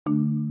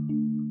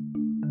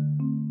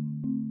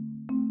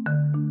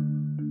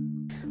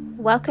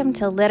Welcome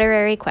to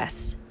Literary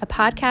Quest, a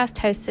podcast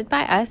hosted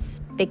by us,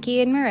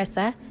 Vicki and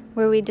Marissa,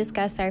 where we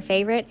discuss our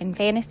favorite in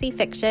fantasy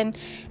fiction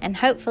and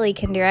hopefully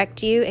can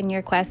direct you in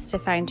your quest to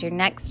find your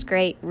next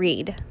great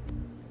read.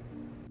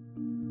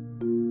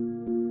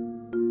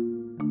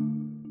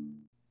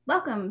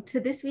 Welcome to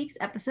this week's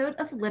episode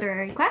of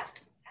Literary Quest.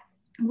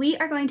 We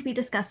are going to be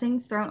discussing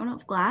Throne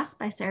of Glass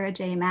by Sarah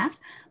J. Maas,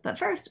 but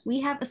first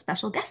we have a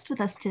special guest with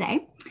us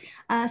today.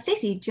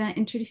 Stacey, do you want to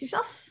introduce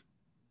yourself?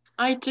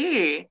 I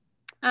do.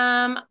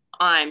 I'm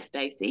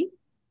Stacey.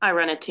 I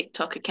run a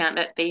TikTok account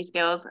that these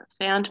girls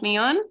found me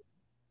on.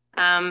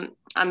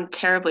 I'm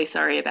terribly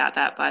sorry about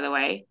that, by the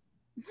way.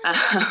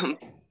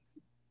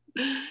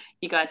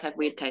 You guys have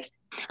weird taste.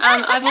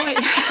 I've always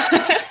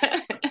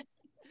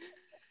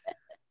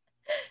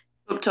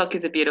book talk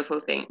is a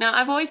beautiful thing. Now,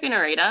 I've always been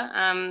a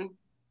reader.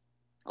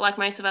 Like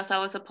most of us, I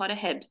was a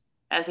Potterhead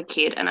as a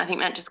kid, and I think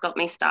that just got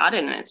me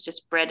started, and it's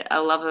just bred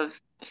a love of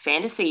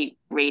fantasy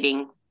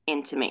reading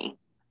into me.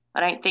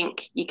 I don't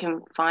think you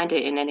can find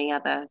it in any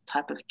other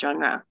type of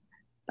genre.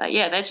 But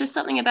yeah, there's just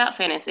something about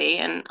fantasy,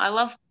 and I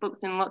love books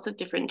in lots of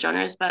different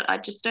genres, but I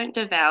just don't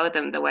devour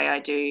them the way I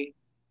do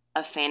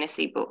a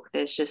fantasy book.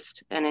 There's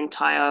just an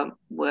entire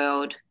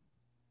world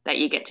that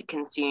you get to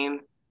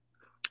consume,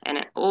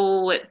 and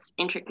all its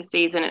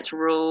intricacies and its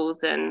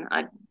rules. And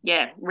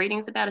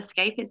reading's about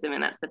escapism,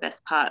 and that's the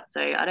best part. So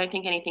I don't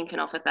think anything can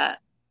offer that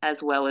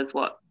as well as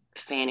what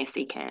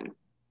fantasy can.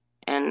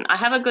 And I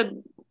have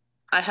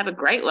a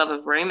great love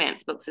of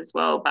romance books as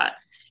well, but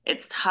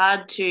it's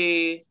hard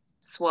to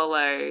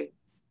swallow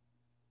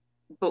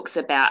books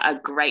about a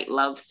great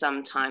love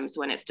sometimes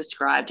when it's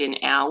described in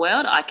our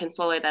world. I can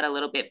swallow that a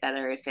little bit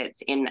better if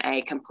it's in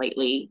a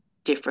completely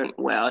different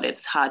world.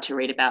 It's hard to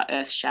read about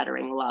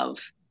earth-shattering love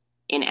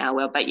in our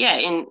world. But yeah,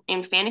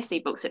 in fantasy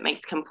books, it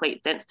makes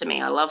complete sense to me.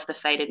 I love the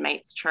fated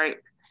mates trope.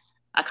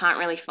 I can't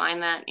really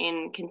find that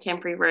in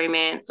contemporary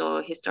romance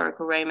or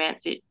historical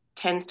romance. It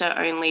tends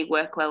to only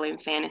work well in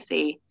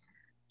fantasy.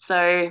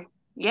 So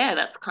yeah,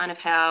 that's kind of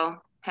how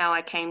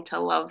I came to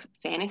love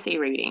fantasy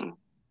reading,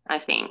 I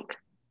think.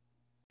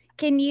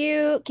 Can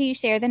you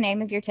share the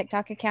name of your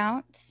TikTok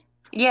account?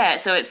 Yeah,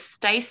 so it's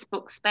Stace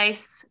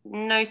Bookspace,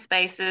 no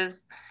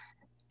spaces.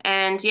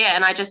 And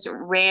I just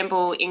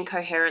ramble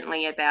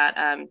incoherently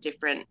about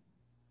different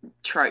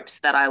tropes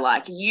that I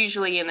like,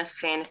 usually in the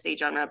fantasy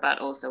genre, but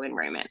also in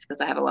romance,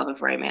 because I have a love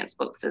of romance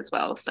books as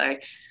well. So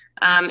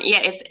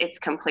it's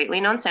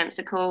completely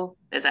nonsensical.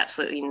 There's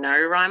absolutely no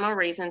rhyme or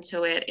reason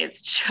to it.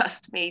 It's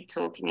just me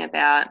talking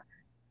about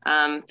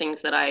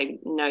things that I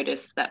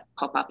notice that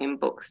pop up in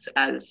books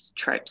as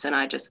tropes, and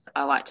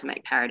I like to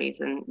make parodies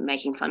and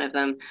making fun of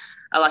them.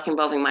 I like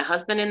involving my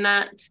husband in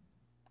that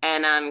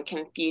and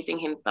confusing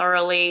him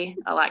thoroughly.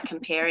 I like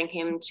comparing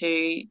him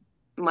to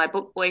my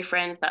book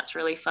boyfriends. That's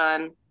really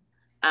fun.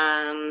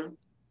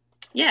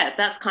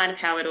 That's kind of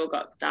how it all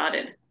got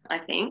started. I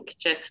think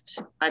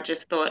I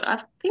just thought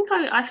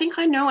I think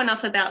I know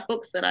enough about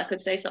books that I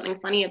could say something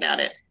funny about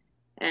it,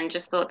 and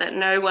just thought that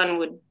no one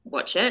would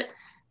watch it,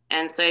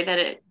 and so that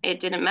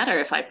it didn't matter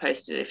if I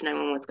posted it. If no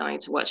one was going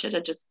to watch it,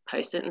 I'd just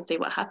post it and see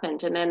what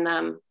happened. And then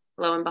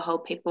lo and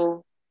behold,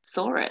 people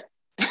saw it.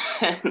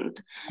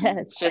 And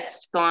it's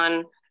just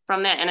gone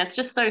from there, and it's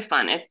just so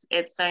fun.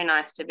 It's so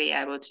nice to be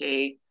able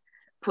to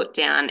put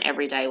down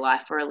everyday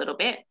life for a little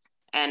bit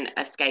and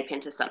escape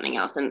into something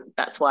else, and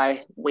that's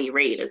why we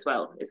read as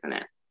well, isn't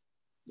it?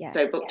 Yeah.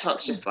 So book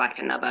talk's just like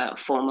another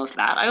form of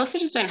that. I also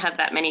just don't have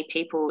that many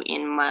people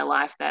in my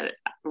life that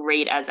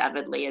read as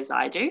avidly as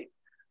I do,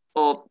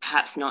 or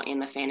perhaps not in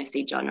the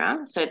fantasy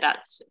genre. So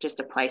that's just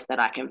a place that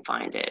I can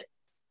find it,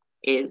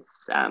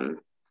 is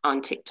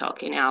on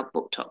TikTok in our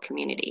book talk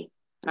community.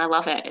 And I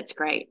love it. It's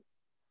great.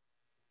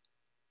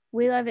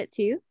 We love it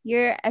too.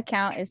 Your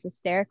account is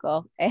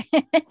hysterical.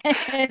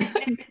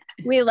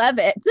 We love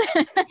it.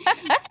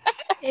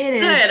 It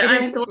is. Good.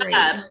 I'm so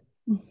glad.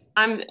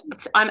 I'm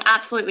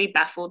absolutely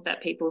baffled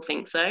that people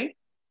think so.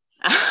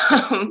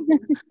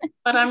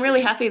 But I'm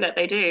really happy that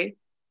they do.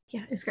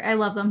 Yeah, it's great. I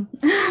love them.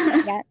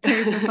 Yeah.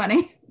 They're so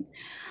funny.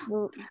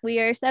 Well, we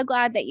are so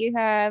glad that you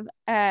have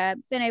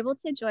been able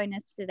to join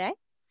us today.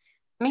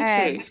 Me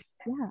too.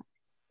 Yeah,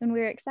 and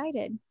we're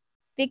excited.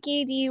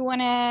 Vicki, do you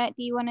wanna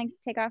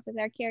take off with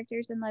our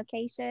characters and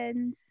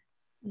locations?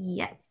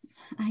 Yes,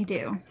 I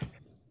do.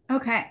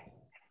 Okay.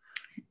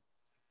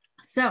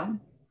 So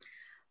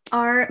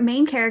our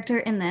main character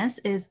in this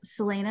is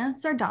Celaena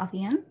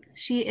Sardothien.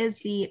 She is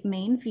the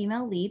main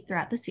female lead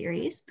throughout the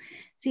series.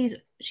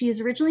 She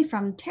is originally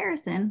from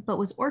Terrasen, but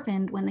was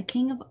orphaned when the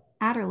king of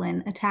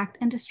Adarlan attacked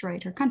and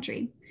destroyed her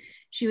country.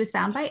 She was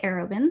found by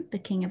Arobin, the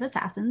king of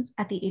assassins,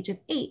 at the age of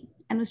 8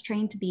 and was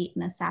trained to be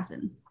an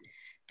assassin.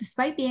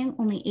 Despite being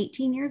only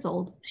 18 years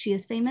old, she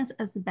is famous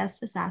as the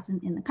best assassin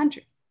in the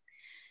country.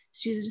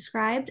 She is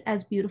described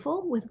as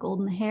beautiful with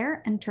golden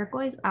hair and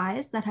turquoise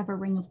eyes that have a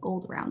ring of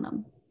gold around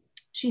them.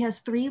 She has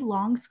 3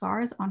 long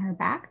scars on her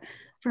back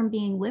from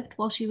being whipped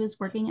while she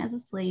was working as a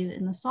slave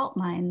in the salt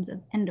mines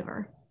of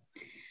Endover.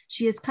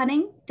 She is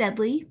cunning,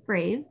 deadly,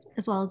 brave,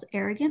 as well as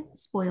arrogant,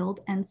 spoiled,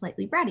 and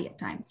slightly bratty at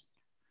times.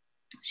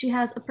 She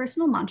has a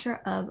personal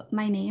mantra of,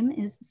 "My name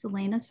is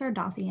Celaena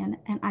Sardothien,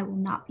 and I will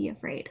not be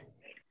afraid."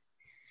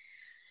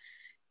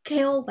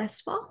 Chaol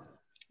Westfall.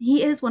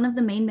 He is one of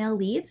the main male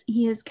leads.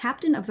 He is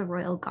captain of the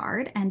Royal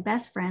Guard and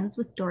best friends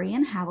with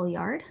Dorian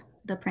Havillard,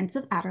 the Prince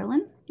of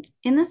Adarlan.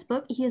 In this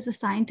book, he is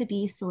assigned to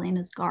be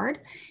Celaena's guard.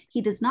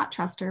 He does not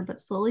trust her, but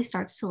slowly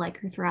starts to like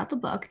her throughout the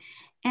book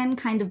and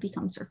kind of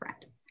becomes her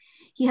friend.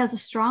 He has a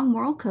strong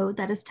moral code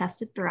that is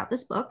tested throughout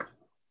this book.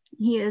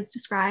 He is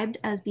described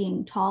as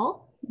being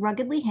tall,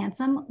 ruggedly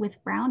handsome,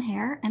 with brown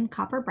hair and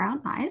copper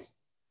brown eyes.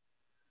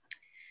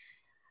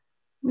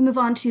 We move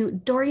on to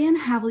Dorian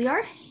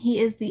Havillard. He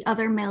is the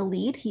other male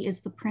lead. He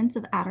is the Prince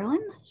of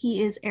Adarlan.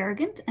 He is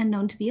arrogant and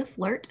known to be a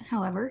flirt.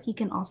 However, he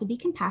can also be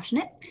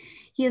compassionate.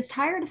 He is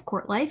tired of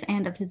court life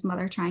and of his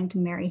mother trying to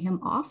marry him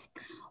off.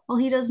 While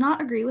he does not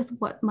agree with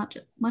what much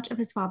of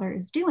his father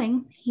is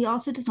doing, he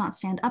also does not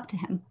stand up to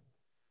him.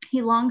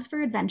 He longs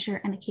for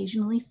adventure and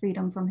occasionally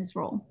freedom from his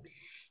role.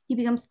 He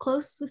becomes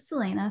close with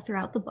Celaena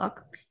throughout the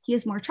book. He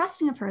is more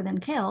trusting of her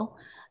than Chaol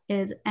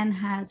is and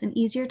has an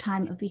easier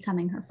time of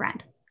becoming her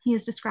friend. He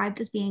is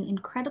described as being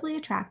incredibly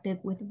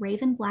attractive with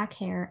raven black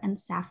hair and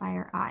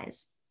sapphire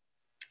eyes.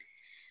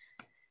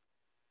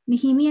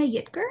 Nehemia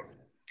Yitger,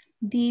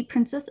 the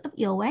Princess of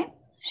Ilwe.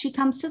 She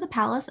comes to the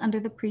palace under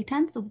the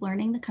pretense of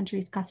learning the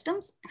country's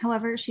customs.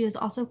 However, she is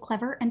also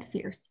clever and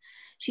fierce.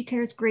 She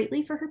cares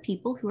greatly for her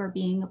people who are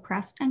being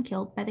oppressed and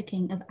killed by the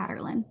King of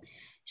Adarlan.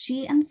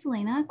 She and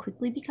Celaena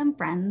quickly become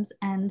friends,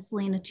 and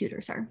Celaena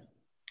tutors her.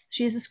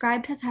 She is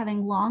described as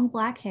having long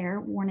black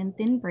hair worn in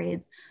thin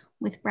braids,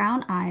 with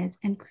brown eyes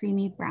and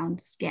creamy brown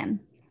skin.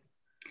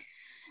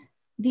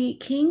 The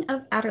King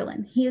of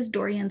Adarlan. He is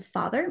Dorian's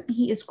father.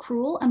 He is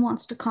cruel and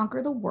wants to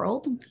conquer the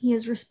world. He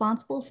is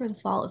responsible for the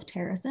fall of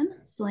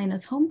Terrasen,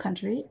 Celaena's home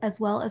country, as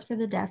well as for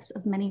the deaths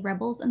of many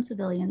rebels and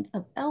civilians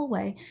of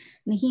Elwë,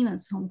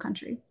 Nehemia's home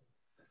country.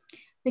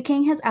 The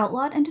king has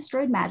outlawed and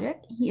destroyed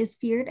magic. He is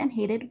feared and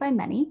hated by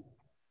many.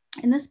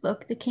 In this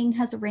book, the king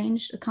has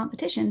arranged a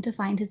competition to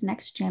find his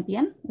next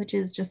champion, which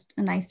is just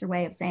a nicer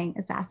way of saying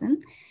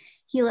assassin.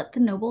 He let the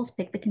nobles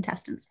pick the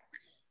contestants.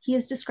 He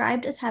is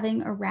described as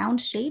having a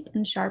round shape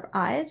and sharp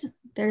eyes.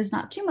 There's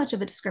not too much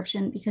of a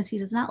description because he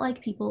does not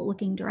like people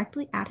looking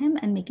directly at him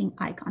and making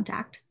eye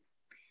contact.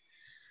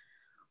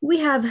 We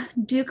have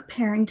Duke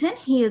Parrington.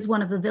 He is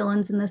one of the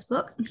villains in this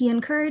book. He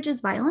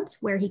encourages violence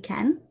where he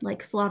can,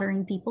 like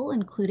slaughtering people,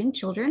 including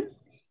children.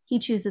 He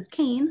chooses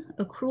Cain,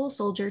 a cruel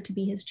soldier, to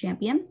be his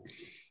champion.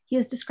 He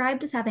is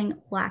described as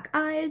having black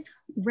eyes,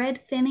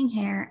 red thinning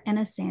hair, and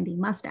a sandy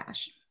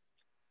mustache.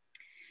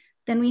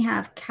 Then we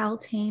have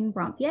Kaltain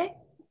Brompier,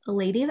 a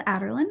lady of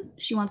Adarlan.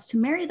 She wants to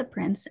marry the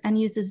prince and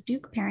uses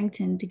Duke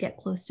Parrington to get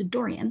close to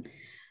Dorian.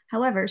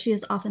 However, she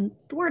is often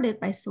thwarted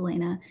by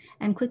Celaena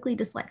and quickly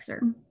dislikes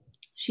her.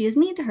 She is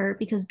mean to her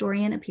because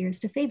Dorian appears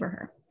to favor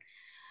her.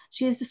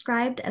 She is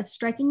described as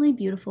strikingly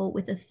beautiful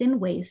with a thin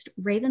waist,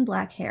 raven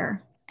black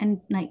hair,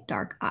 and night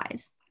dark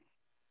eyes.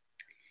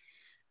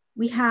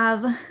 We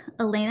have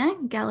Elena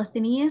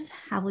Galathinius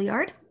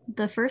Havillard,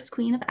 the first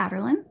queen of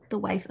Adarlan, the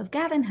wife of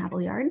Gavin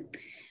Havillard.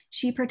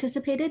 She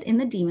participated in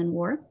the Demon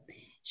War.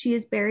 She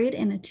is buried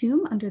in a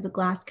tomb under the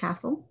glass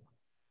castle.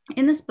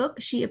 In this book,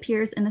 she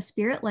appears in a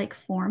spirit-like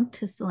form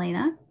to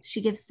Celaena.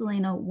 She gives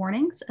Celaena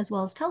warnings, as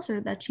well as tells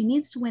her that she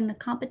needs to win the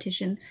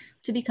competition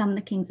to become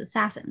the king's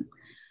assassin.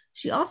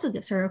 She also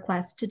gives her a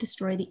quest to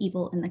destroy the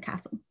evil in the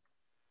castle.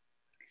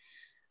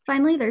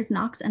 Finally, there's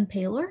Nox and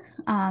Paler,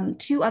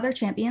 two other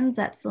champions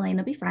that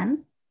Celaena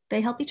befriends. They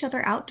help each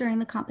other out during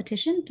the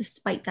competition,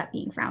 despite that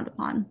being frowned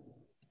upon.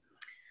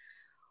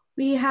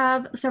 We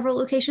have several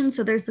locations.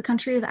 So there's the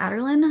country of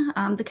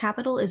Adarlan. The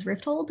capital is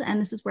Rifthold, and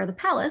this is where the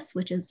palace,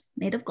 which is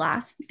made of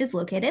glass, is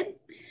located.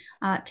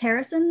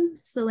 Terrasen,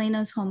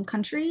 Celaena's home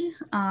country,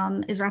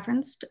 is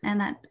referenced, and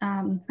that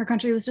her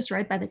country was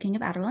destroyed by the King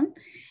of Adarlan.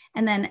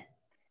 And then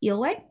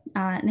Ilwe,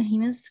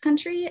 Nehemia's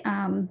country,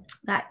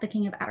 that the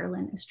King of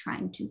Adarlan is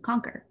trying to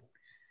conquer.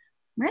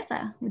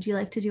 Marissa, would you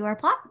like to do our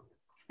plot?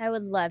 I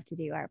would love to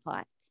do our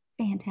plot.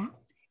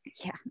 Fantastic.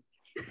 Yeah.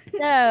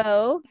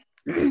 So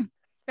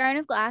Throne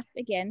of Glass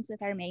begins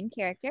with our main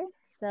character,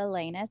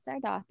 Celaena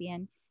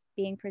Sardothien,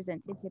 being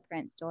presented to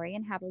Prince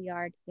Dorian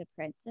Havillard, the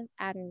Prince of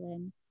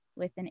Adarlan,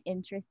 with an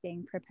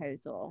interesting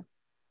proposal.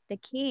 The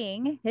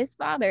king, his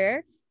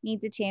father,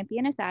 needs a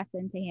champion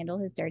assassin to handle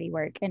his dirty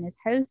work and is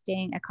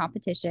hosting a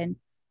competition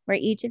where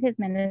each of his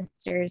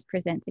ministers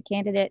presents a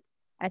candidate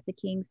as the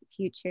king's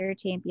future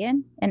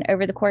champion. And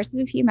over the course of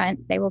a few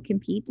months, they will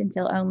compete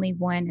until only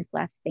one is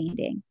left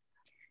standing.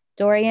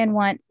 Dorian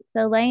wants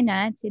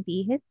Celaena to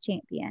be his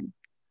champion.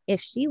 If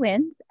she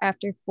wins,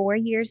 after 4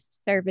 years of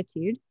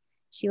servitude,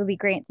 she will be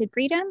granted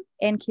freedom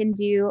and can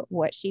do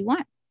what she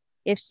wants.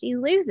 If she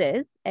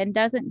loses and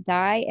doesn't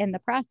die in the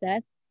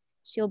process,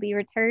 she'll be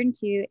returned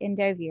to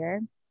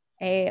Endovier,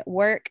 a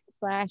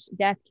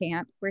work/death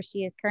camp where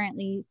she is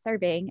currently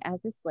serving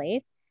as a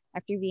slave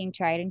after being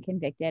tried and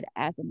convicted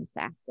as an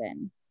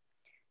assassin.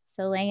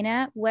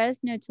 Celaena was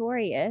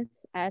notorious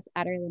as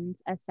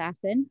Adarlan's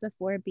assassin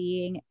before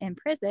being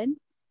imprisoned,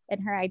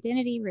 and her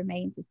identity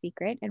remains a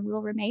secret and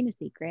will remain a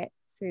secret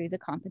through the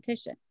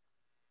competition.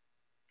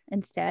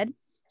 Instead,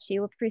 she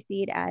will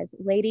proceed as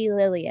Lady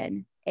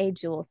Lillian, a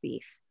jewel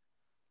thief.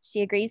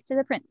 She agrees to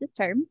the prince's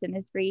terms and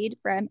is freed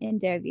from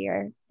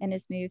Endovier and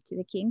is moved to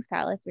the king's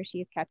palace, where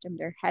she is kept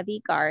under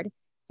heavy guard,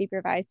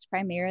 supervised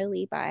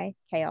primarily by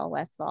Chaol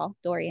Westfall,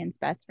 Dorian's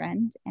best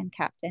friend and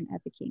captain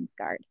of the king's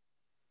guard.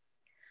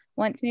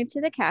 Once moved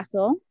to the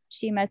castle,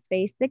 she must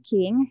face the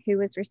king, who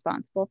was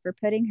responsible for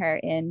putting her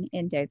in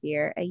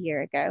Endovier a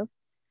year ago.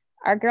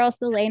 Our girl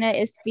Celaena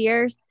is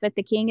fierce, but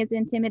the king is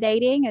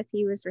intimidating, as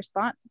he was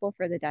responsible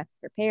for the death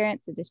of her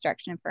parents, the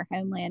destruction of her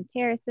homeland,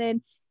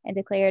 Terrasen, and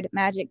declared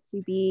magic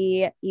to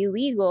be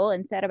illegal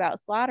and set about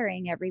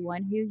slaughtering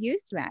everyone who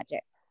used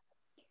magic.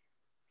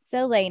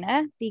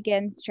 Celaena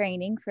begins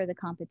training for the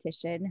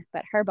competition,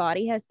 but her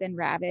body has been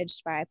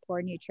ravaged by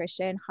poor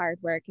nutrition, hard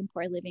work, and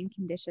poor living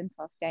conditions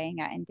while staying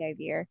at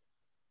Endovier.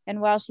 And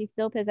while she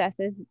still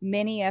possesses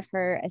many of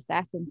her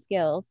assassin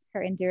skills,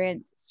 her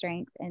endurance,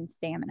 strength, and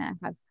stamina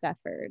have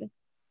suffered.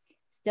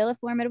 Still a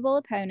formidable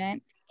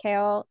opponent,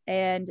 Chaol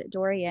and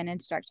Dorian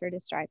instruct her to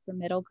strive for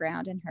middle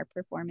ground in her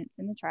performance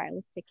in the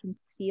trials to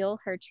conceal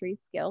her true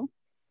skill.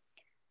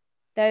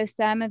 Though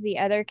some of the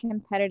other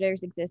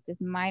competitors exist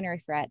as minor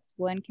threats,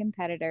 one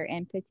competitor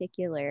in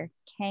particular,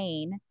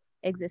 Cain,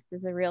 exists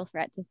as a real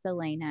threat to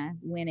Celaena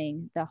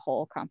winning the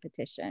whole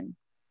competition.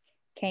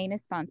 Cain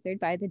is sponsored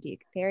by the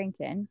Duke of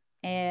Barrington,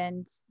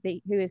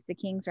 who is the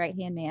king's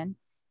right-hand man,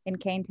 and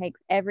Cain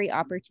takes every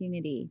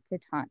opportunity to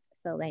taunt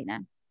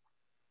Celaena.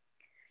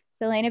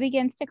 Celaena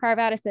begins to carve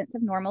out a sense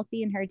of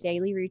normalcy in her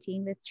daily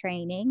routine with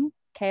training.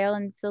 Chaol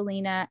and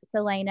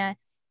Celaena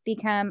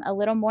become a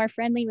little more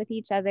friendly with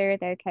each other,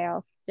 though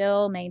Chaol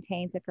still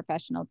maintains a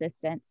professional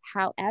distance.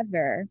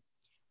 However,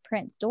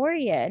 Prince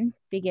Dorian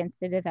begins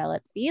to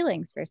develop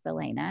feelings for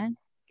Celaena.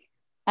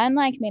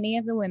 Unlike many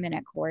of the women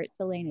at court,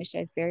 Celaena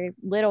shows very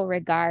little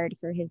regard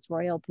for his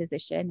royal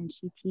position, and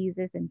she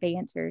teases and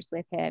banters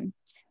with him,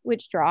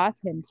 which draws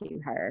him to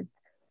her.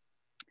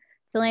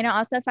 Celaena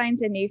also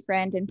finds a new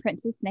friend in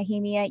Princess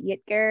Nehemia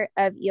Yitger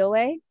of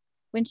Iyue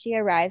when she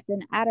arrives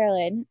in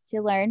Adarlan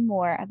to learn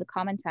more of the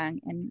common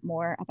tongue and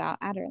more about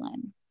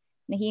Adarlan.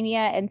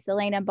 Nehemia and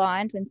Celaena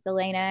bond when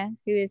Celaena,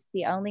 who is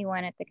the only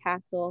one at the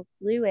castle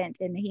fluent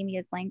in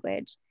Nehemia's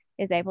language,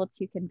 is able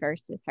to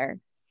converse with her.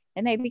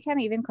 And they become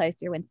even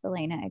closer when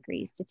Celaena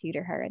agrees to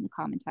tutor her in the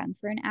common tongue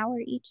for an hour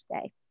each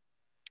day.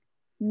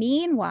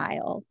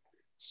 Meanwhile,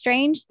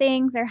 strange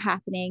things are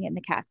happening in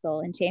the castle,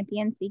 and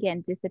champions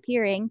begin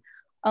disappearing,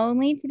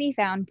 only to be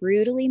found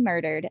brutally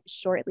murdered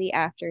shortly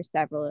before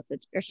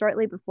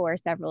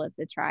several of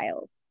the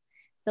trials.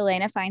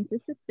 Celaena finds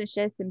this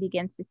suspicious and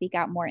begins to seek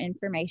out more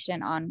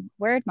information on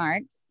word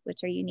marks,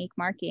 which are unique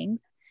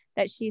markings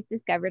that she's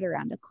discovered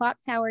around a clock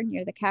tower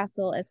near the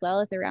castle, as well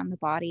as around the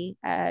body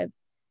of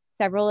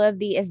several of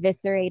the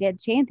eviscerated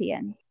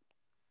champions.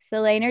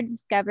 Celaena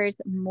discovers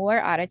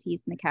more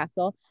oddities in the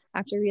castle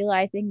after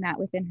realizing that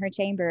within her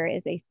chamber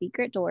is a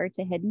secret door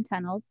to hidden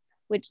tunnels,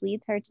 which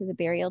leads her to the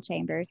burial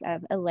chambers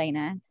of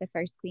Elena, the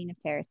first queen of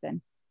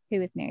Terrasen, who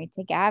was married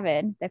to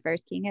Gavin, the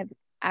first king of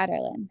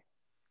Adarlan,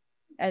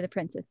 the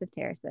princess of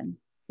Terrasen,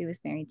 who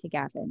was married to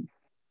Gavin,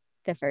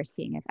 the first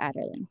king of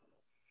Adarlan.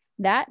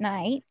 That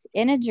night,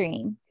 in a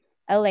dream,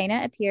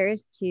 Elena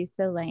appears to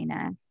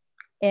Celaena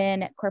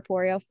in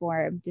corporeal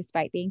form,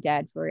 despite being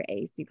dead for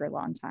a super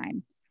long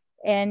time.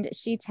 And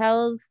she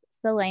tells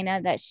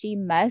Celaena that she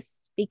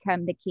must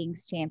become the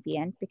king's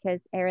champion because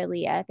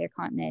Erilea, their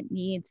continent,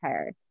 needs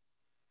her.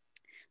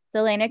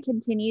 Celaena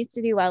continues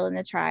to do well in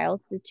the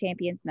trials the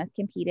champions must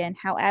compete in.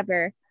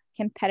 However,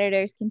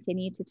 competitors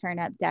continue to turn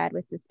up dead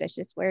with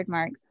suspicious word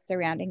marks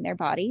surrounding their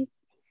bodies.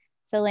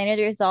 Celaena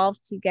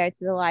resolves to go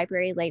to the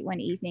library late one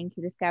evening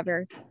to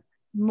discover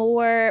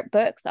more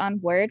books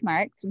on word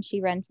marks when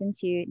she runs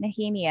into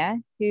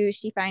Nehemia, who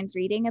she finds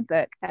reading a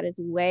book that is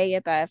way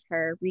above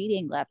her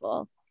reading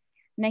level.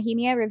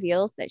 Nehemia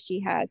reveals that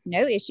she has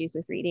no issues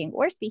with reading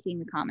or speaking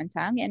the common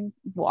tongue and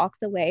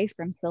walks away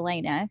from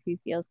Celaena, who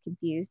feels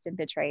confused and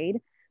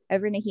betrayed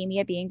over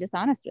Nehemia being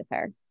dishonest with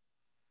her.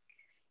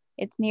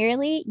 It's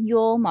nearly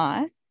Yule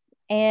Moss,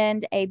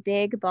 and a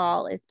big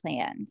ball is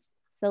planned.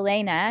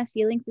 Celaena,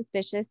 feeling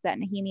suspicious that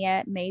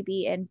Nehemia may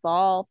be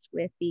involved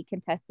with the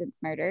contestants'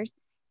 murders,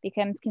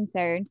 becomes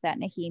concerned that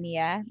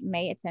Nehemia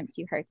may attempt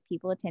to hurt the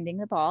people attending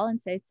the ball, and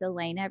so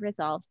Celaena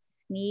resolves to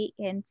sneak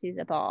into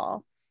the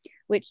ball,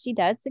 which she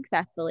does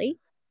successfully,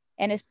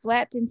 and is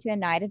swept into a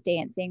night of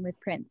dancing with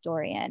Prince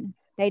Dorian.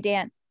 They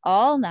dance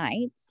all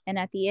night, and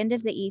at the end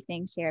of the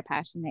evening share a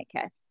passionate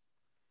kiss.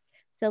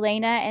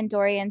 Celaena and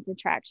Dorian's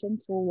attraction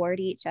toward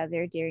each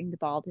other during the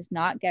ball does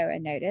not go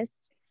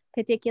unnoticed,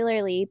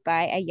 particularly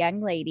by a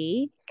young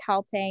lady,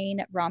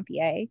 Kaltane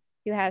Rompier,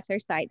 who has her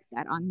sights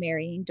set on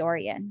marrying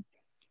Dorian.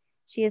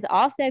 She is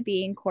also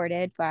being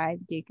courted by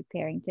the Duke of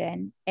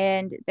Barrington,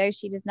 and though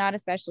she does not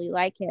especially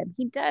like him,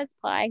 he does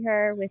ply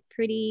her with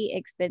pretty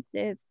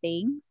expensive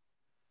things.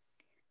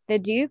 The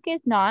Duke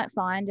is not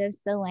fond of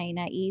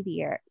Celaena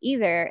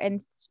either,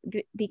 and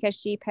because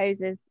she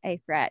poses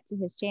a threat to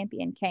his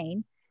champion,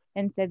 Cain.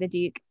 And so the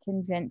Duke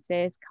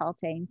convinces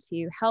Kaltain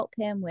to help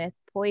him with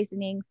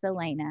poisoning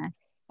Celaena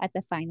at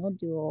the final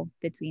duel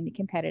between the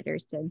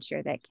competitors to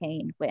ensure that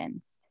Cain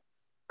wins.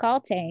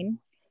 Kaltain,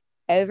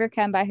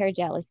 overcome by her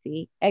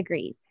jealousy,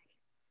 agrees.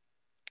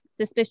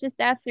 Suspicious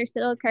deaths are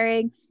still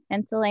occurring,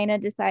 and Celaena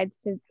decides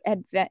to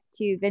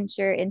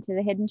venture into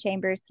the hidden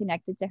chambers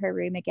connected to her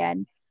room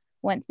again.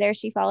 Once there,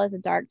 she follows a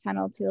dark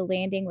tunnel to a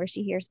landing where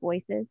she hears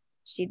voices.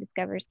 She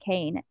discovers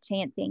Cain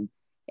chanting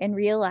and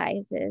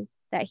realizes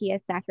that he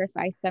has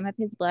sacrificed some of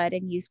his blood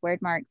and used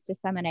word marks to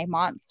summon a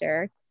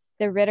monster,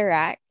 the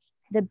Ritterak,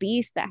 the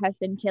beast that has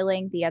been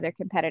killing the other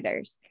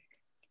competitors.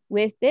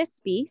 With this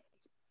beast,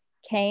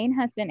 Cain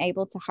has been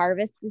able to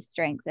harvest the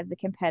strength of the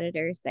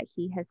competitors that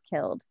he has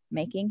killed,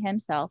 making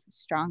himself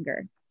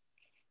stronger.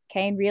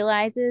 Cain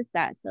realizes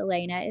that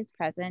Celaena is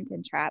present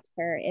and traps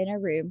her in a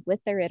room with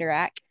the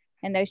Ritterak,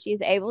 and though she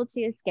is able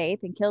to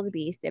escape and kill the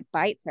beast, it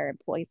bites her and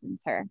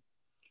poisons her.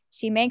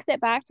 She makes it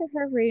back to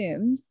her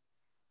rooms,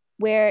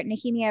 where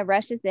Nehemia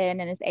rushes in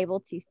and is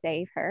able to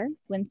save her.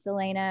 When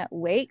Celaena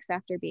wakes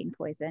after being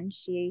poisoned,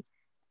 she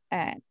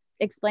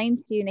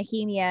explains to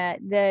Nehemia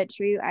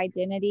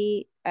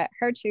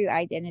her true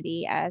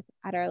identity as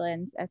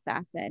Adarlan's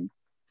assassin,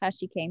 how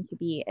she came to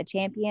be a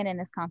champion in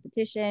this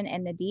competition,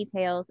 and the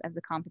details of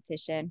the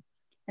competition,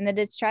 and the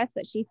distrust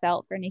that she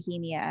felt for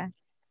Nehemia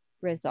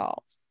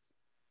resolves.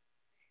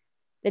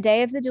 The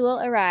day of the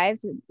duel arrives,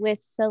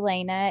 with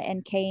Celaena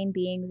and Cain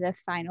being the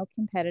final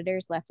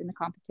competitors left in the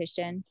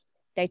competition.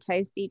 They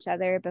toast each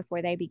other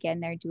before they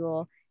begin their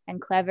duel,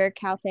 and clever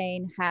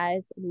Kaltain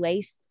has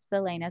laced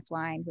Celaena's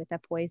wine with a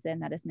poison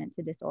that is meant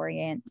to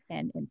disorient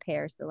and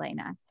impair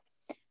Celaena.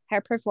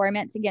 Her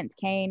performance against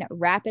Cain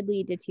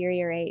rapidly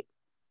deteriorates,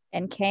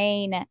 and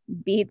Cain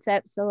beats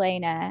up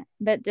Celaena,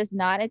 but does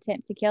not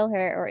attempt to kill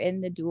her or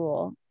end the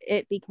duel.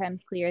 It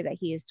becomes clear that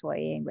he is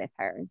toying with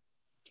her.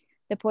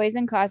 The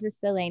poison causes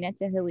Celaena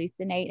to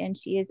hallucinate, and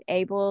she is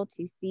able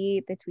to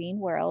see between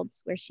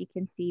worlds, where she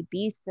can see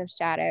beasts of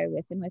shadow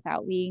with and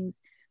without wings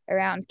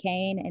around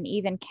Cain, and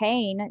even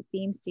Cain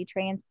seems to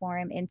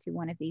transform into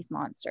one of these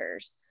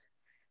monsters.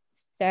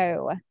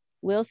 So,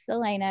 will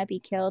Celaena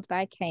be killed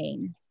by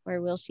Cain, or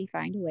will she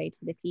find a way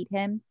to defeat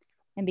him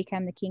and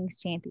become the king's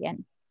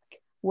champion?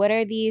 What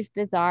are these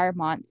bizarre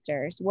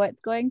monsters?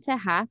 What's going to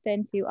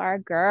happen to our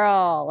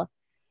girl?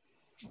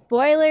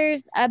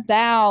 Spoilers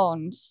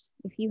abound.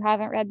 If you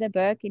haven't read the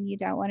book and you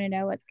don't want to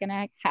know what's going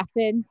to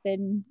happen,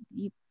 then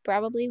you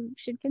probably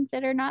should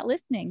consider not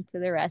listening to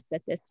the rest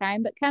at this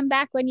time, but come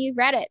back when you've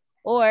read it.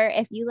 Or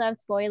if you love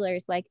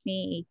spoilers like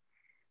me,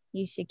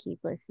 you should keep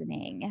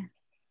listening.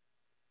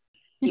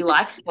 You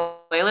like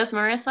spoilers,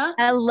 Marissa?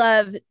 I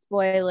love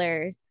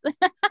spoilers.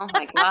 Oh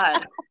my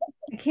God.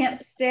 I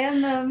can't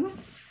stand them.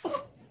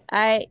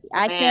 I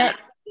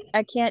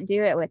can't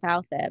do it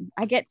without them.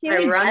 I get too I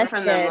run invested.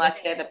 from them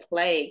like they're the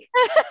plague.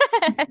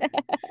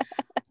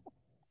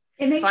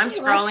 If I'm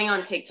scrolling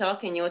on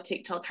TikTok and your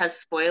TikTok has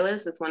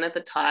spoilers as one of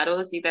the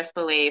titles, you best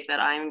believe that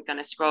I'm going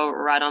to scroll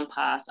right on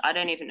past. I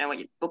don't even know what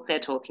book they're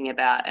talking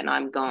about, and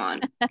I'm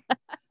gone.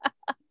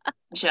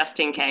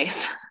 Just in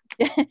case.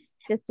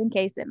 Just in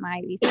case it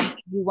might be something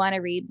you want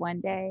to read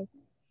one day.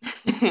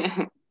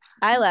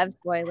 I love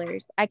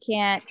spoilers. I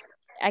can't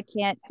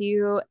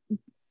do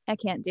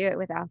it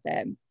without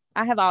them.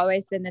 I have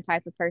always been the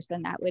type of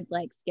person that would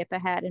like skip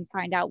ahead and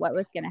find out what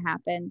was going to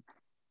happen,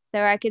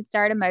 so I could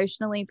start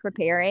emotionally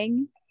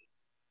preparing.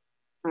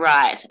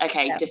 Right.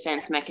 Okay. Yeah.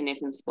 Defense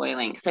mechanism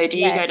spoiling. So do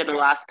you go to the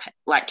last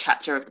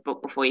chapter of the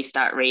book before you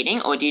start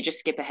reading, or do you just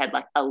skip ahead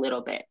like a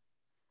little bit?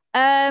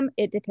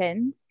 It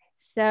depends.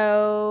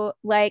 So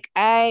like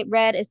I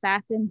read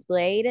Assassin's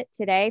Blade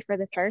today for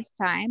the first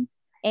time,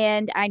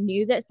 and I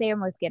knew that Sam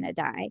was going to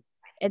die.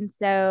 And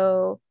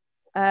so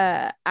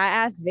I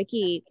asked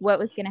Vicky what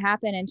was going to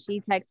happen, and she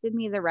texted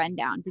me the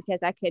rundown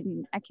because I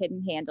couldn't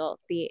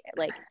handle the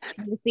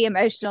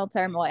emotional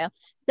turmoil.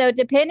 So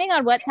depending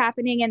on what's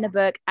happening in the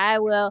book, I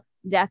will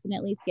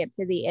definitely skip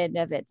to the end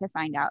of it to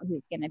find out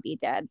who's going to be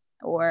dead,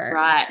 or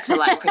right, to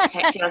like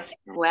protect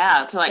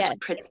to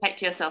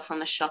protect yourself from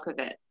the shock of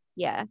it.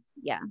 Yeah.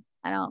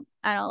 I don't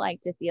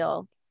like to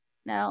feel.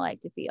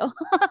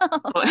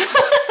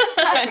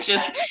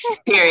 Just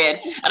period.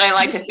 I don't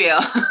like to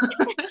feel.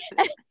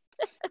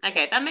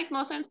 Okay, that makes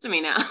more sense to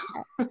me now.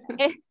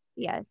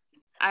 Yes.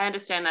 I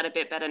understand that a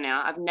bit better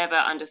now. I've never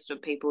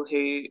understood people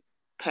who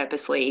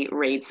purposely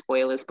read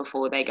spoilers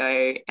before they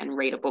go and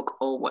read a book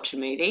or watch a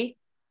movie.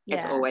 Yeah.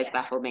 It's always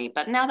baffled me.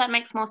 But now that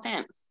makes more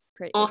sense.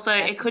 Also,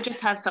 it could just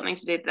have something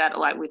to do with that,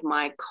 like with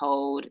my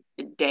cold,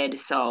 dead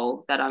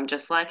soul, that I'm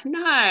just like,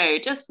 no,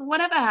 just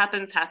whatever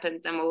happens,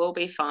 and we'll all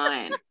be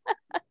fine.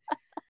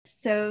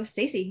 So,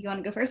 Stacey, you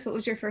want to go first? What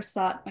was your first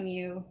thought when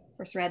you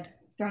first read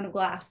Throne of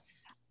Glass?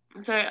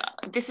 So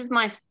this is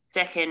my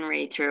second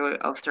read through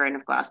of Throne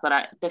of Glass,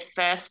 but the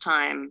first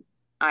time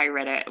I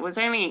read it, it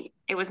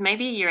was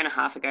maybe a year and a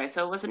half ago,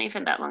 so it wasn't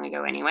even that long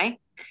ago anyway.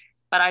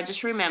 But I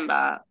just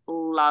remember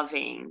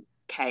loving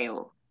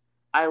Chaol.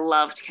 I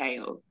loved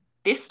Chaol.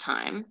 This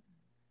time,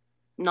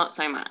 not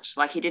so much.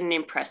 Like, he didn't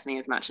impress me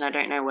as much, and I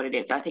don't know what it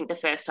is. I think the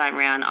first time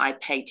around I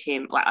pegged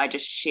him, like, I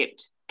just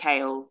shipped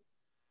Chaol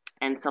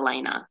and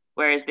Celaena,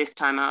 whereas this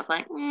time I was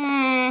like,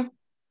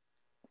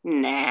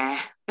 nah,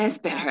 there's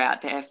better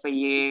out there for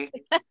you.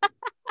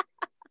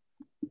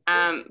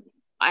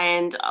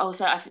 And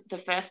also the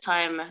first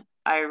time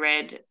I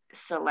read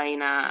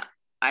Celaena,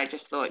 I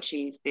just thought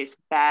she's this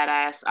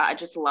badass. I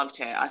just loved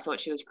her. I thought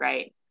she was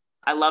great.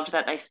 I loved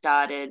that they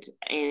started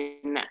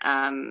in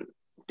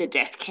the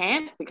death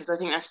camp, because I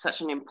think that's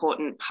such an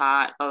important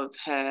part of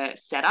her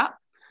setup.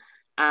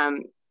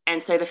 And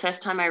so the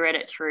first time I read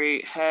it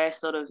through, her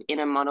sort of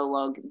inner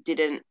monologue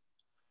didn't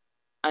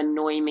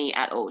annoy me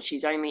at all.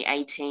 She's only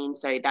 18,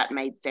 so that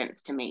made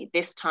sense to me.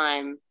 This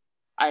time,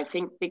 I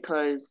think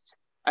because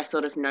I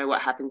sort of know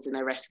what happens in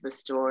the rest of the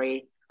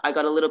story, I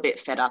got a little bit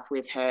fed up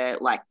with her,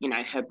 like, you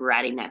know, her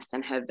brattiness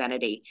and her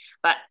vanity.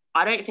 But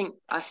I don't think,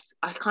 I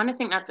kind of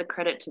think that's a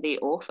credit to the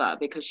author,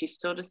 because she's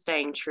sort of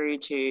staying true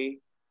to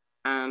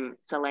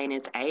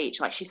Celaena's age.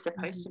 Like, she's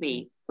supposed to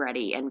be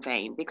bratty and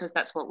vain, because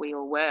that's what we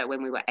all were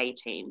when we were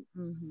 18,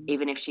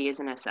 even if she is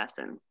an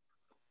assassin.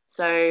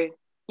 So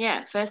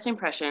yeah, first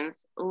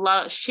impressions,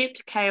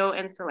 shipped Chaol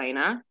and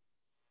Celaena,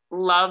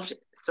 loved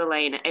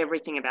Celaena,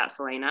 everything about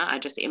Celaena. I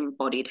just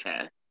embodied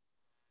her.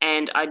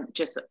 And I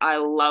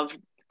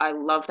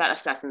love that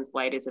Assassin's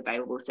Blade is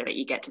available, so that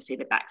you get to see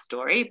the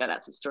backstory, but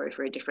that's a story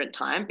for a different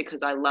time,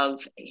 because I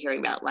love hearing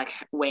about, like,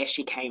 where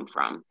she came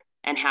from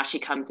and how she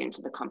comes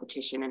into the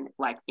competition, and,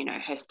 like, you know,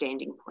 her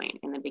standing point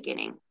in the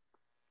beginning.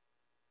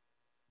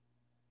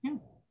 Yeah.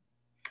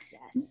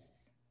 Yes.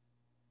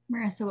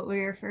 Marissa, what were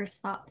your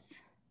first thoughts?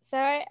 So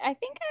I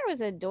think I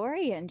was a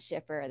Dorian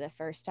shipper the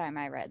first time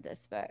I read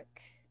this book.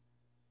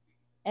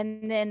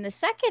 And then the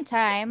second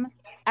time,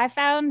 I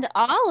found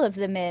all of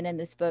the men in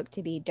this book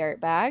to be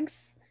dirtbags.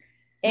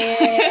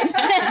 And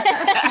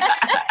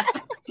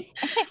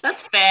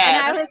That's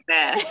fair.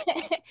 Fair.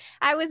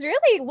 I was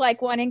really,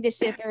 like, wanting to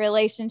ship a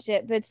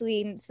relationship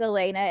between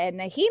Celaena and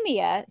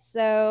Nehemia.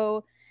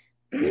 So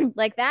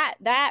like that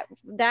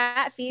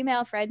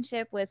female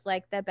friendship was,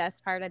 like, the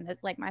best part, and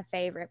like my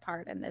favorite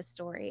part in this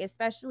story,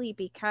 especially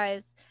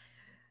because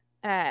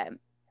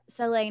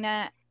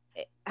Celaena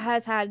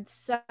has had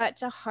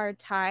such a hard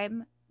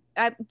time.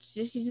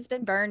 She's just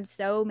been burned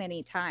so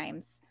many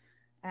times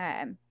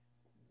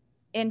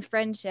in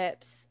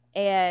friendships,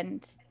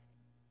 and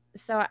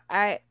so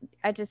I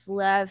just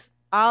love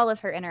all of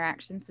her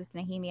interactions with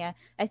Nehemia.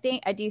 I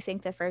do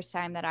think the first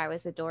time that I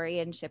was a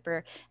Dorian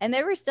shipper, and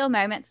there were still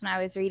moments when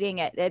I was reading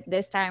it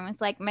this time,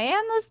 it's like,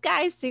 man, this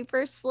guy's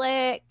super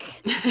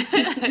slick.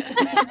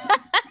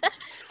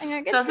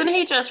 Doesn't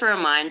he just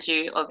remind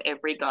you of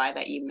every guy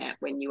that you met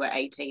when you were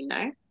 18,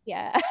 though?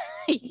 Yeah.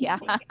 Yeah.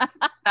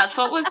 That's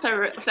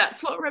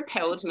what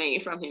repelled me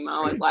from him. I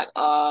was like,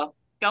 oh,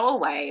 go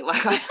away.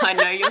 Like, I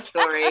know your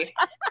story.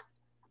 Yeah.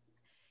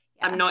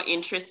 I'm not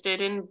interested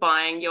in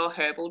buying your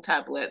herbal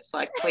tablets.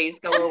 Like,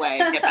 please go away.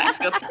 Get back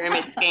to your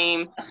pyramid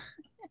scheme.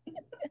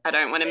 I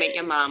don't want to meet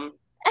your mum.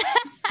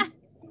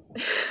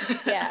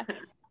 Yeah.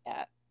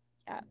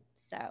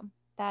 So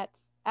that's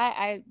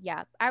I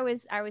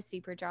was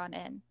super drawn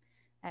in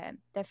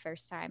the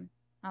first time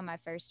on my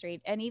first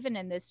read, and even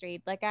in this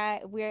read, like,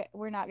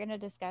 we're not going to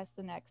discuss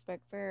the next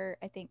book for,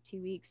 I think, 2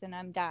 weeks, and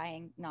I'm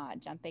dying not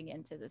jumping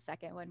into the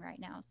second one right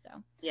now.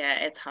 So yeah,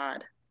 it's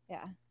hard.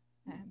 Yeah.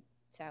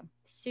 So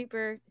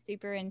super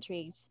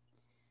intrigued,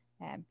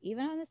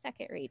 even on the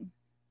second read.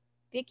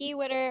 Vicky,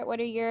 what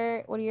are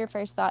your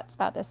first thoughts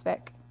about this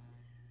book?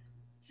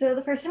 So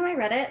the first time I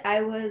read it,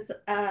 I was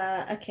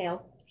a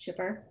Chaol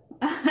shipper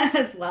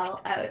as well,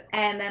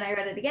 and then I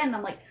read it again, and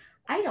I'm like,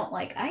 I don't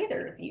like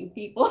either of you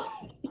people.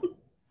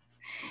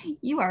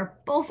 You are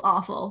both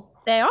awful.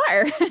 They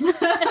are.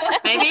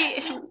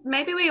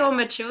 maybe we all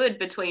matured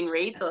between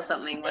reads or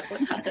something. Like,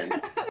 what's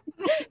happened?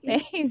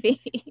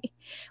 Maybe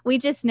we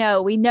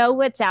know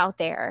what's out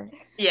there.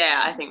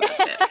 Yeah, I think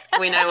that's it.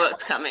 We know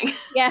what's coming.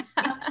 Yeah.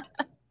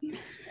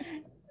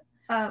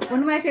 One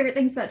of my favorite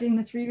things about doing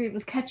this reread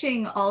was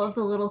catching all of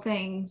the little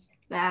things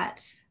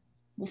that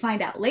we'll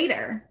find out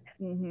later.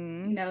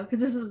 Mm-hmm. You know, because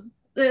this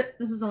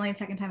is only the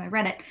second time I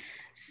read it.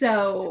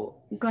 So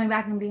going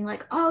back and being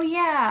like, oh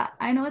yeah,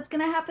 I know what's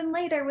gonna happen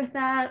later with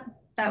that.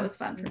 That was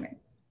fun for me.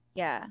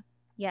 Yeah.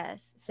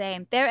 Yes.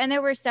 Same.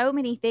 There were so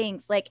many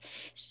things. Like,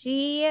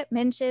 she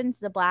mentions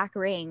the black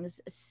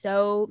rings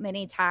so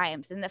many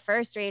times. In the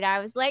first read, I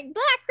was like,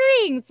 black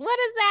rings, what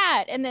is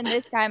that? And then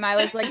this time I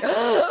was like,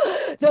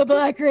 oh, the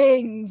black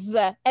rings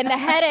and the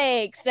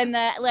headaches and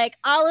the, like,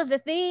 all of the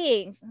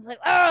things. I was like,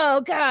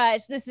 oh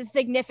gosh, this is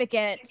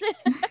significant.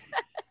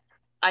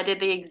 I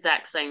did the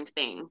exact same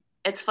thing.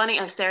 It's funny,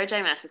 Sarah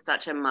J. Maas is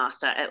such a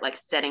master at, like,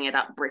 setting it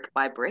up brick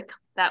by brick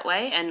that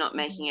way and not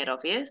making it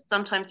obvious.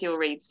 Sometimes you'll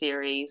read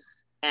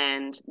series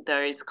and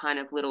those kind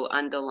of little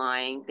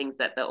underlying things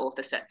that the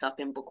author sets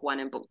up in book 1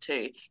 and book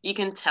 2, you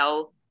can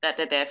tell that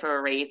they're there for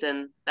a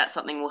reason, that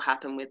something will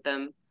happen with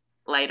them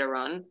later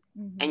on.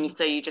 Mm-hmm. And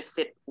so you just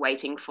sit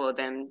waiting for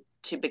them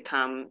to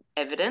become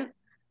evident.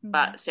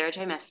 But Sarah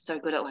J. Maas is so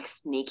good at like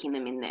sneaking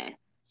them in there.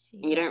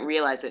 And you don't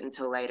realize it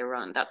until later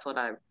on. That's what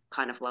I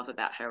kind of love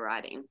about her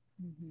writing.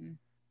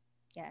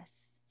 Yes,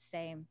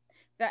 same.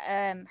 But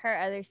her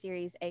other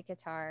series,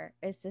 ACOTAR,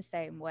 is the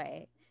same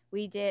way.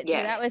 We did,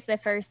 that was the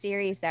first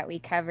series that we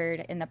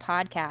covered in the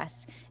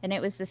podcast, and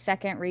it was the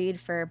second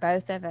read for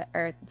both of us,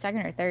 or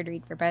second or third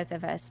read for both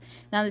of us.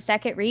 And on the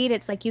second read,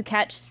 it's like you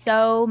catch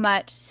so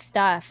much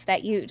stuff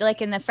that you,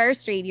 like in the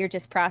first read, you're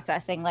just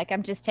processing, like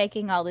I'm just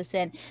taking all this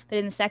in. But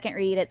in the second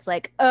read, it's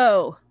like,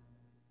 oh,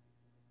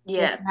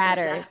 this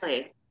matters.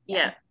 Exactly.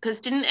 Yeah,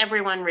 because didn't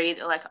everyone read,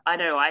 like, I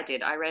know I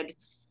did. I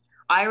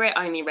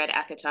only read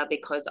ACOTAR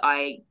because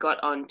I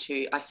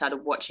started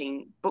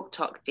watching book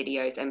talk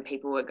videos and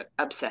people were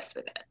obsessed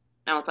with it.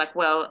 And I was like,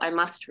 well, I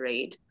must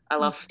read. I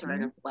love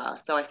Throne of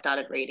Glass. So I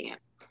started reading it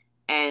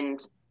and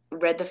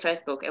read the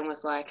first book and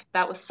was like,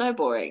 that was so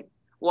boring.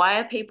 Why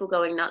are people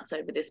going nuts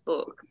over this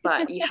book?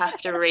 But you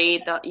have to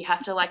read that. You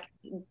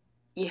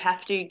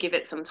have to give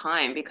it some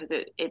time because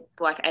it's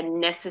like a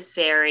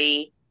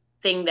necessary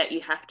thing that you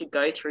have to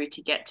go through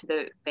to get to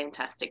the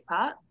fantastic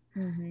parts.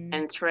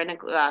 And Throne of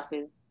Glass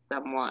is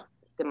somewhat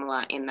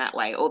similar in that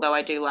way, although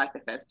I do like the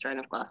first Throne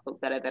of Glass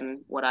book better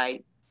than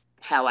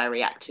how I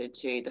reacted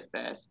to the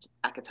first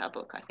ACOTAR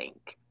book, I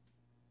think.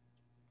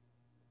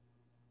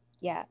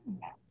 Yeah,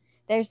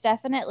 there's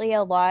definitely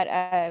a lot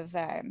of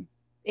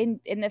in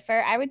the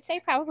first, I would say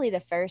probably the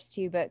first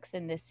two books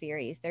in this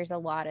series, there's a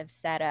lot of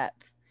setup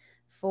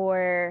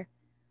for,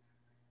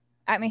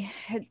 I mean,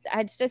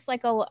 it's just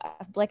like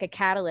a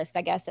catalyst,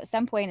 I guess, at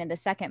some point in the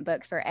second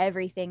book for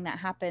everything that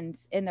happens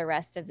in the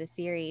rest of the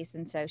series.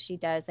 And so she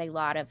does a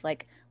lot of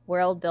like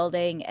world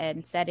building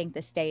and setting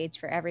the stage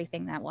for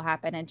everything that will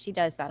happen. And she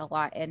does that a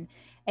lot in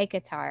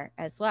ACOTAR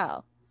as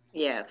well.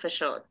 Yeah, for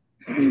sure.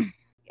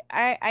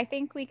 I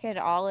think we could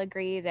all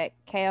agree that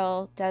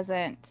Chaol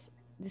doesn't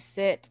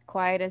sit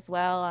quite as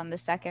well on the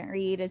second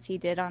read as he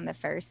did on the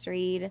first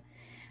read.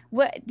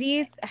 What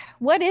is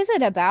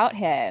it about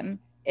him?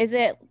 Is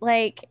it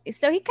like,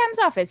 so he comes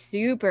off as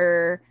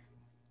super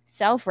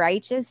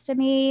self-righteous to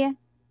me.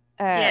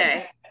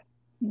 Yeah,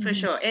 for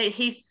sure.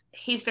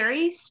 He's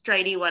very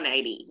straighty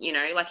 180,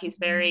 like he's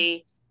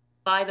very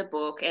by the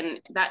book. And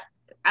that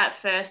at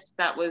first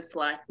that was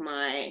like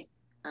my,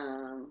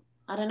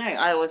 I don't know.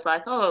 I was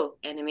like, oh,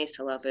 enemies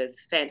to lovers,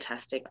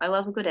 fantastic. I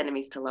love a good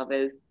enemies to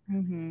lovers.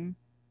 Chaol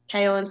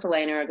and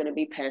Celaena are going to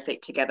be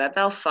perfect together.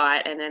 They'll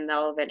fight and then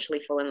they'll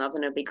eventually fall in love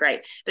and it'll be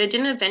great. But it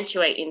didn't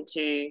eventuate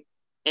into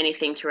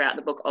anything throughout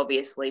the book,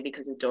 obviously,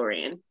 because of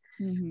Dorian.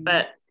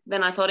 But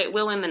then I thought it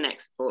will in the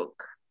next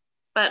book.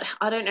 But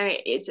I don't know.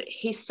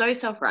 He's so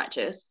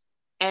self-righteous.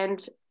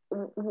 And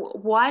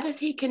why does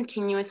he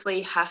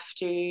continuously have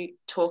to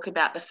talk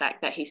about the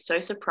fact that he's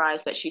so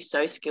surprised that she's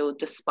so skilled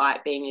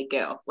despite being a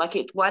girl?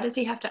 Like, why does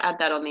he have to add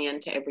that on the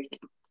end to everything?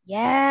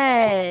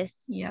 Yes.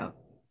 Yep.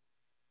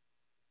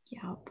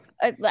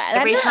 I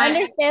don't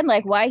understand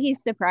like why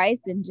he's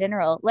surprised in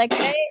general. Like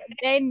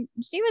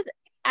she was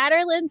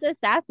Adderlyn's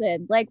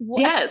assassin. Like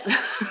yes.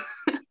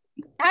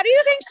 How do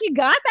you think she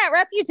got that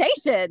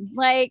reputation?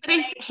 Like, but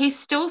he's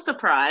still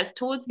surprised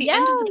towards the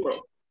end of the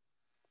book.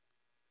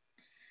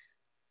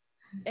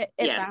 It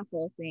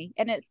baffles me,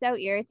 and it's so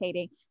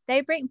irritating.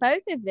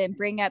 Both of them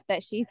bring up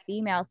that she's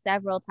female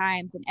several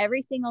times, and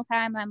every single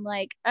time I'm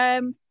like,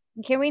 can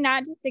we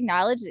not just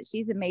acknowledge that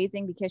she's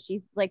amazing because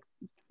she's like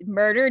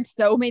murdered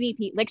so many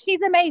people? Like,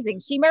 she's amazing.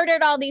 She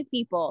murdered all these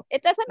people.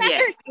 It doesn't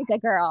matter if she's a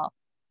girl.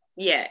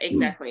 Yeah,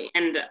 exactly.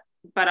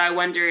 But I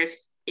wonder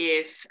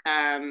if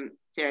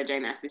Sarah J.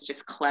 Maas is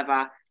just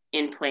clever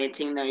in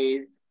planting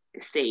those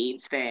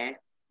seeds there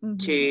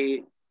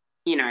to,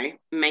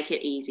 make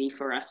it easy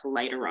for us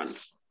later on.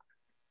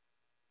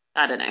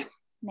 I don't know.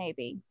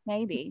 Maybe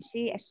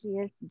she is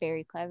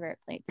very clever at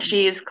planting.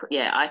 She is.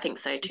 Yeah, I think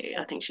so too.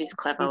 I think she's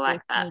clever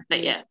like that.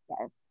 But yeah.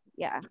 Yes.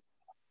 Yeah.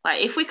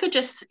 Like if we could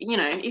just,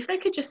 if they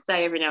could just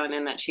say every now and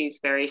then that she's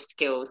very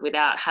skilled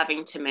without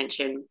having to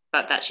mention,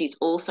 but that she's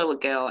also a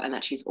girl and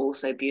that she's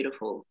also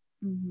beautiful.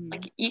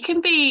 Like you can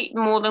be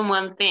more than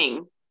one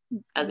thing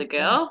as a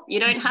girl. You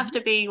don't have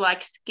to be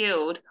like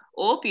skilled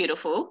or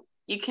beautiful.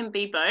 You can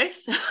be both.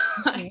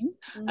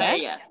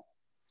 Yeah.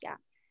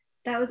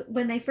 That was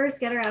when they first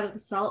get her out of the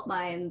salt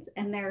mines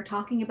and they're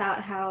talking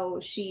about how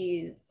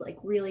she's like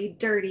really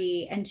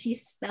dirty and she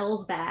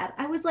smells bad.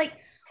 I was like,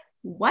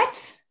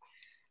 what?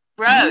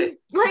 Bro,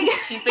 like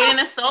she's been in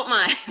a salt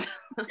mine.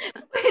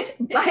 Which,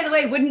 by the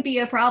way, wouldn't be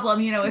a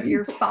problem, if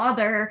your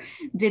father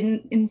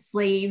didn't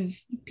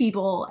enslave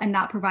people and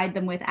not provide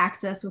them with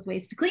access with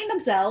ways to clean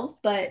themselves,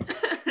 but,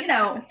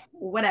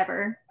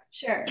 whatever.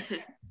 Sure.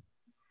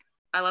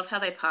 I love how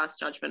they pass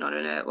judgment on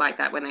her like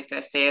that when they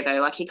first see her,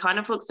 though. Like, he kind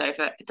of looks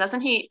over,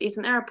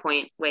 isn't there a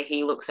point where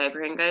he looks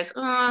over and goes,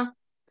 oh,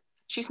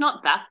 she's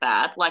not that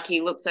bad. Like,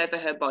 he looks over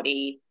her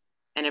body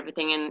and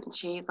everything, and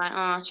she's like,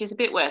 oh, she's a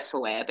bit worse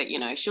for wear, but,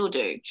 she'll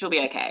do. She'll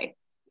be okay.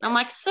 I'm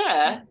like,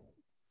 sir,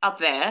 up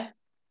there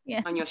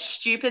on your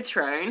stupid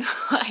throne,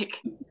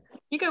 like,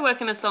 you go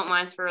work in the salt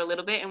mines for a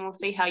little bit and we'll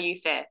see how you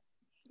fare.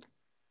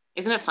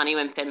 Isn't it funny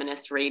when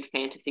feminists read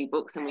fantasy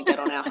books and we get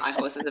on our high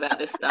horses about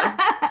this stuff?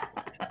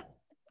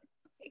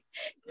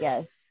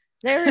 Yes.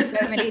 There were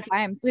so many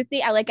times with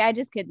I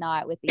just could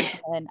not with these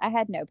men. I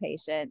had no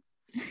patience.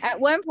 At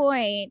one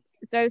point,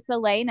 so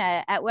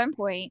Celaena,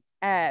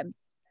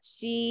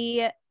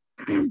 she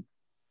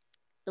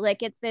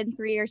like it's been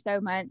 3 or so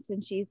months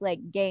and she's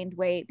like gained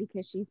weight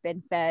because she's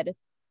been fed.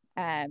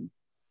 And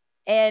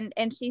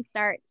she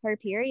starts her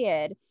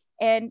period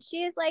and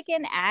she is like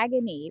in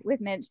agony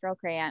with menstrual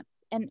cramps.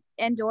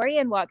 And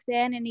Dorian walks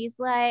in and she's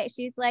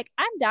like,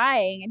 I'm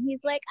dying. And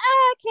he's like,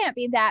 it can't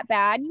be that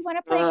bad. You want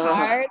to play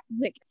cards?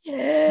 Like,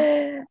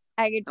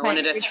 I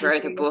wanted to throw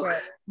the book.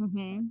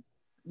 Mm-hmm.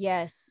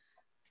 Yes.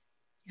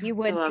 You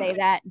would say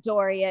that,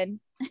 Dorian.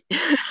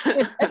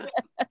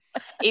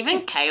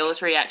 Even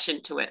Chaol's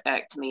reaction to it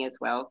irked me as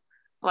well.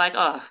 Like,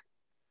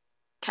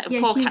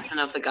 poor captain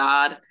of the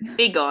guard.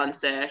 Be gone,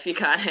 sir. If you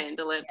can't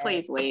handle it,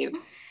 please leave.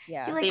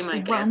 Yeah.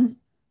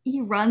 He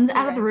runs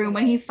out of the room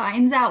when he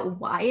finds out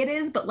why it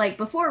is, but like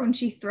before when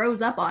she throws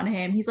up on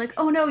him, he's like,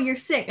 oh no, you're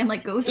sick, and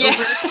like goes over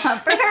to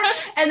comfort her.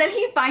 And then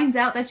he finds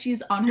out that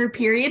she's on her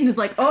period and is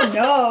like, oh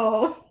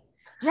no.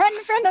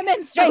 Run from the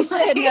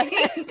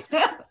menstruation.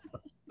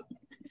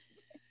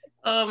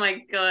 Oh my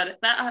God.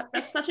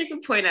 That's such a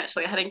good point,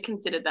 actually. I hadn't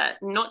considered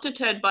that. Not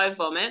deterred by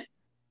vomit,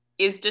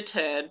 is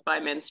deterred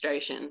by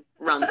menstruation,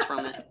 runs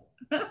from it.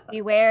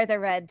 Beware the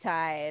red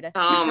tide.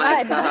 Oh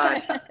my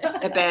God.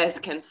 The bears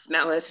can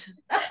smell it.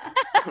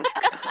 Oh,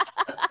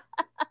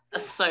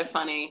 that's so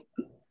funny.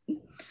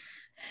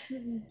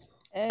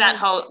 That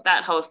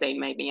whole scene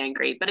made me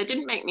angry, but it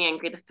didn't make me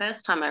angry the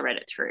first time I read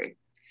it through.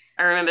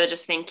 I remember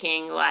just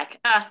thinking like,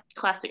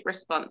 classic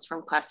response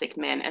from classic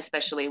men,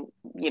 especially,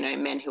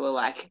 men who are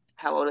like,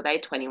 how old are they?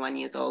 21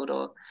 years old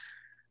or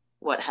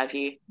what have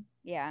you.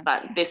 Yeah.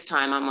 But this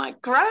time I'm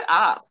like, grow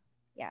up.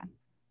 Yeah.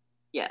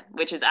 Yeah,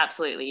 which is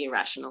absolutely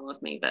irrational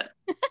of me, but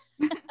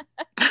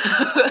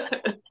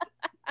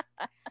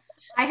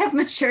I have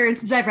matured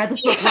since I've read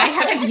this book. Why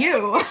haven't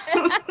you?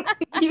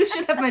 You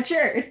should have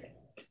matured.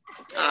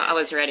 I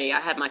was ready. I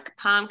had my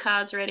palm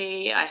cards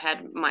ready. I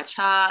had my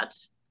chart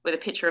with a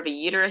picture of a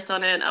uterus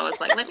on it. I was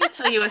like, let me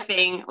tell you a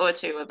thing or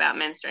two about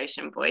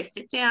menstruation, boys.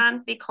 Sit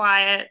down, be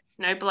quiet,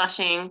 no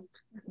blushing.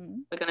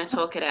 Mm-hmm. We're going to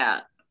talk it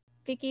out.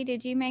 Vicky,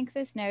 did you make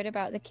this note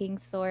about the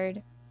king's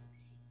sword?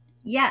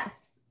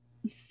 Yes.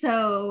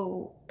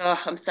 So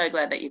I'm so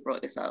glad that you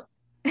brought this up.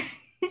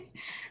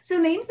 So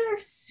names are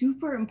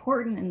super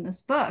important in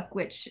this book,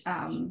 which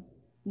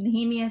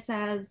Nehemia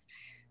says,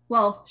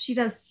 well, she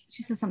says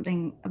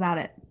something about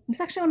it. It's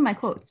actually one of my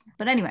quotes,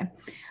 but anyway,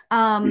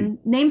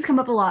 names come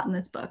up a lot in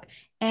this book,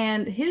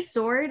 and his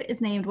sword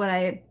is named what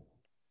I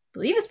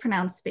believe is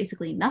pronounced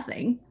basically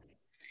nothing,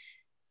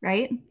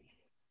 right?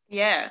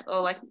 Yeah,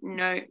 or like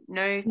no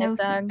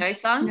thung,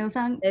 right? No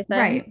thung.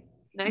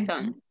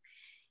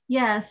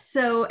 Yeah,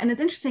 so, and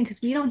it's interesting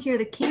because we don't hear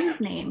the king's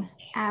name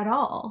at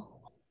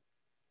all.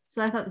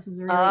 So I thought this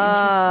was really interesting.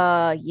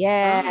 Oh,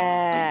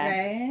 yeah.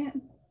 Right?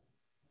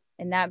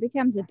 And that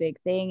becomes a big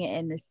thing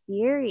in the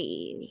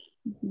series.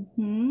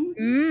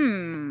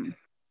 Mm-hmm.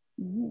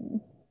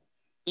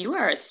 You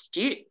are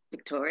astute,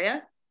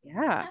 Victoria.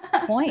 Yeah,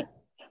 points.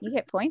 You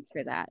get points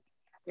for that.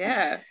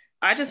 Yeah.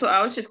 I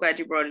was just glad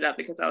you brought it up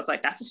because I was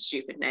like, that's a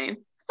stupid name.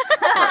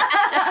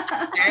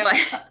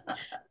 Like,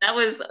 that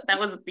was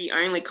the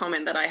only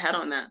comment that I had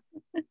on that.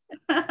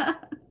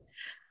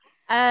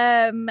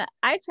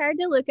 I tried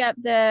to look up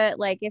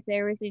if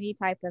there was any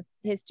type of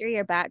history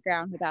or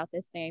background about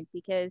this name,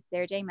 because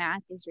Sarah J.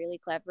 Maas is really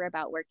clever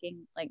about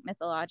working like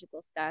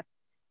mythological stuff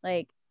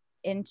like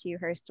into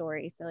her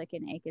story. So like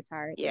in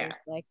ACOTAR, there's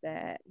like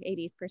the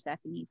 80s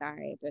Persephone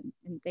vibe and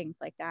things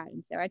like that.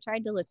 And so I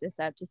tried to look this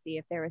up to see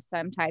if there was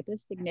some type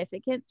of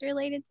significance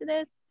related to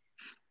this.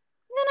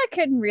 And I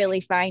couldn't really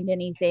find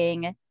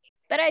anything.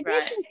 But I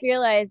did just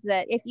realize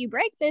that if you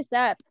break this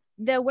up,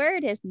 the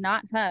word is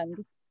not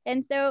hung.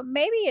 And so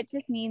maybe it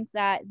just means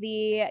that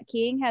the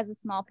king has a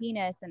small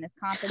penis and is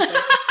compensated.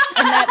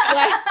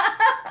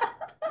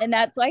 and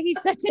that's why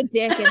he's such a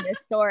dick in this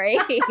story.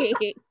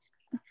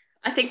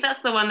 I think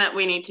that's the one that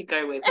we need to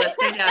go with. Let's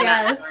go down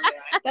that.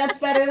 That's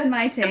better than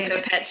my take.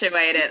 And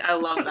perpetuate it. I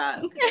love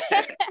that.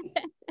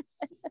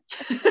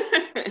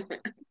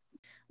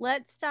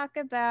 Let's talk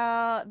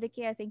about,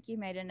 Vicky, I think you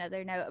made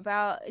another note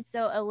about,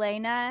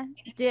 Elena,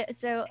 did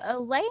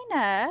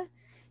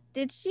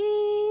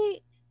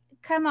she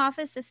come off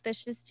as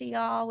suspicious to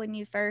y'all when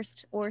you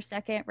first or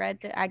second read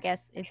I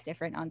guess it's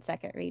different on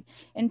second read.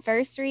 In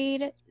first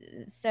read,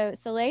 so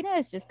Celaena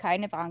is just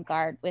kind of on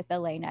guard with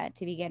Elena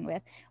to begin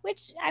with,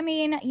 which, I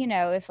mean,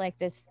 if like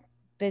this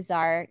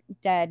bizarre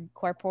dead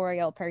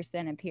corporeal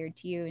person appeared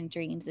to you in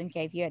dreams and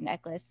gave you a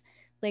necklace,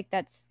 like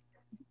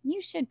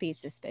you should be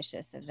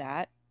suspicious of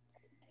that.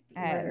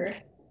 Yeah,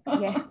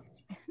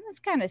 that's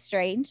kind of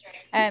strange.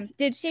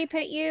 Did she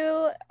put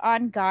you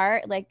on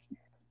guard?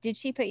 Did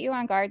she put you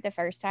on guard the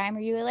first time? Or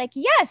you were like,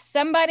 yes,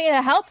 somebody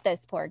to help this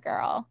poor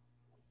girl?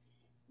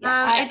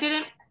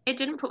 It it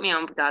didn't put me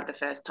on guard the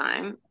first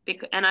time.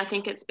 And I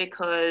think it's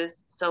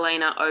because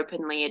Selena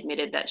openly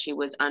admitted that she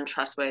was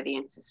untrustworthy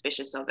and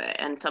suspicious of it.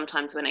 And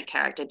sometimes when a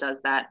character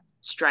does that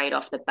straight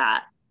off the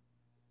bat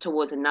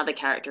towards another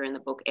character in the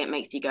book, it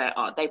makes you go,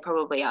 oh, they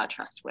probably are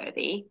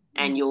trustworthy.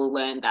 And you'll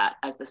learn that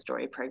as the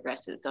story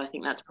progresses. So I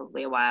think that's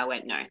probably why I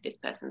went, no, this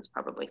person's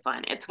probably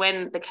fine. It's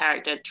when the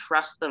character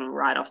trusts them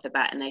right off the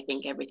bat and they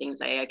think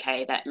everything's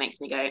okay, that makes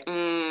me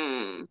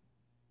go,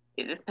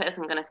 is this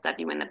person going to stab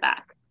you in the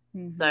back?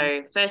 Mm-hmm.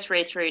 So first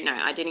read through, no,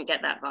 I didn't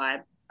get that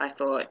vibe. I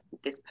thought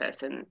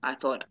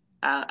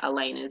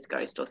Elena's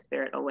ghost or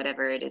spirit or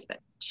whatever it is that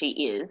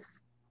she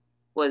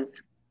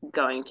was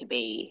going to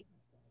be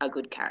a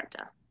good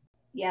character.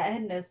 Yeah, I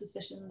had no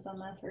suspicions on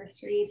that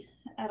first read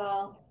at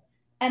all.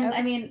 And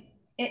I mean,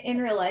 in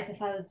real life,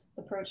 if I was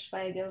approached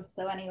by a ghost,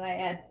 though, anyway,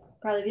 I'd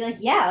probably be like,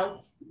 yeah,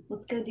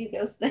 let's go do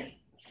ghost things.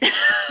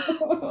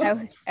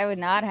 I would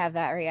not have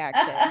that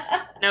reaction.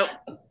 Nope.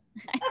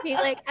 I'd be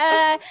like,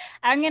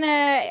 I'm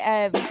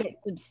gonna get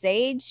some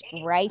sage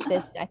right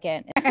this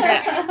second.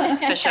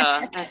 Yeah, for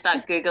sure. I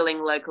start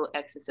Googling local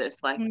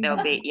exorcists. Like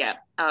they'll be,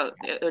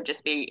 it'll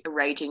just be a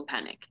raging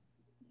panic.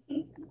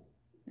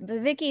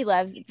 But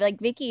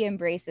Vicky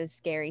embraces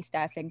scary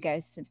stuff and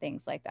ghosts and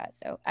things like that.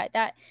 So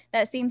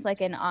that seems like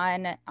an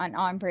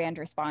on brand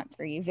response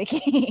for you,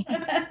 Vicky.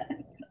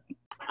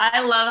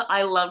 I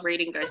love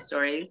reading ghost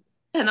stories,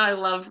 and I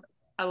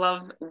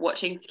love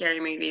watching scary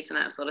movies and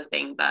that sort of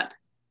thing. But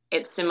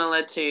it's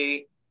similar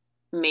to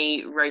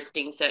me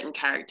roasting certain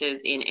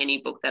characters in any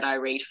book that I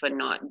read for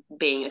not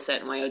being a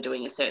certain way or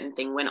doing a certain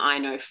thing, when I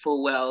know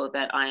full well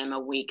that I am a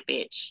weak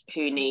bitch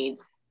who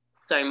needs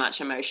so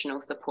much emotional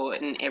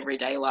support in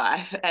everyday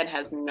life and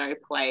has no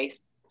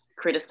place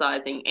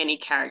criticizing any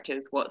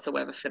characters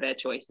whatsoever for their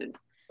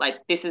choices. Like,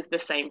 this is the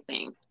same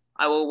thing.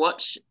 I will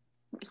watch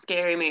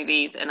scary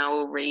movies and I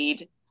will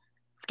read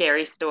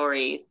scary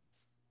stories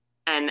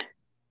and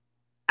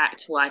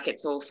act like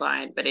it's all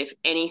fine. But if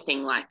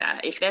anything like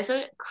that, if there's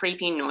a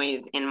creepy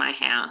noise in my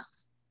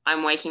house,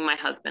 I'm waking my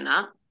husband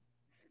up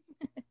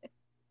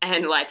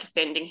and like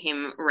sending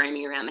him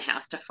roaming around the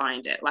house to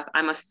find it. Like,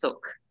 I'm a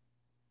sook.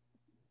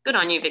 Good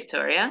on you,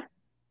 Victoria.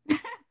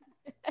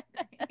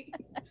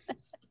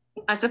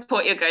 I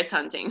support your ghost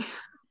hunting.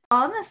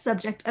 On the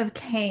subject of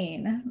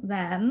Kane,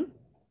 then,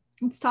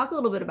 let's talk a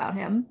little bit about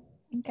him.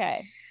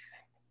 Okay.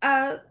 So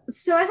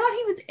I thought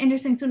he was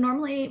interesting. So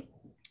normally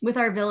with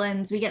our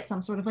villains, we get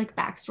some sort of like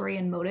backstory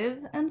and motive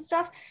and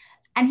stuff.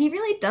 And he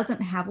really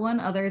doesn't have one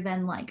other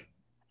than like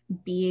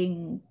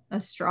being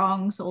a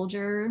strong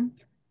soldier,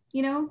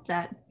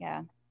 that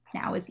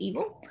now is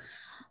evil.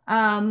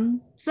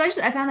 So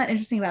I found that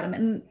interesting about him,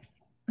 and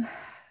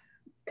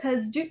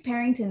because Duke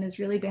Parrington is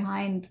really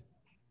behind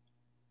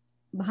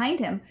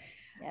him,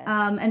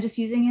 and just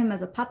using him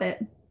as a puppet.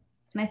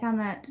 And I found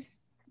that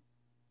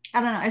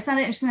I don't know, I just found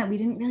it interesting that we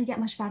didn't really get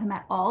much about him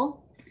at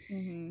all,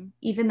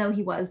 even though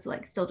he was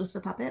like still just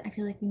a puppet. I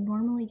feel like we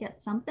normally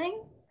get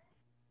something.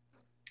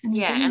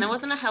 And there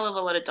wasn't a hell of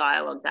a lot of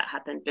dialogue that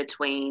happened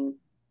between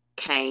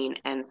Kane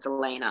and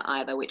Selena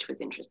either, which was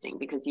interesting,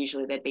 because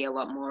usually there'd be a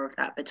lot more of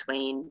that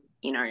between,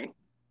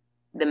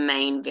 the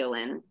main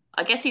villain.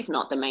 I guess he's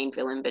not the main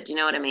villain, but do you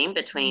know what I mean?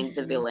 Between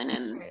the villain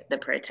and the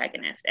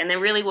protagonist. And there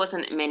really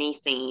wasn't many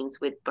scenes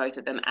with both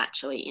of them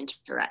actually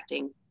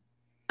interacting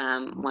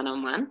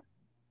one-on-one.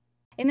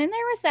 And then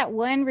there was that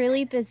one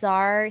really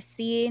bizarre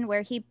scene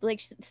where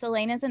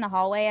Selena's in the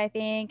hallway, I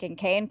think, and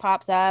Kane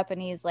pops up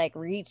and he's like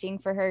reaching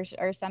for her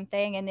or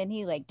something, and then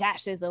he like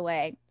dashes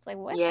away. It's like,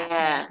 what's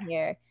happening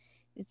here?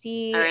 Is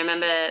he? I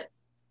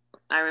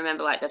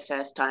remember like the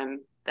first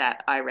time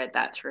that I read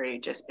that through,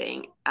 just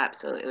being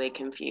absolutely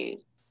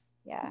confused.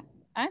 Yeah,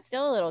 I'm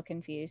still a little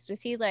confused. Was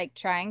he like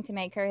trying to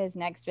make her his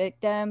next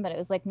victim? But it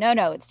was like, no,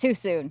 it's too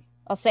soon.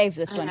 I'll save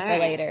this one for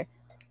later.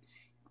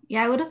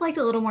 Yeah, I would have liked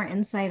a little more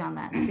insight on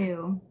that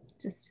too,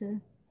 just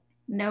to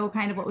know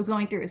kind of what was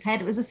going through his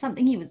head. Was this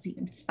something he was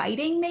even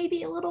fighting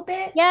maybe a little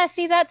bit? Yeah,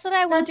 see, that's what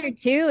I wondered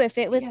too, if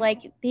it was like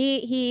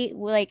he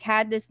like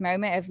had this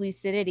moment of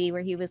lucidity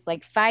where he was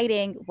like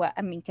fighting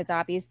because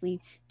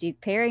obviously Duke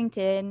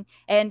Parrington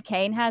and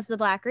Kane has the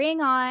black ring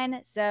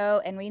on,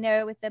 so, and we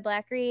know with the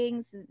black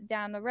rings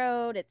down the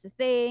road it's a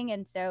thing,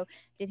 and so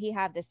did he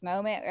have this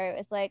moment where it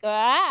was like,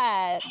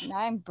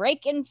 I'm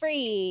breaking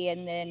free,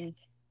 and then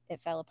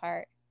it fell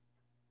apart?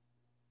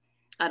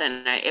 I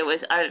don't know.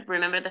 I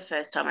remember the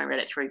first time I read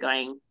it through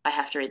going, I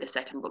have to read the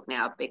second book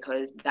now,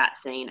 because that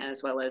scene,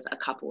 as well as a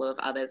couple of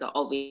others, are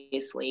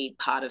obviously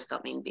part of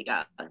something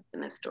bigger in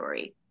the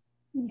story.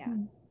 Yeah.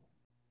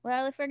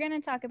 Well, if we're going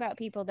to talk about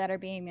people that are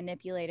being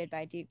manipulated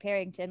by Duke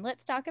Parrington,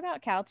 let's talk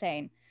about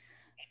Kaltain.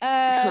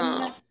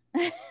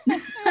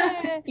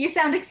 You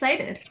sound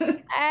excited.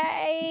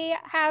 I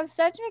have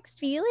such mixed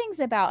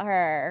feelings about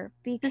her.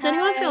 Does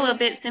anyone feel a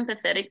bit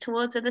sympathetic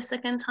towards her the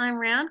second time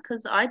round?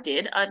 Because I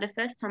did. The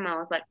first time I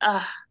was like,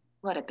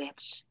 what a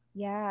bitch.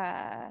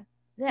 Yeah.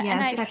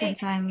 Yeah, second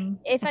time.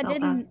 If I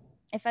didn't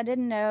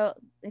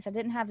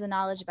have the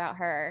knowledge about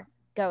her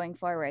going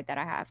forward that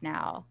I have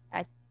now,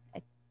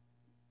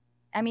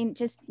 I mean,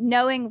 just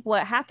knowing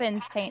what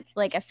happens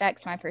like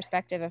affects my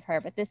perspective of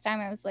her. But this time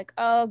I was like,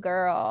 oh,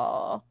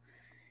 girl,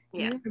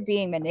 Yeah. you're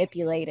being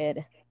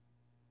manipulated.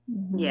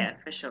 Yeah,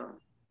 for sure.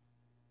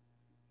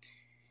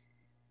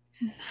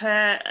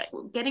 Her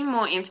getting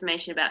more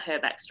information about her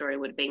backstory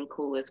would have been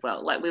cool as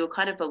well. Like, we were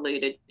kind of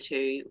alluded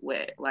to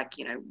where, like,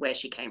 you know, where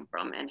she came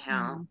from and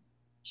how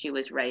she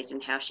was raised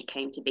and how she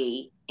came to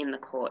be in the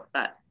court,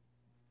 but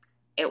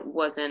it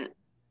wasn't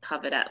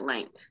covered at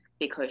length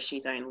because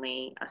she's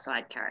only a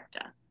side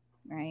character.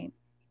 Right.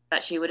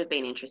 But she would have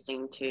been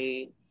interesting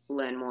to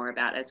learn more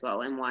about as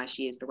well, and why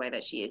she is the way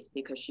that she is,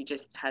 because she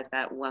just has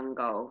that one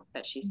goal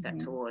that she's set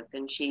towards,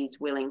 and she's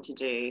willing to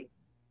do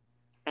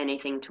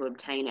anything to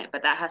obtain it,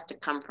 but that has to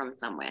come from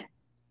somewhere.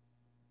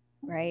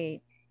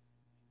 Right.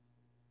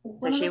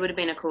 So she would have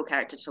been a cool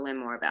character to learn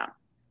more about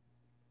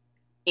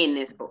in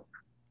this book.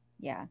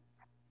 Yeah.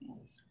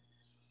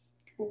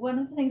 One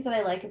of the things that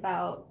I like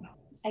about,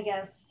 I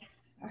guess,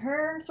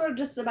 her, sort of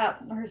just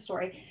about her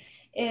story,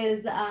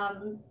 is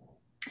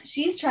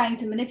she's trying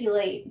to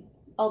manipulate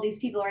all these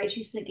people, right?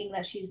 She's thinking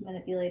that she's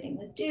manipulating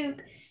the Duke,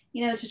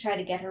 you know, to try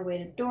to get her way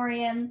to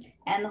Dorian,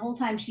 and the whole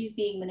time she's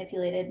being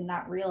manipulated and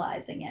not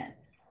realizing it.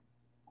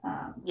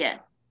 Yeah.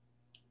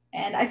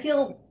 And I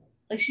feel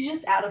like she's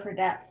just out of her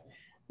depth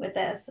with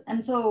this.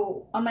 And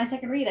so on my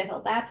second read, I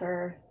felt bad for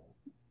her,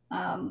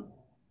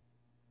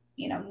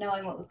 you know,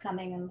 knowing what was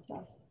coming and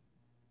stuff.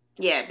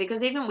 Yeah,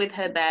 because even with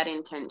her bad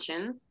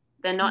intentions,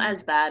 they're not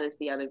as bad as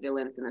the other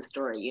villains in the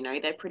story, you know?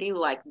 They're pretty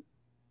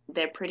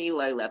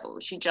low level.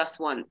 She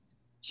wants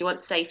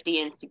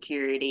safety and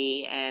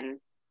security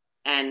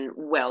and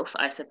wealth,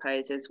 I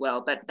suppose, as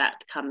well, but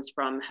that comes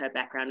from her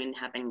background in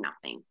having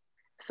nothing.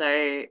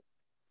 So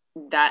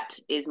that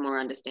is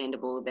more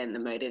understandable than the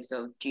motives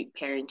of Duke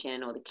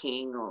Parrington or the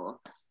king or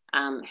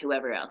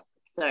whoever else.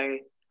 So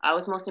I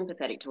was more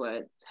sympathetic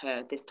towards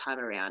her this time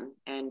around.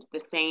 And the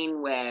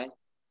scene where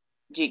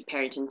Duke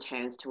Parrington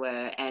turns to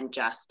her and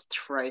just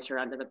throws her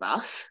under the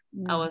bus,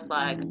 I was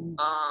like,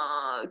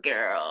 oh,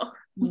 girl,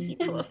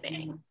 poor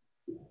thing.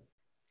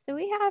 So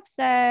we have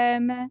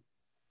some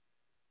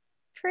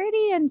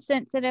pretty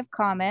insensitive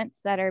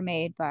comments that are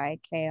made by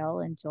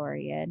Chaol and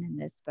Dorian in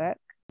this book.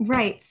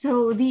 Right.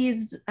 So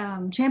these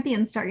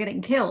champions start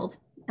getting killed,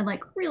 and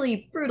like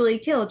really brutally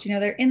killed. You know,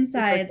 their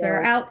insides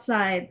are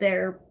outside,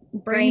 their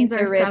brains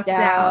are sucked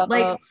out,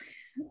 like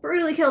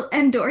brutally killed.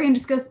 And Dorian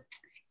just goes,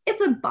 "It's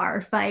a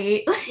bar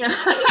fight."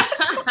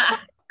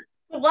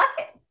 What?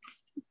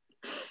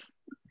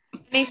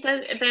 And he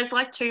said there's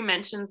like 2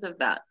 mentions of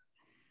that.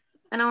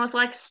 And I was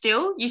like,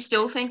 you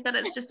still think that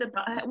it's just a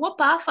bar? What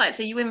bar fights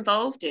are you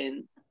involved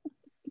in,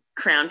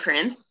 Crown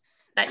Prince,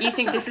 that you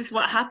think this is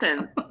what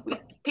happens?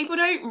 People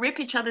don't rip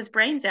each other's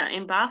brains out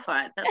in bar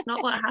fights. That's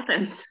not what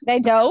happens. They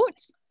don't?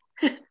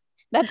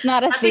 That's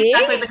not a thing?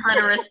 That's exactly the kind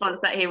of response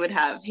that he would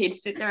have. He'd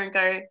sit there and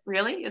go,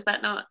 really? Is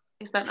that not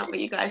what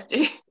you guys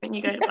do when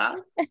you go to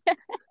bars?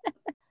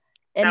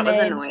 That was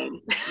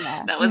annoying.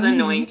 Yeah. That was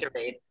annoying to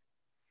read.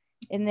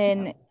 And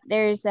then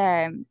there's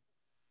a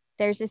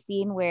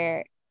scene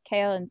where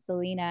Chaol and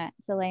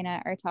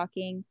Celaena are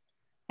talking,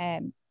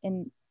 and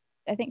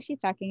I think she's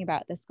talking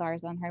about the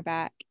scars on her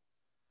back.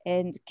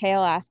 And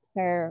Chaol asks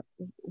her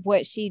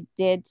what she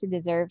did to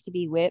deserve to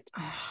be whipped.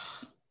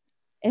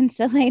 And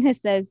Celaena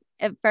says,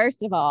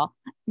 first of all,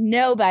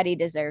 nobody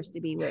deserves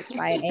to be whipped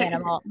by an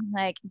animal. I'm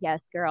like,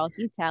 yes, girl,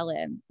 you tell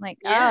him. Like,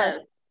 yeah.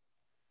 Oh,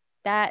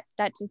 that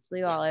just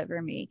flew all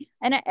over me.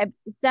 And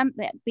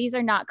these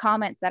are not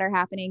comments that are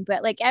happening,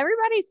 but like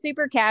everybody's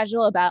super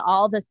casual about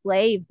all the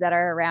slaves that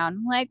are around.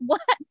 I'm like,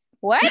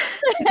 what?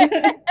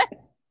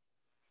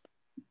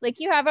 Like,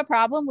 you have a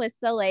problem with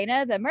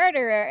Celaena, the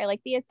murderer, or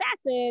like the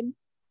assassin,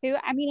 who,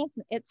 I mean,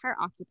 it's her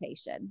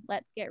occupation.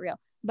 Let's get real.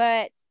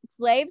 But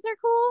slaves are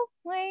cool.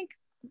 Like,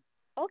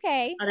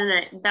 okay. I don't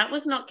know. That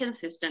was not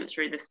consistent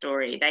through the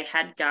story. They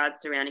had guards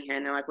surrounding her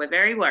and they're like, we're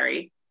very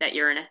worried that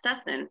you're an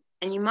assassin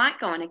and you might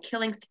go on a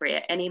killing spree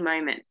at any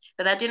moment.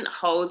 But that didn't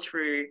hold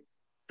through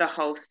the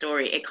whole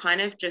story. It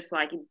kind of just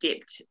like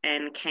dipped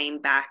and came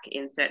back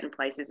in certain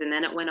places, and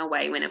then it went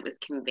away when it was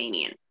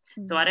convenient.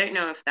 Mm-hmm. So I don't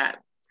know if that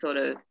sort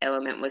of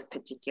element was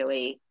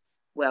particularly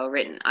well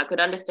written. I could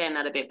understand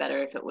that a bit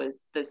better if it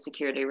was the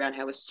security around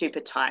her was super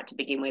tight to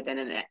begin with, and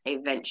it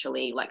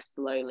eventually like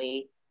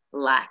slowly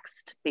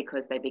laxed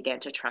because they began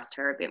to trust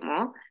her a bit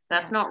more.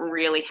 That's not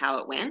really how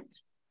it went.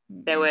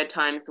 Mm-hmm. There were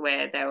times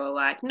where they were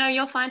like, no,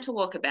 you're fine to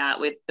walk about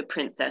with the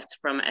princess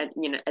from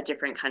a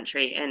different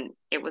country, and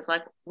it was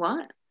like,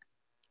 what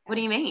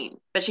do you mean?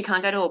 But she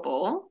can't go to a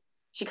ball,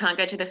 she can't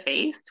go to the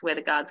feast where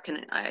the guards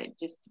can. I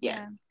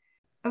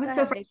was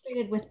so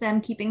frustrated with them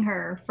keeping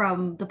her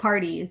from the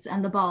parties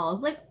and the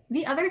balls. Like,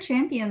 the other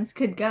champions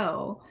could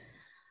go.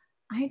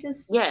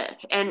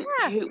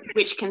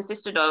 Which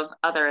consisted of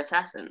other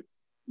assassins.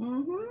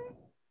 Mm-hmm.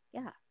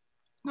 Yeah.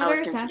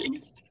 Other assassins.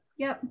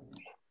 Yep.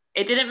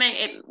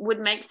 It would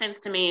make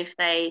sense to me if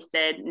they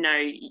said,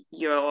 no,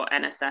 you're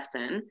an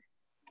assassin,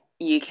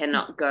 you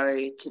cannot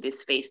go to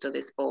this feast or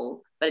this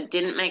ball. But it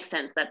didn't make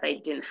sense that they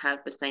didn't have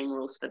the same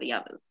rules for the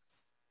others.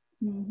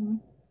 Mm-hmm.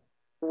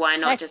 why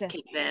not just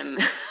Texas. keep them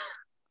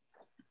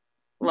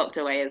locked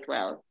away as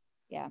well?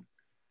 Yeah.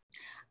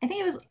 I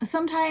think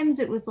sometimes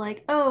it was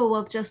like, oh,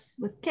 well,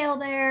 just with Kale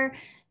there,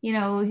 you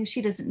know,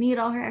 she doesn't need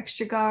all her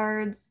extra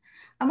guards.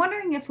 I'm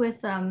wondering if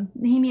with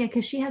Nehemia,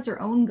 because she has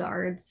her own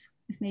guards,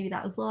 if maybe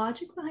that was the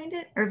logic behind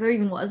it, or if there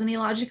even was any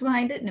logic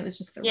behind it and it was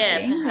just the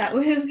writing that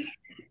was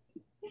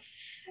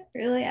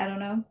really, I don't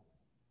know.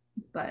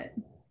 But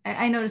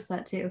I noticed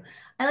that too.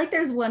 I like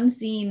there's one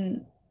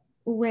scene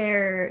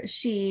where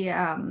she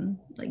like,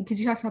 because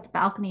you talked about the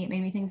balcony, it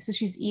made me think, so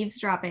she's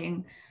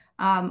eavesdropping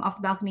off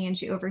the balcony and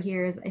she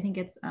overhears, I think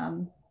it's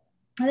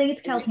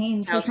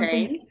Kaltane say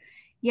something,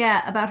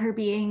 yeah, about her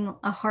being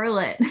a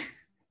harlot.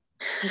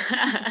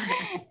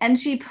 And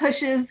she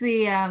pushes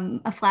the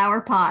a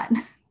flower pot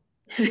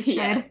to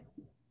try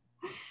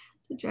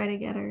to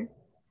get her.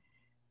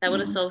 That would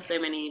have solved so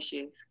many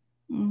issues.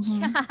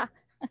 Mm-hmm.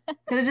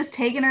 Could have just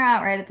taken her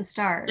out right at the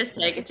start. Just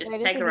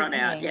take her on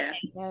out. Yeah.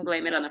 Yep.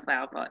 Blame it on the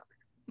flower pot.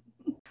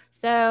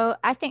 So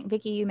I think,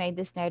 Vicky, you made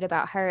this note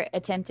about her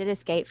attempted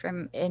escape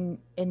from in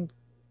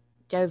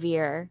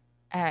Dovier,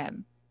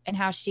 and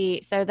how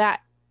she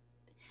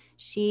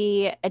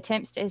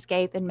attempts to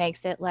escape and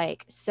makes it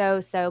like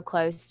so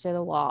close to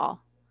the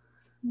wall.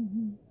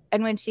 Mm-hmm.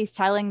 And when she's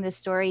telling the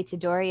story to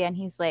Dorian,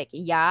 he's like,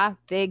 yeah,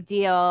 big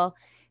deal.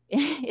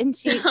 And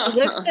she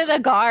looks to the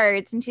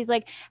guards and she's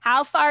like,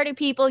 how far do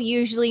people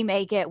usually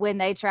make it when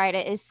they try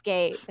to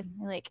escape? And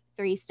like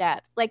 3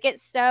 steps. Like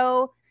it's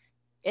so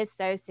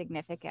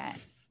significant.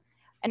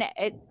 And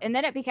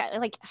then it became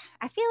like,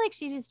 I feel like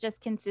she's just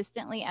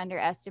consistently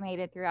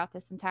underestimated throughout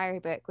this entire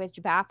book,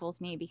 which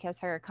baffles me because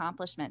her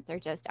accomplishments are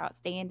just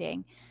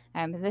outstanding.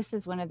 This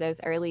is one of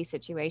those early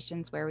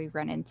situations where we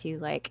run into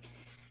like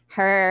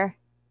her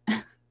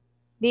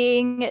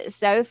being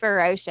so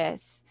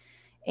ferocious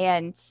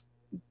and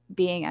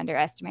being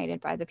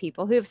underestimated by the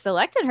people who have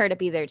selected her to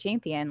be their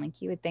champion.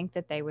 Like you would think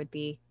that they would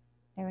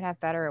have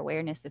better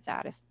awareness of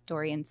that if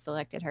Dorian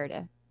selected her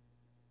to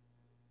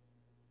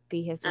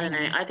be his winner. I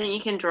don't know. I think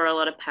you can draw a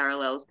lot of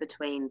parallels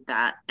between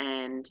that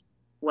and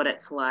what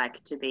it's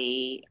like to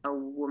be a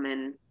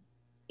woman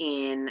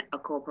in a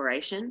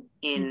corporation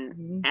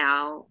in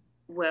our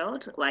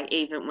world. Like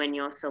even when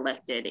you're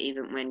selected,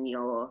 even when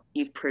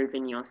you've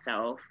proven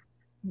yourself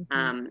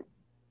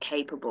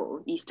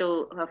capable, you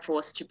still are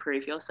forced to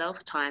prove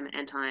yourself time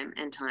and time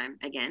and time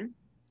again.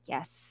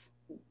 Yes.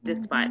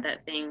 Despite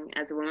that being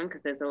as a woman,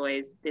 because there's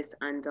always this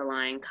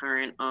underlying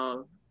current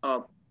of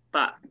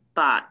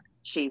but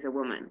she's a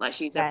woman. Like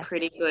she's a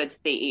pretty good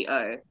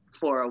CEO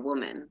for a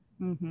woman.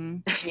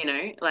 You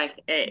know, like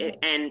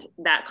and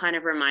that kind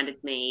of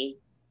reminded me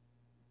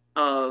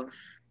of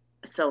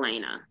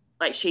Celaena.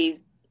 Like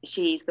she's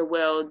the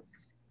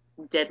world's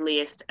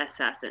deadliest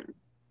assassin,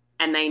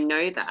 and they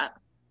know that.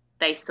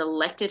 They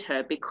selected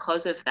her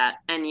because of that,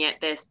 and yet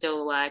they're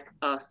still like,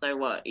 oh, so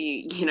what?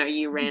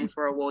 You ran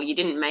for a wall. You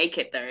didn't make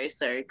it though,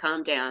 so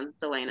calm down,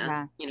 Celaena.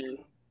 Yeah. You know,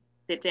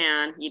 sit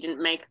down. You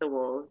didn't make the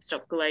wall.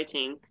 Stop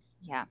gloating.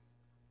 Yeah.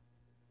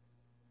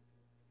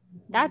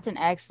 That's an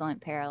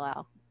excellent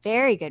parallel.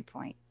 Very good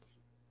point.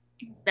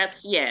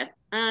 That's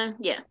I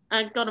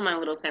got on my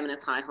little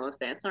feminist high horse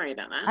there. Sorry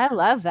about that. I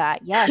love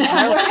that. Yes.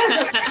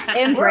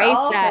 Embrace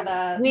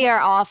that. We are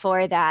all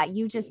for that.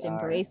 You just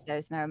embrace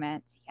those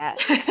moments. Yes.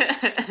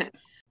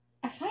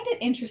 I find it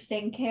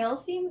interesting. Kale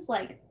seems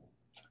like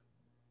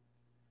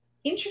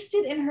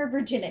interested in her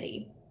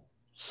virginity.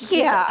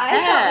 Yeah.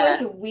 I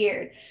thought was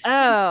weird.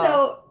 Oh.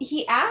 So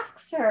he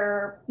asks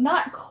her,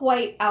 not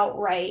quite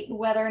outright,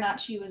 whether or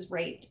not she was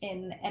raped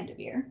in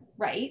Endovier,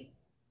 right?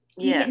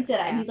 He hints at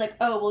it, and he's like,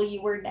 oh, well,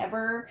 you were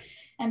never.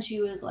 And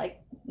she was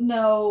like,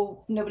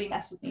 no, nobody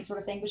messed with me, sort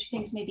of thing. But she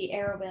thinks maybe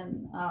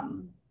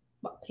Arobynn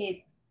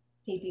paid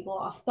people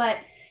off.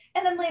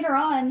 And then later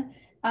on,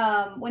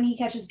 when he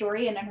catches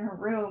Dorian in her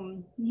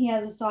room, he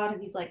has a thought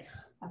of, he's like,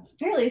 I'm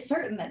fairly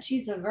certain that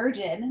she's a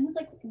virgin. And it's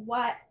like,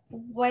 why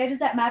does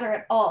that matter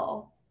at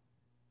all?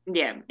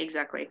 Yeah,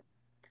 exactly.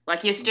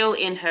 Like you're still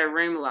in her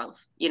room, love,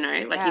 you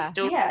know, like you're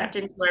still trapped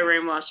into her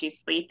room while she's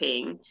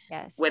sleeping,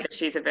 whether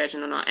she's a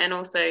virgin or not. And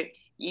also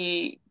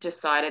you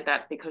decided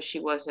that because she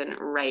wasn't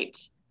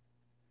raped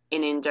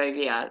in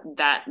Endovier,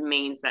 that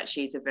means that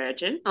she's a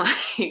virgin.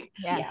 Like,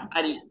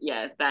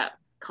 that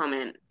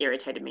comment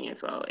irritated me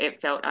as well.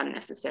 It felt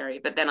unnecessary.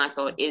 But then I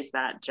thought, is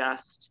that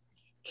just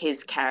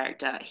his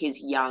character,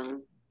 his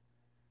young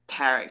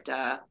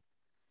character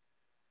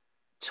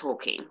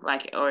talking?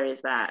 Like, or is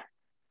that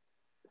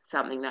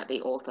something that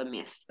the author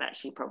missed that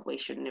she probably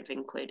shouldn't have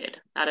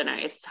included? I don't know.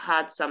 It's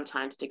hard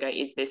sometimes to go,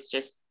 is this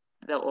just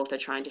the author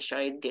trying to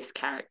show this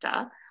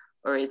character,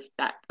 or is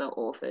that the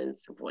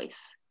author's voice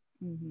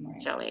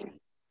showing?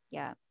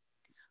 Yeah.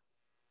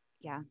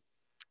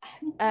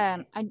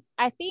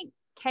 I think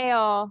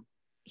Kale,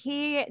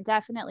 he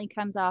definitely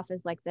comes off as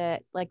like the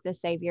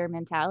savior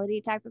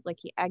mentality type of, like,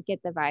 I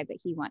get the vibe that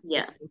he wants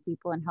to save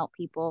people and help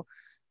people.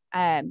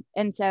 And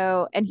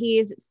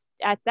he's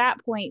at that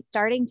point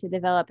starting to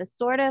develop a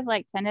sort of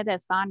like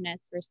tentative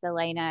fondness for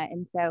Celaena.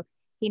 And so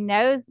he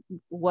knows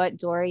what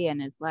Dorian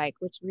is like,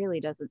 which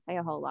really doesn't say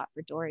a whole lot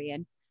for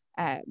Dorian.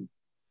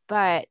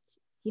 But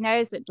he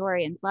knows what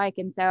Dorian's like.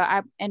 And so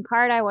in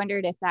part, I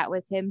wondered if that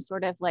was him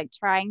sort of like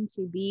trying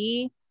to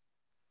be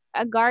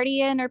a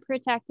guardian or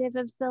protective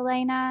of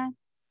Celaena.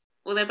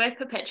 Well, they're both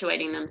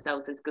perpetuating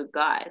themselves as good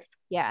guys.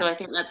 Yeah. So I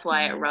think that's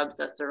why it rubs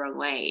us the wrong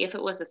way. If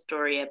it was a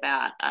story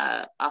about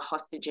a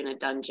hostage in a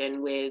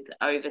dungeon with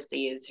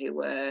overseers who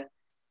were,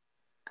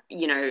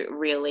 you know,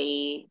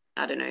 really,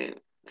 I don't know,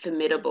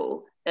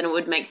 formidable, then it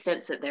would make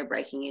sense that they're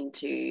breaking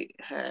into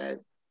her,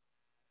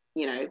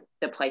 you know,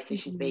 the places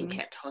she's being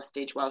kept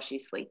hostage while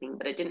she's sleeping.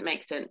 But it didn't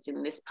make sense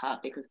in this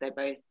part because they're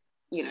both,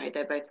 you know,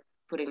 they're both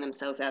putting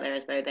themselves out there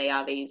as though they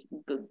are these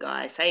good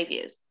guy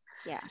saviors.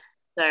 Yeah.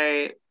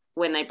 So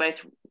when they both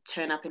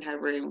turn up in her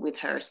room with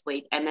her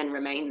asleep and then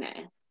remain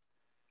there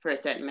for a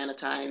certain amount of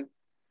time,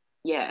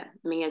 yeah,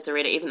 me as the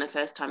reader, even the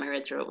first time I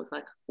read through it, was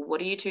like,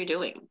 what are you two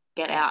doing?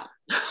 Get out.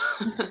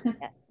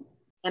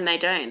 And they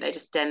don't. They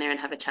just stand there and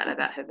have a chat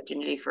about her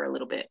virginity for a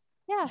little bit.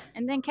 Yeah.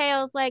 And then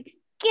Chaol's like,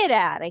 get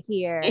out of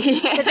here.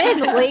 Yeah. But then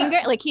linger,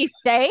 like he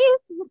stays.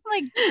 It's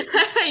like,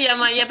 yeah, I'm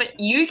like, yeah, but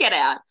you get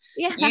out.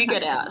 Yeah. You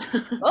get out.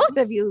 Both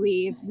of you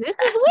leave. This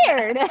is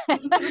weird.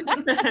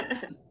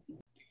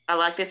 I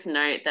like this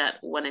note that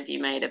one of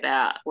you made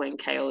about when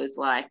Chaol is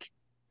like,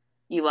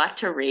 you like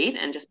to read,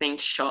 and just being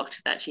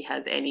shocked that she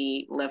has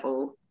any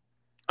level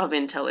of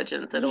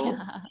intelligence at all.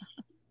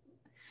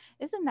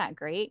 Isn't that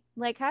great?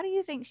 Like, how do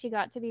you think she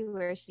got to be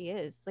where she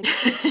is? Like,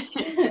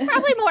 she's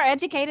probably more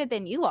educated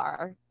than you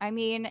are. I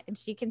mean,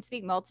 she can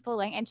speak multiple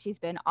languages, and she's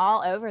been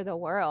all over the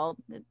world.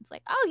 It's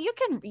like, oh,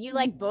 you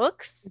like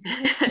books?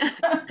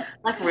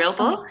 Like real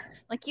books?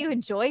 Like you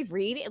enjoy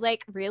reading?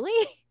 Like,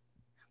 really?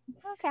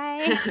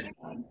 Okay.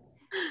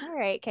 All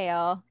right,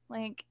 Chaol.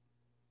 Like,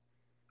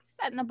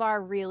 setting the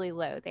bar really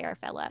low there,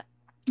 fella.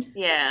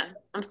 Yeah.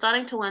 I'm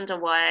starting to wonder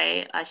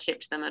why I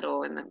shipped them at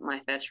all in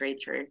my first read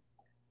through.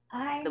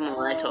 The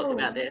more I talk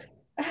about this.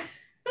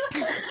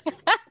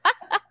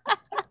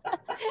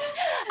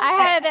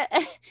 I'm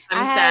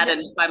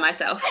saddened by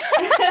myself.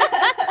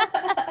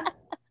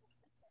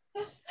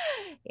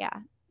 Yeah.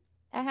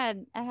 I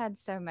had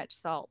so much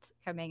salt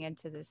coming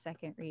into the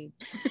second read.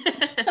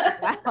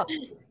 Wow.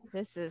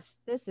 This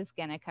is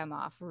gonna come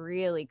off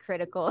really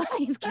critical of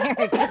these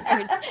characters.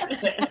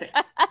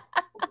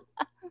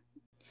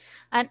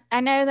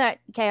 I know that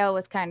Chaol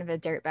was kind of a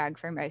dirtbag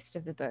for most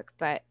of the book,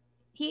 but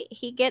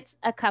he gets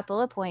a couple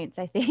of points,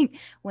 I think,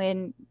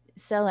 when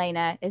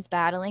Celaena is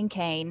battling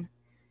Cain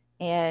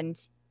and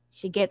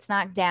she gets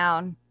knocked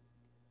down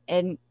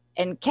and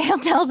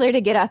Chaol tells her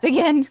to get up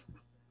again.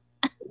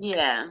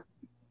 Yeah.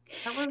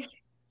 That was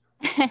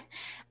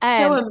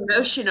so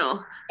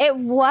emotional. It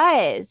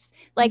was.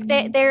 Like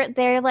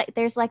they're like,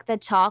 there's like the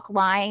chalk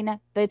line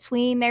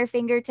between their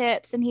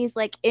fingertips, and he's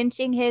like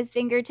inching his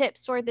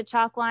fingertips toward the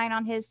chalk line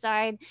on his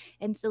side,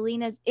 and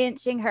Celaena's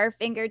inching her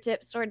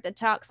fingertips toward the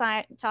chalk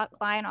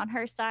line on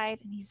her side,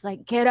 and he's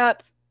like, get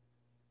up.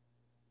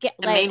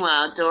 And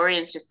meanwhile,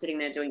 Dorian's just sitting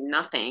there doing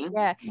nothing.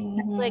 Yeah.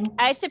 Like,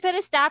 I should put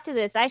a stop to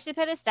this.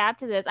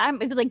 I'm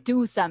like,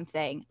 do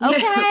something.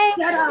 Okay.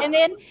 and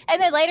then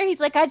later he's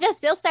like, I just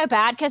feel so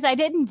bad because I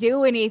didn't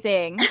do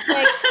anything.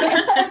 Like,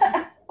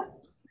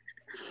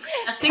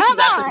 that's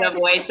exactly the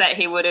voice that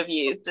he would have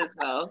used as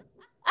well.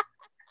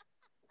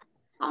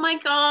 Oh my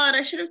God,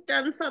 I should have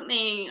done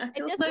something. I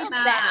feel so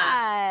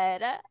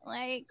bad.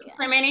 Like,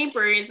 so many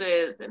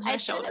bruises and her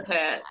shoulder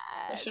hurts.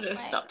 I should have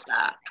stopped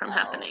that from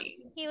happening.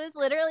 He was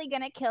literally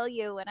going to kill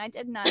you when I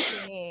did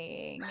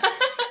nothing.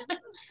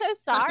 So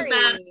sorry.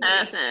 Bad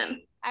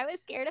person. I was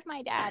scared of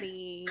my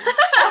daddy.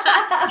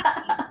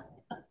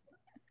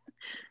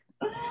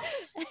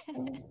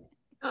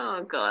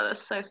 Oh God,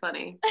 that's so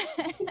funny.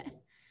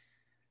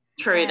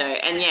 True though,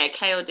 and yeah,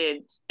 Chaol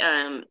did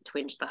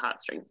twinge the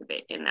heartstrings a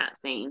bit in that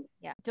scene.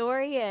 Yeah,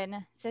 Dorian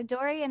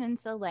and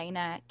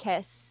Celaena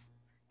kiss,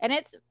 and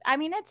it's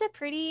a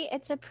pretty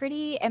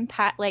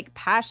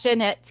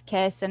passionate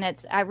kiss,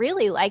 and I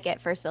really like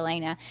it for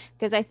Celaena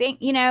because I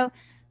think, you know,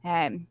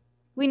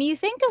 when you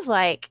think of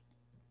like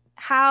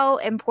how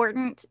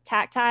important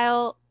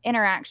tactile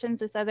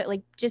interactions with other,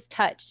 like just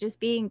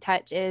being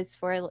touch is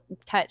for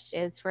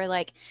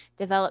like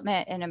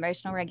development and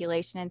emotional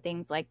regulation and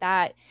things like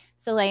that.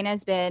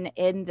 Celaena's been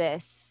in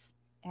this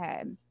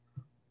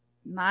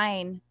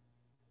mine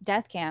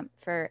death camp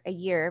for a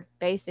year,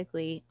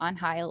 basically on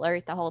high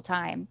alert the whole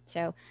time.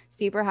 So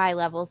super high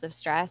levels of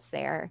stress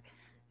there.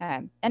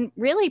 And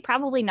really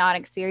probably not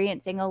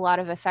experiencing a lot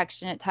of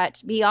affectionate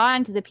touch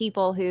beyond the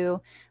people who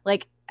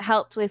like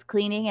helped with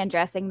cleaning and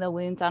dressing the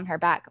wounds on her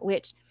back,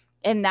 which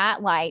in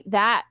that light,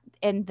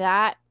 in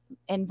that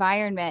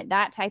environment,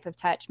 that type of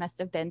touch must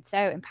have been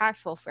so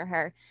impactful for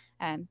her.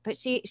 But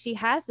she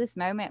has this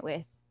moment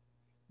with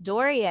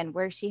Dorian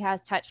where she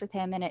has touch with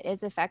him and it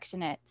is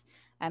affectionate.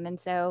 And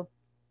so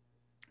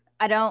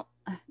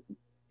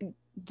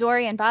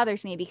Dorian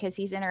bothers me because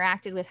he's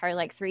interacted with her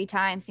like 3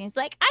 times and he's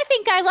like, I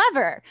think I love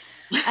her.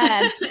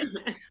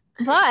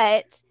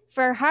 But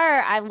for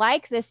her, I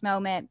like this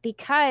moment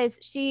because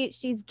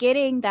she's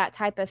getting that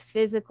type of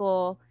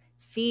physical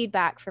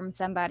feedback from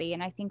somebody,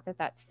 and I think that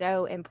that's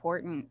so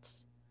important.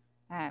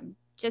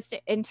 Just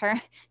in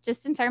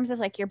terms of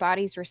like your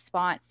body's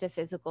response to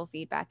physical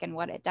feedback and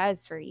what it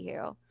does for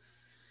you.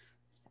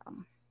 So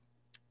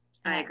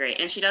I agree.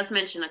 And she does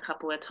mention a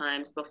couple of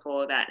times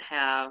before that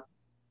how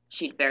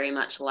she'd very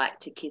much like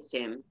to kiss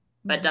him,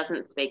 but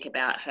doesn't speak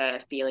about her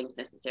feelings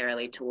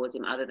necessarily towards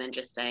him, other than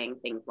just saying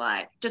things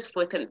like, just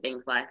flippant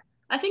things like,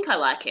 I think I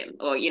like him.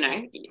 Or, you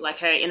know, like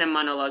her inner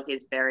monologue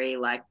is very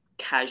like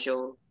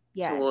casual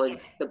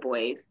towards the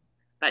boys.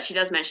 But she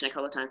does mention a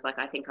couple of times, like,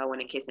 I think I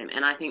want to kiss him.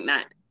 And I think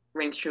that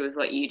rings true with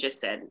what you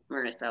just said,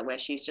 Marissa, where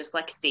she's just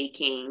like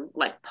seeking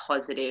like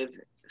positive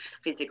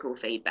physical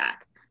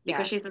feedback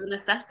because she's an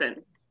assassin.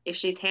 If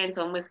she's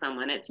hands-on with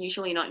someone, it's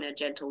usually not in a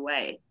gentle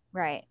way.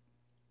 Right.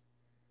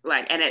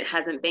 Like, and it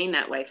hasn't been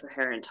that way for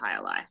her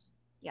entire life,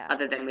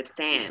 other than with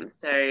Sam.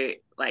 So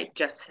like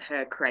just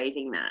her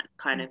craving that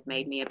kind of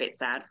made me a bit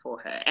sad for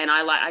her. And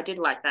I did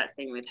like that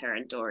scene with her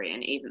and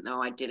Dorian, even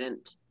though I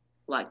didn't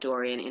like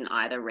Dorian in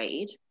either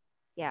read.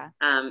 Yeah.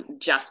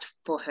 Just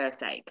for her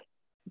sake.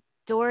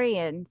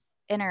 Dorian's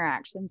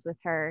interactions with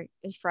her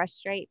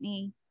frustrate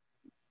me.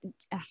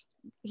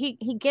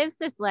 He gives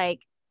this like,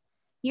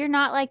 you're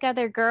not like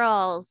other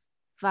girls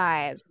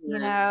vibe, you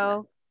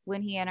know,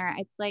 when he interacts.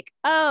 It's like,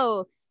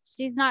 oh,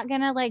 she's not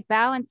gonna like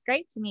bow and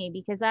scrape to me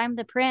because I'm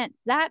the prince.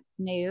 That's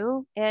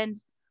new. And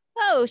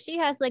oh, she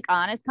has like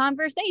honest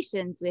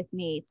conversations with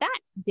me.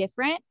 That's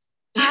different.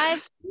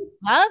 I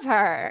love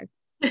her.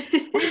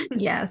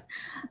 Yes.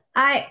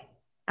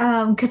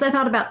 Because I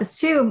thought about this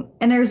too.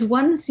 And there's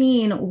one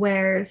scene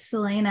where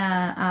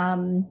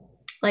Celaena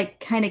like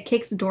kind of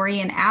kicks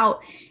Dorian out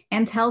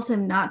and tells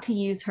him not to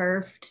use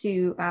her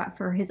to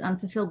for his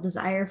unfulfilled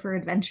desire for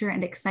adventure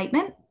and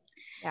excitement.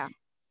 Yeah.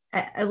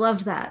 I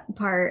loved that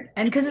part.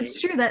 And because it's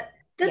true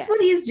that's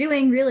what he's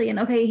doing really. And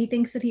okay, he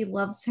thinks that he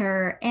loves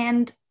her.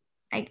 And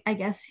I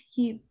guess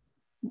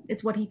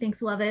it's what he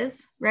thinks love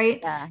is, right?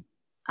 Yeah.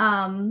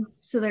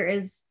 So there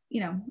is,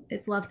 you know,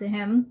 it's love to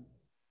him.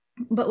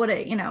 But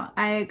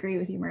I agree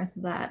with you,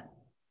 Marissa, that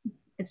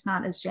it's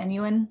not as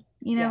genuine,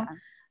 you know,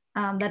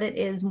 that it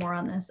is more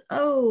on this,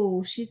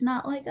 oh, she's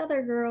not like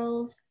other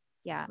girls,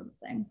 sort of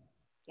thing.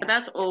 But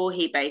that's all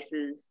he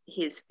bases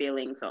his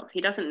feelings off.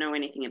 He doesn't know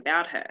anything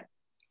about her.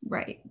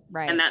 Right.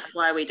 And that's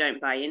why we don't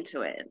buy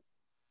into it.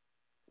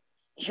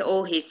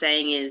 All he's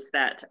saying is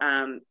that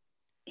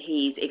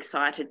he's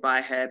excited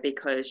by her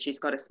because she's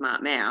got a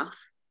smart mouth.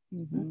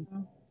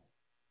 Mm-hmm.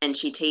 And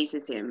she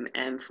teases him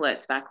and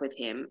flirts back with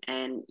him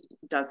and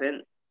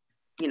doesn't,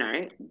 you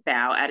know,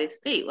 bow at his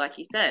feet, like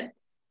you said.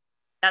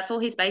 That's all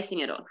he's basing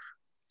it off.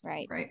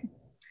 Right. Right.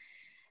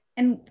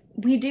 And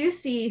we do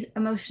see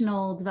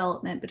emotional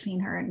development between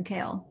her and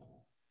Chaol.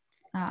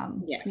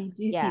 Yes. We do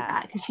see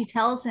that because she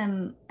tells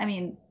him, I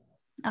mean,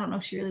 I don't know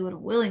if she really would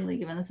have willingly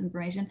given this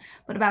information,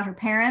 but about her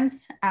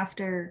parents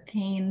after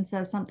Cain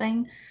says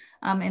something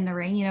in the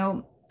ring, you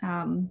know,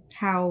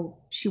 how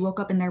she woke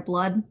up in their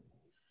blood.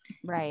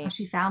 Right. How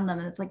she found them,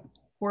 and it's like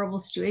horrible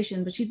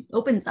situation, but she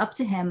opens up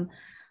to him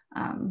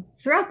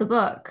throughout the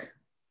book.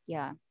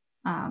 Yeah.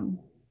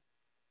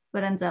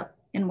 But ends up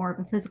in more of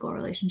a physical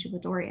relationship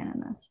with Dorian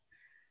in this.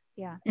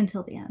 Yeah.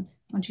 Until the end,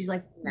 when she's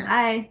like,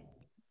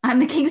 I'm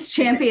the king's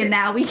champion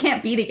now. We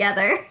can't be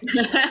together.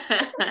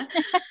 That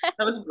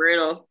was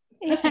brutal.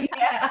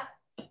 Yeah.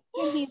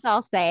 And he's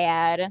all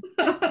sad.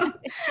 That's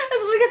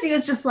because he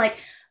was just like,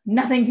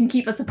 nothing can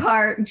keep us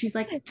apart. And she's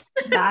like,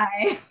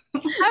 bye.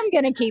 I'm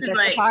going to keep us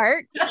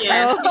apart.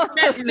 Yeah,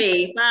 except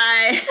me.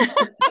 Bye.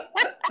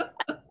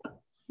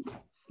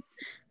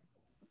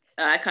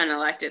 I kind of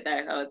liked it though.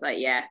 I was like,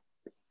 yeah,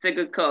 it's a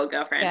good call,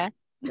 girlfriend. Yeah.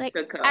 Like,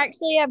 good call.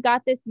 Actually, I've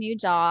got this new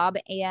job,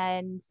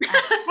 and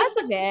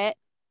because of it,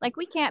 like,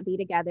 we can't be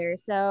together.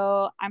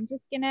 So I'm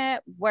just going to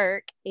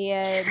work,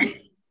 and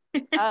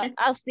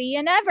I'll see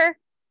you never.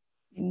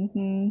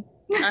 Mm-hmm.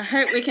 I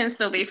hope we can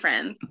still be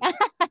friends.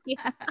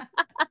 Yeah.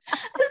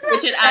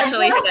 Which it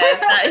actually says.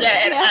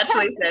 It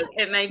actually says.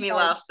 It made me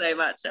laugh so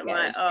much. I'm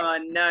like, oh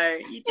no,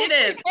 you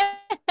didn't.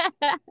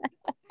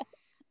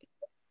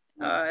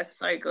 Oh, it's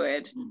so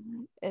good.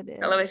 It is.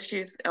 I love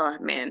it. Oh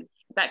man,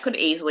 that could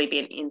easily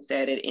be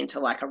inserted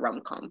into like a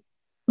rom-com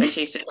where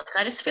she's just like,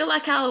 I just feel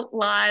like our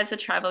lives are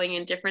traveling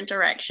in different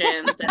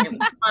directions and it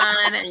was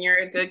fun and you're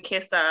a good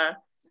kisser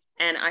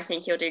and I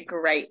think you'll do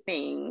great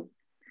things.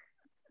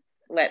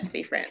 Let's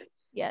be friends.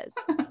 Yes.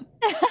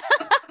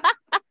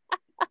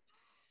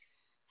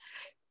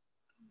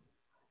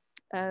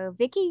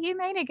 Vicky, you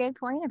made a good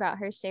point about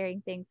her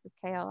sharing things with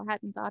Chaol. I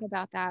hadn't thought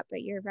about that,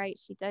 but you're right.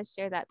 She does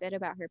share that bit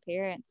about her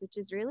parents, which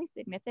is really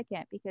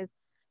significant because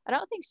I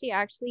don't think she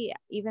actually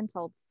even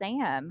told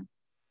Sam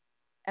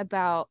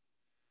about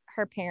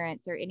her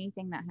parents or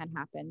anything that had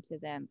happened to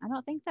them. I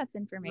don't think that's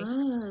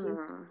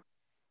information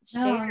she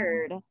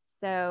shared.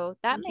 So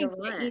that makes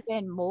it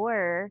even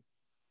more.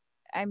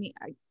 I mean,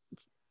 I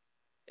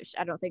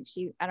don't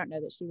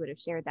know that she would have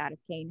shared that if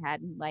Cain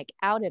hadn't like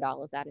outed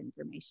all of that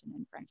information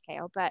in front of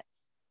Chaol, but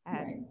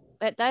Right.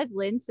 But it does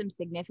lend some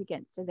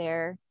significance to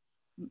their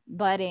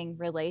budding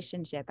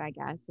relationship, I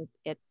guess,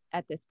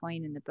 at this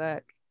point in the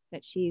book,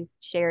 that she's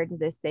shared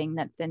this thing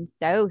that's been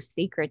so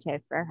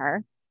secretive for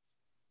her.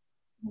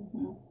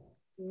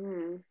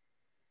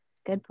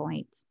 Good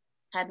point.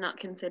 Had not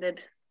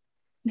considered.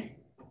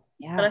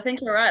 Yeah. But I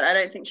think you're right. I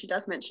don't think she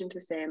does mention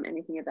to Sam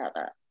anything about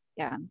that.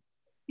 Yeah.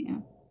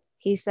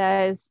 He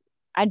says,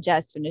 I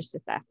just finished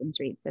Assassin's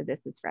Creed, so this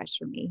is fresh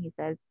for me. He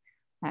says,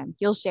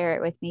 you'll share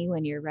it with me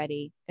when you're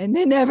ready, and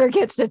then never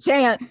gets a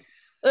chance.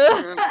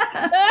 Okay.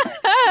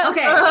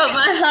 Oh,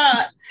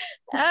 my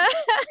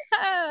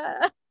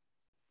heart.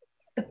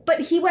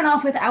 But he went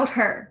off without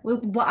her.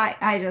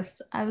 I was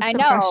so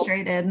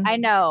frustrated. I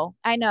know.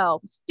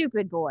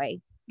 Stupid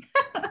boy.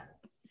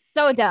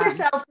 So dumb.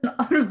 Yourself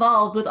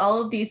involved with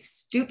all of these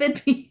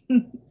stupid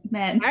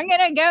men. I'm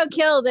gonna go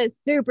kill this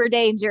super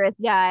dangerous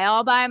guy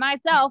all by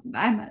myself.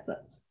 Yeah, oh,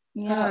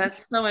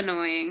 that's so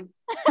annoying.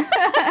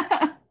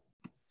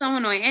 So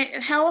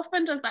annoying. How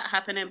often does that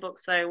happen in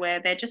books though,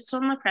 where they're just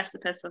on the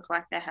precipice of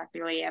like their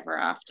happily ever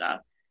after?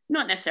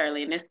 Not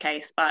necessarily in this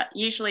case, but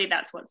usually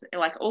that's what's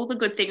like, all the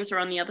good things are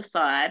on the other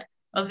side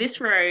of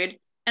this road,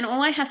 and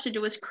all I have to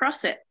do is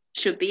cross it.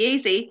 Should be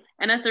easy.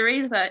 And as a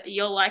reader,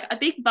 you're like, a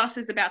big bus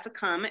is about to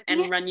come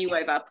and run you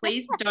over.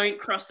 Please don't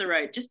cross the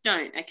road. Just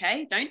don't,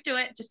 okay? Don't do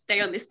it. Just stay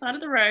on this side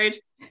of the road.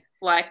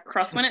 Like,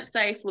 cross when it's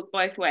safe, look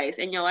both ways.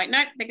 And you're like,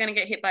 nope, they're going to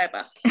get hit by a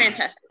bus.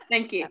 Fantastic.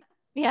 Thank you.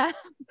 Yeah.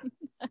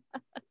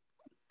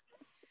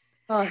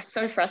 Oh,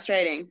 so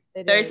frustrating.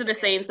 Those are the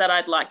scenes that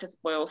I'd like to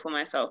spoil for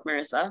myself,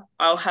 Marissa.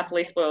 I'll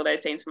happily spoil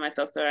those scenes for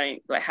myself so I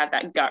don't have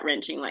that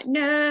gut-wrenching, like,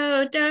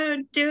 no,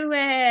 don't do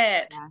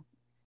it. Yeah.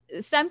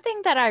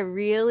 Something that I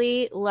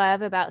really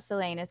love about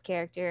Celaena's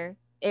character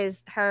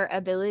is her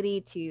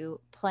ability to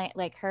plan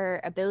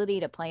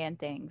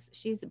things.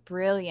 She's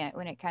brilliant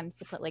when it comes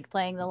to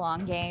playing the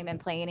long game and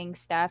planning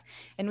stuff.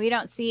 And we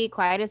don't see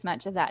quite as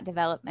much of that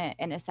development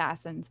in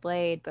Assassin's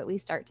Blade, but we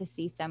start to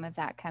see some of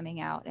that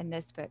coming out in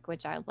this book,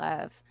 which I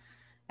love.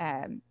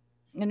 And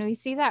we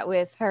see that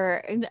with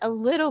her a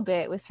little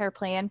bit with her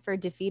plan for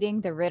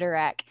defeating the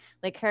Ritterek.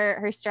 Like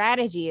her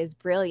strategy is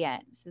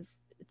brilliant.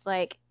 It's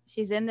like,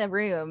 she's in the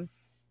room,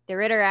 the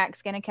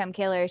Ritterek's gonna come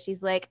kill her.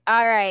 She's like,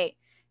 all right,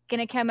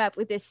 gonna come up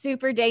with this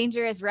super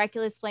dangerous,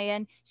 reckless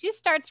plan. She just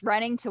starts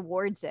running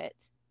towards it.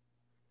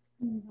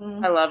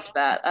 I loved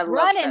that. I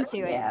run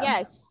into it,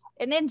 yes,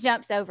 and then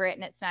jumps over it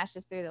and it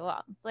smashes through the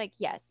wall. It's like,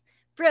 yes,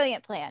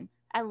 brilliant plan.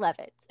 I love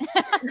it.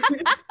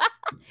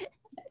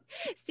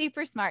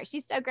 Super smart.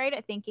 She's so great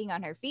at thinking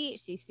on her feet.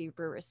 She's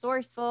super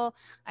resourceful.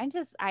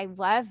 I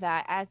love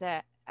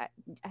that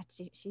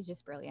she's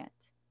just brilliant.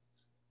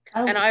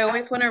 And I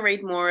always want to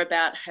read more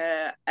about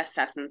her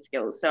assassin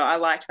skills. So I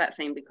liked that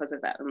scene because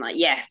of that. I'm like,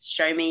 yes,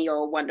 show me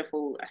your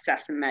wonderful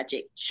assassin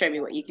magic. Show me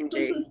what you can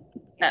do.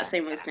 That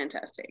scene was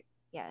fantastic.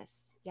 Yes.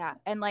 Yeah.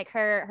 And like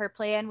her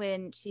plan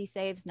when she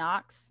saves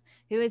Nox,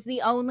 who is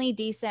the only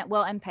decent,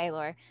 and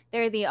Pelor,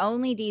 they're the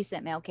only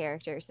decent male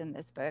characters in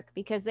this book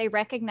because they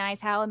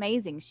recognize how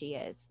amazing she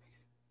is.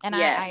 And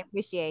yes. I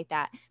appreciate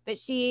that. But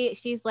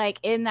she's like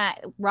in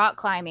that rock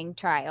climbing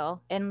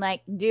trial and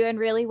like doing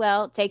really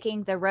well,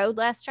 taking the road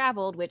less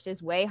traveled, which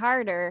is way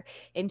harder.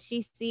 And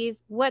she sees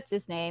what's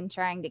his name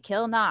trying to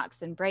kill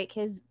Nox and break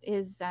his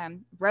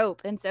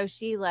rope. And so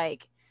she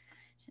like,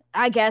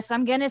 I guess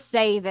I'm gonna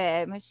save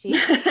him. She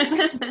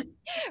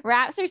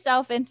wraps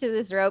herself into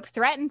this rope,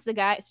 threatens the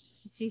guy.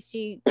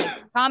 She like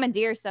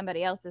commandeers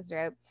somebody else's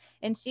rope,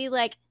 and she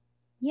like,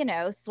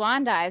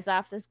 swan dives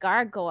off this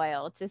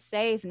gargoyle to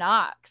save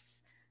Nox,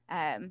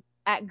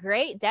 at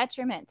great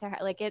detriment to her.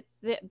 Like, it's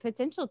the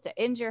potential to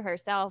injure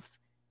herself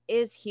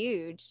is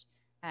huge.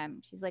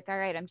 She's like, all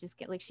right, I'm just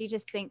like, she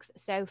just thinks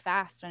so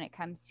fast when it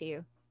comes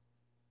to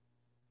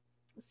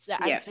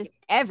just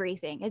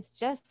everything. It's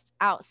just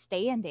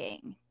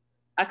outstanding.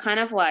 I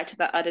kind of liked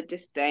the utter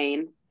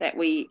disdain that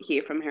we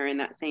hear from her in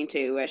that scene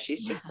too, where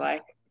she's just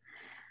like,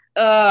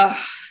 oh,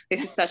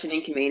 this is such an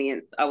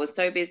inconvenience. I was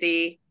so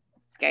busy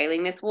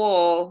scaling this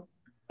wall,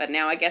 but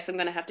now I guess I'm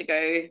going to have to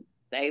go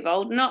save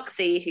old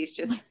Noxie, who's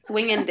just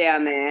swinging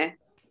down there.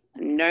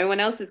 No one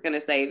else is going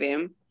to save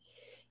him.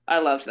 I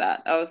loved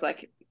that. I was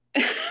like,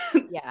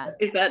 yeah,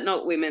 is that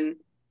not women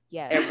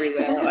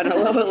everywhere on a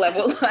lower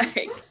level?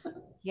 Like,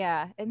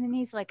 yeah. And then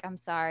he's like, I'm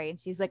sorry. And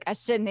she's like, I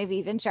shouldn't have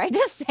even tried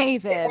to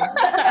save him.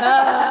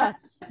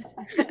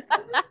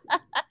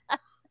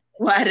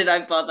 Why did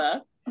I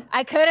bother?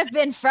 I could have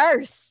been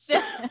first.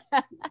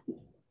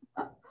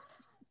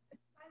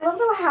 I love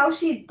though how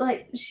she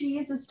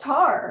uses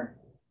tar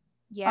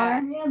on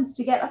her hands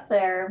to get up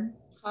there.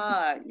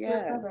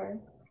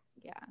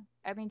 Yeah.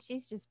 I mean,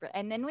 she's just,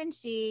 and then when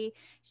she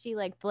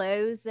like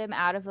blows them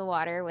out of the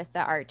water with the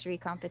archery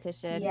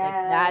competition, like,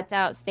 that's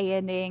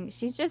outstanding.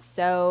 She's just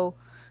so,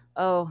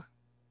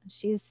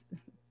 she's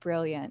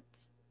brilliant.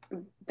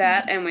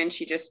 That, and when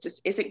she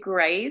just is it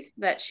Grave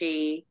that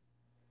she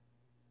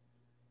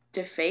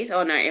defeats?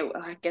 Oh no,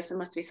 I guess it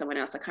must be someone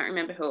else. I can't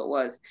remember who it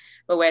was,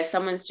 but where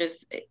someone's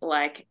just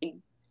like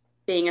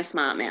being a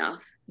smart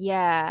mouth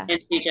Yeah. And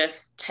she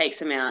just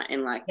takes him out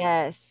in like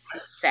Yes. a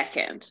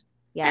second and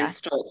Yeah.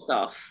 stalks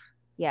off.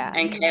 Yeah.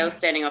 And Kale's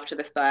standing off to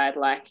the side,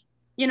 like,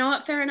 you know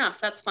what? Fair enough.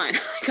 That's fine.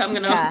 Like, I'm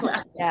going to Yeah. allow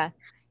it. Yeah.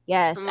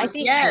 Yes. I'm I like,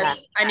 think, yes,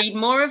 yeah. I need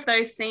more of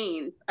those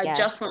scenes. I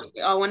Yes.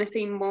 want to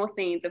see more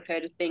scenes of her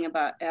just being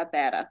about a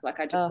badass. Like,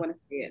 I just Oh, want to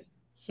see it.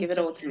 she's Give it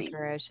all just to so me.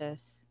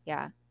 ferocious.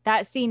 Yeah.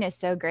 That scene is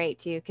so great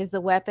too, because the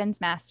weapons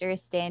master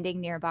is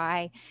standing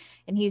nearby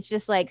and he's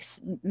just like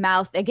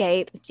mouth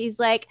agape. She's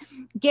like,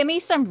 give me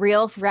some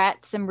real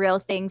threats, some real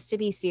things to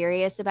be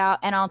serious about,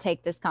 and I'll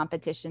take this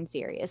competition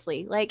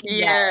seriously. Like,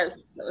 Yes,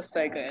 that was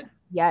so good.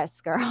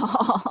 yes,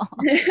 girl.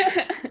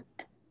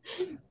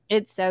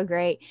 It's so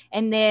great.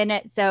 And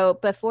then, so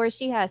before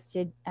she has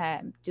to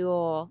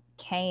duel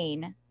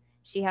Kane,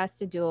 she has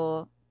to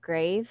duel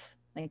Grave.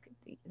 Like,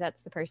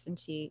 that's the person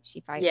she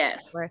fights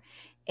Yes. for.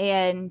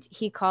 And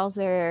he calls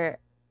her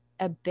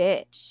a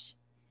bitch.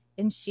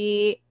 And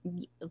she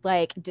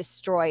like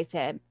destroys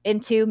him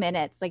in 2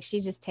 minutes. Like, she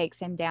just takes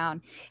him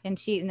down. And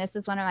this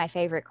is one of my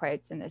favorite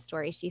quotes in this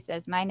story. She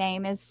says, "My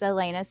name is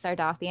Celaena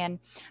Sardothien,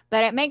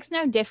 but it makes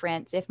no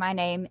difference if my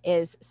name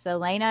is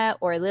Celaena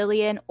or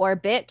Lillian or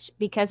bitch,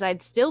 because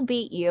I'd still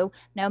beat you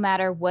no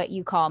matter what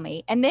you call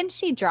me." And then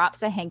she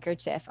drops a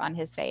handkerchief on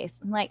his face.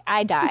 I'm like,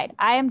 I died.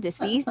 I am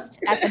deceased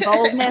at the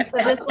boldness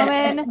of this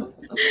woman.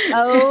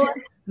 Oh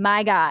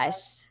my gosh.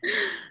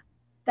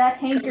 That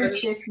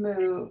handkerchief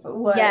move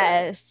was...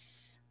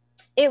 Yes.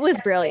 It was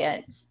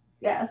brilliant.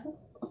 Yes.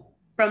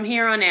 From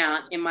here on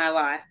out in my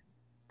life,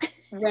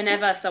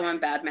 whenever someone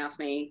badmouths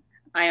me,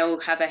 I'll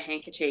have a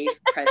handkerchief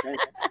present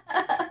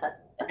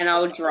and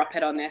I'll drop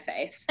it on their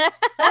face.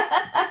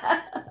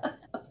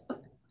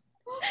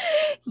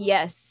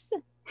 Yes.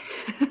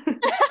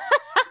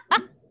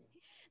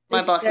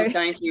 My boss is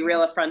going to be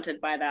real affronted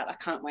by that. I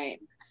can't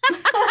wait.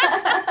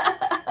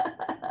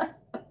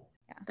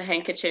 The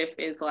handkerchief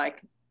is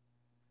like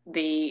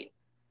the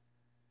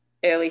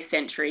early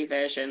century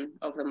version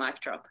of the mic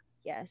drop.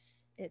 Yes,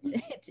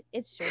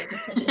 it's sure.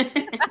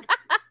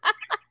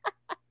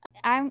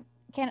 I'm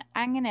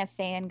gonna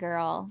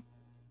fangirl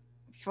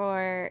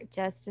for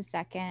just a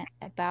second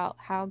about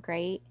how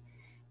great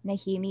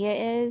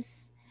Nehemia is.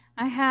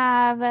 I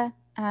have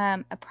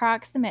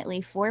approximately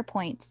 4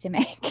 points to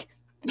make.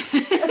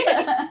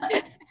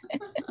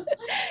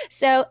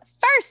 So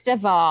first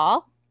of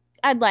all,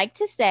 I'd like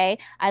to say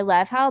I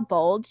love how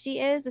bold she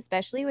is,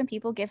 especially when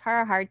people give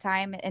her a hard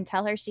time and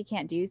tell her she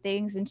can't do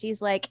things. And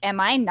she's like, am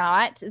I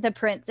not the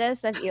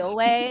princess of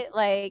Eelway?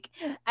 Like,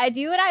 I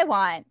do what I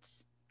want.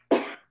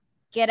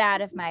 Get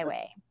out of my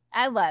way.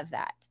 I love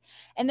that.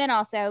 And then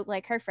also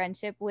like her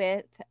friendship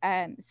with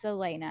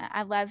Celaena.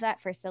 I love that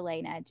for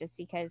Celaena, just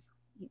because,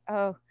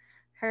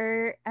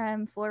 her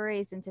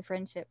forays into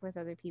friendship with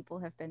other people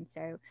have been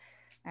so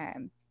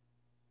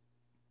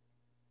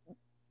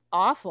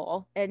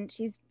awful, and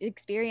she's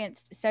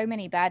experienced so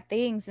many bad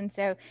things. And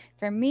so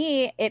for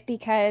me, it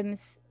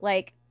becomes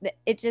like,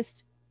 it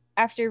just,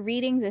 after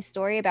reading the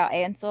story about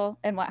Ansel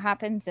and what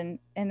happens in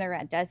the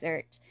Red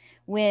Desert,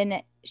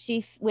 when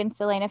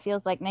Celaena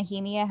feels like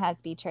Nehemia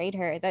has betrayed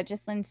her, that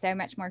just lends so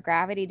much more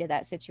gravity to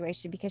that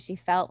situation, because she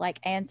felt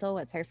like Ansel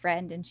was her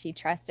friend and she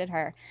trusted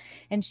her,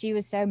 and she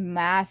was so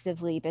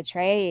massively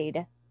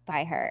betrayed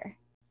by her.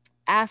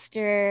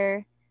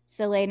 After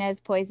Celaena is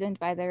poisoned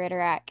by the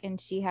Ritterak, and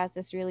she has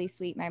this really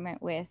sweet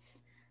moment with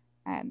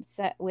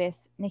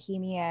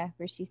Nehemia,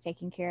 where she's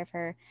taking care of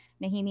her.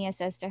 Nehemia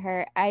says to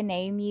her, "I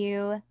name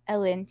you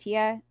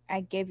Alintia.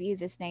 I give you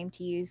this name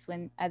to use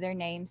when other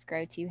names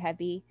grow too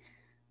heavy.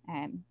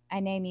 I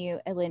name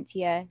you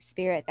Alintia,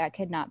 spirit that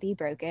could not be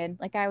broken."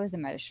 Like, I was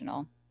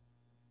emotional.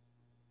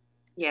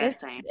 Yeah,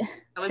 same.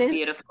 That was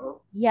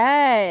beautiful.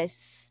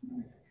 Yes.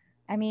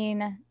 I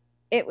mean,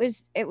 it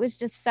was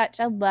just such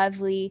a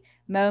lovely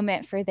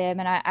moment for them.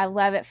 And I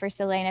love it for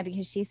Celaena,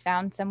 because she's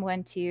found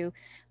someone to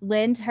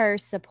lend her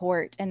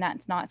support, and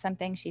that's not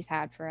something she's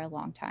had for a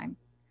long time.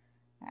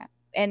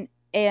 And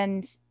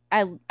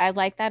I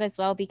like that as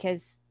well,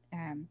 because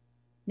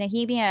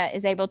Nehemia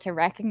is able to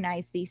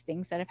recognize these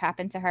things that have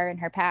happened to her in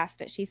her past,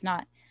 but she's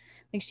not,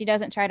 like, she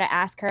doesn't try to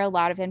ask her a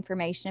lot of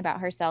information about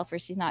herself, or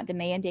she's not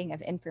demanding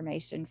of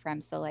information from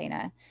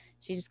Celaena.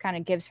 She just kind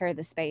of gives her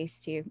the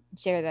space to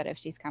share that if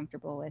she's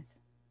comfortable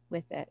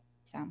with it.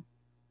 So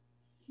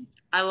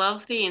I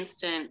love the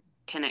instant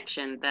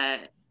connection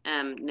that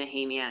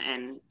Nehemia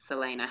and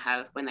Celaena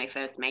have when they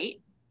first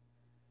meet.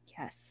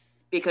 Yes.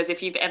 Because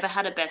if you've ever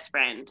had a best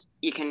friend,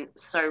 you can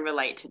so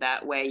relate to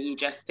that, where you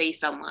just see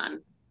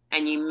someone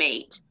and you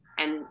meet,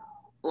 and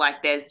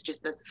like there's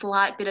just a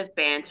slight bit of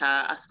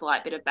banter, a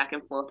slight bit of back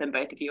and forth, and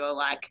both of you are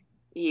like,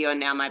 you're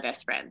now my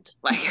best friend.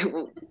 Like,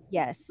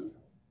 yes,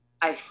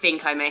 I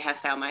think I may have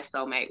found my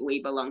soulmate.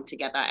 We belong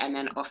together, and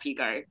then off you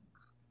go.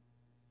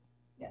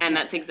 Yeah. And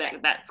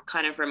that's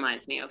kind of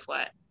reminds me of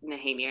what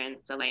Nehemia and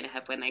Celaena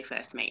have when they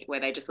first meet, where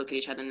they just look at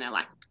each other and they're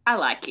like, I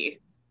like you.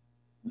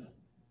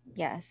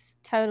 Yes,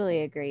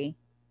 totally agree.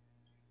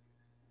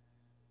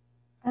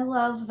 I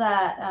love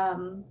that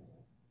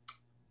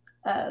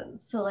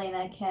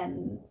Celaena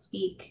can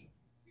speak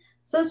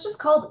So it's just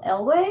called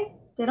Elway?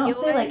 They don't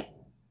say Ilway? like,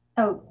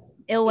 oh,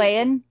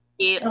 Ilwayan?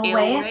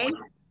 Ilway?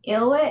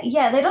 Ilway?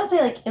 Yeah, they don't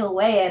say like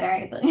Ilwayan or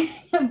anything.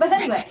 But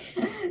anyway,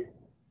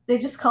 they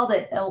just called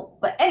it Il.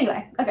 But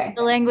anyway, okay.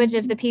 The language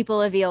of the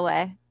people of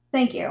Ilway.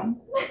 Thank you.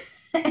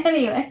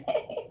 Anyway,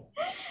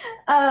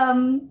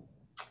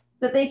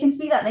 that they can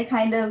speak that, they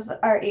kind of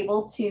are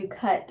able to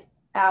cut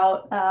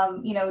out,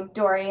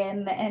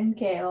 Dorian and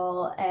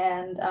Gale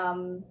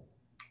and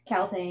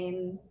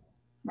Calthane,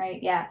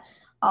 right? Yeah,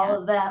 all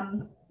of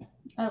them.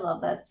 I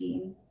love that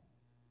scene.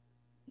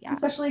 Yeah.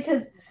 Especially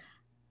because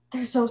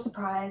they're so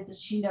surprised that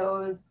she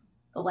knows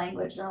the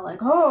language. They're like,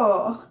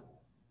 oh,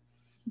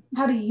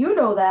 how do you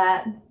know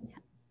that?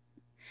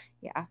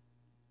 Yeah.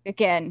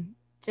 Again,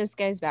 just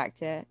goes back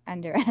to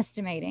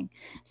underestimating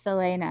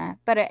Celaena.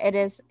 But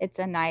it's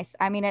a nice,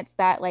 I mean, it's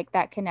that like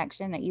that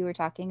connection that you were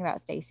talking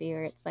about, Stacey,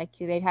 where it's like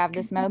they'd have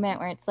this moment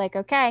where it's like,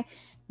 okay,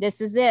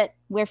 this is it.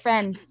 We're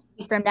friends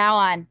from now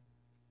on.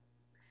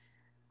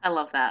 I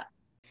love that.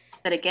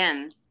 But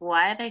again,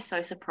 why are they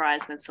so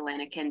surprised when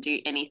Celaena can do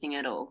anything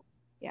at all?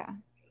 Yeah.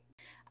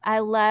 I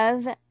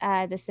love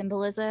the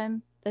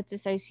symbolism that's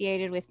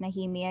associated with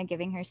Nehemia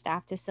giving her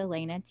staff to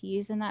Celaena to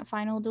use in that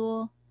final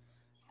duel.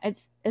 I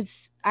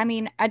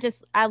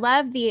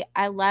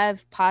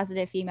love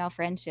positive female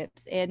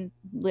friendships in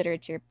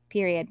literature,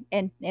 period,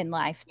 in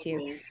life too.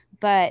 Mm-hmm.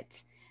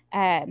 But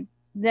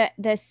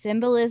the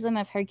symbolism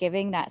of her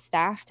giving that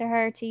staff to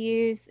her to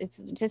use, it's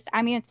a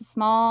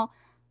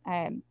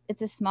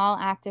small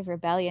act of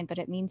rebellion, but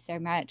it means so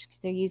much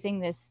because they're using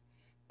this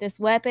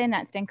weapon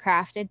that's been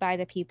crafted by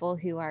the people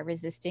who are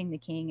resisting the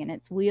king, and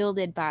it's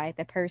wielded by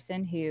the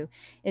person who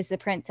is the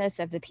princess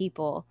of the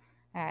people,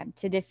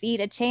 to defeat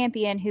a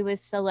champion who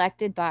was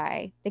selected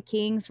by the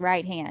king's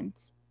right hand.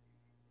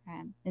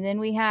 And then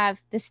we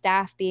have the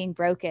staff being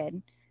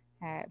broken.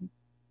 And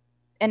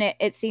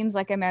it seems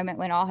like a moment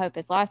when all hope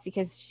is lost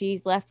because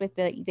she's left with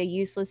the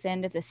useless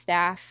end of the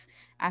staff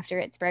after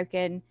it's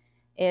broken.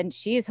 And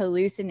she is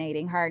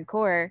hallucinating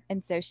hardcore.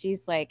 And so she's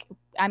like,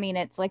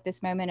 it's like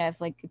this moment of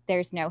like,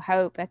 there's no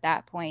hope at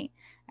that point,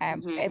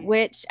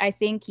 which I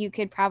think you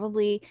could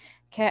probably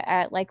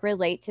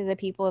relate to the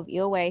people of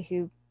Ilway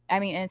who,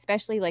 and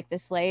especially like the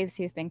slaves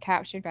who've been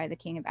captured by the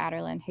king of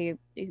Adarlan who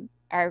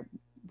are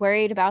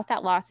worried about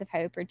that loss of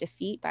hope or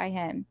defeat by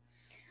him.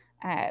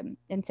 And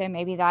so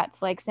maybe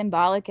that's like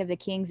symbolic of the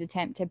king's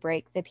attempt to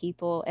break the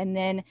people. And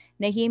then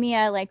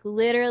Nehemia like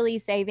literally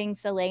saving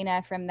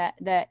Celaena from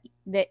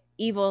the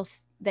evil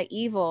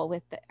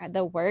with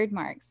the word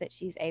marks that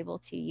she's able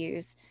to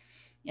use.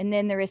 And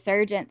then the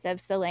resurgence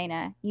of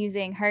Celaena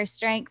using her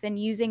strength and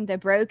using the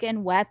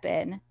broken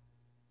weapon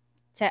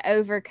to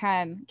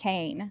overcome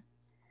Cain.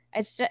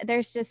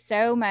 There's just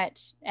so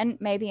much, and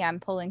maybe I'm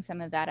pulling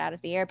some of that out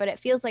of the air, but it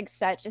feels like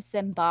such a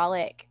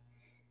symbolic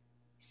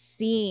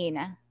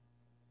scene.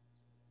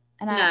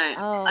 And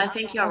I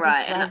think you're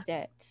right. I loved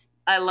it.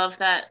 I love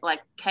that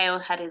like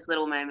Chaol had his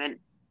little moment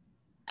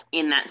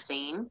in that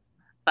scene,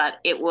 but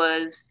it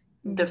was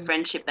the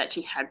friendship that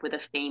she had with a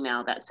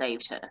female that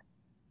saved her,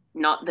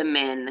 not the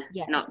men,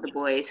 not the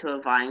boys who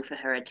are vying for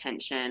her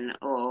attention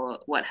or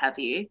what have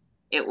you.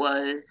 It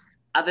was,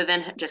 other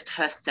than just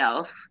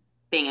herself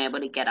being able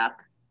to get up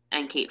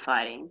and keep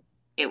fighting,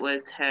 it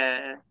was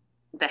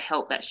the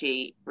help that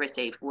she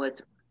received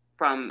was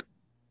from,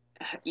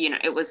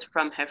 it was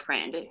from her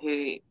friend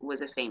who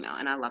was a female,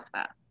 and I love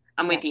that.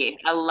 I'm with you.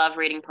 I love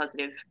reading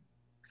positive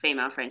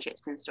female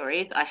friendships and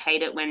stories. I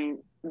hate it when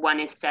one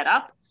is set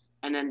up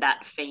and then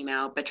that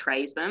female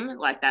betrays them.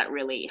 Like that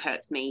really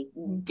hurts me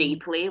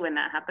deeply when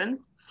that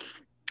happens.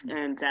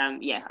 And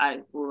I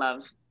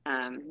love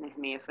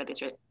Nehemia for this.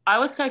 I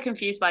was so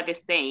confused by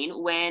this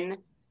scene when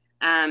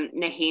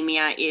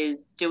Nehemia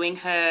is doing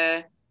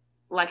her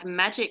like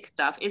magic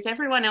stuff. Is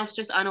everyone else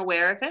just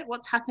unaware of it?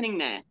 What's happening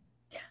there?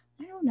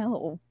 I don't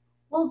know.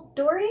 Well,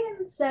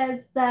 Dorian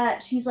says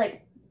that she's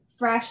like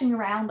thrashing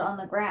around on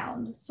the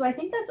ground. So I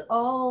think that's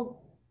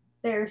all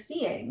they're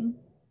seeing.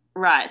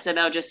 Right. So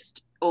they're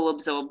just all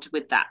absorbed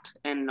with that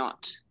and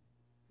not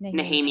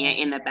Nehemia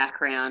in the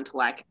background,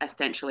 like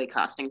essentially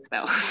casting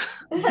spells.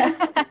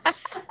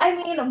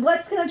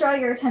 What's going to draw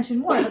your attention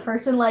more? The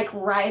person like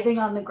writhing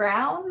on the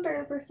ground or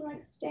the person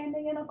like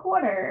standing in a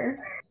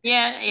corner?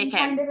 Yeah, okay.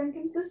 Kind of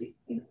inconsistent.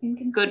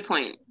 Good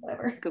point.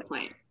 Whatever. Good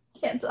point.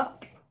 Can't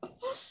talk.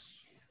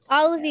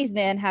 All of these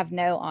men have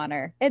no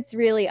honor. It's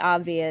really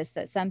obvious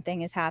that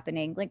something is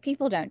happening. Like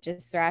people don't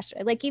just thrash.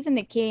 Like even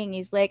the king,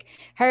 he's like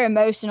her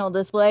emotional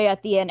display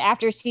at the end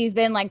after she's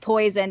been like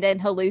poisoned and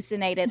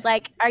hallucinated.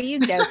 Like, are you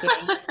joking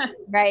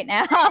right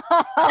now?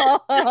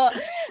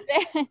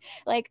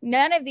 Like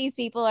none of these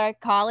people are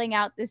calling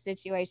out the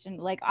situation.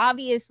 Like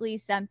obviously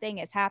something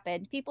has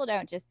happened. People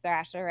don't just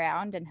thrash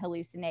around and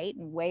hallucinate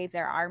and wave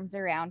their arms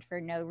around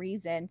for no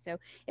reason. So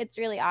it's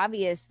really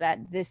obvious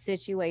that this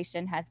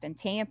situation has been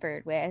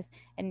tampered with.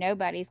 And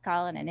nobody's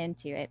calling an end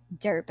to it.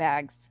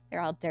 Dirtbags.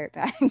 They're all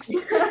dirtbags.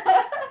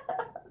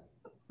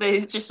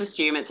 They just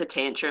assume it's a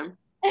tantrum.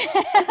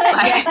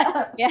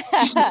 Yeah.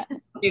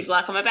 He's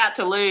like, I'm about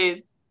to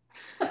lose.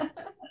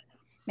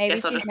 Maybe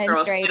Guess I'll she's just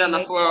throw a menstruating fit on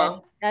the floor.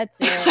 again. That's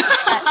it.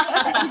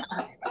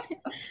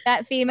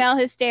 That female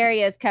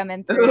hysteria is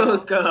coming through. Oh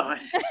God.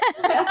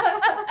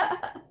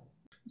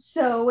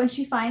 So when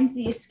she finds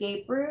the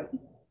escape route,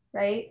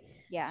 right?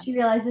 Yeah. She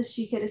realizes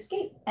she could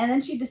escape, and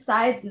then she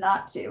decides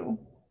not to,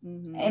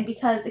 and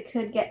because it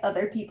could get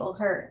other people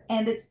hurt.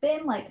 And it's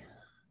been like it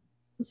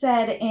was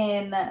said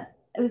in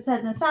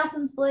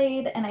Assassin's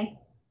Blade, and I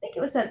think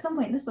it was said at some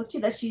point in this book too,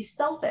 that she's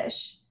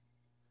selfish.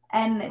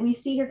 And we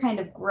see her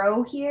kind of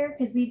grow here,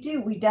 because we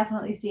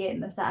definitely see it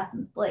in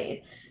Assassin's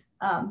Blade.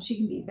 She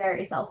can be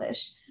very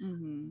selfish.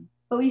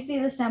 But we see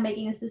this now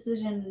making this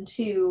decision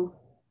to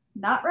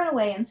not run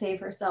away and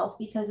save herself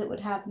because it would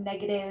have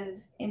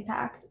negative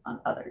impact on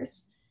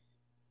others.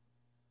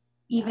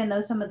 Even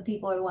though some of the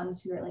people are the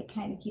ones who are like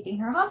kind of keeping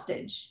her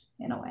hostage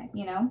in a way,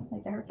 you know,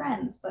 like they're her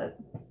friends, but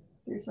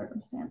through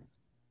circumstance.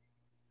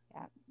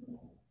 Yeah.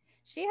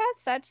 She has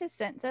such a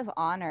sense of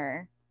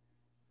honor.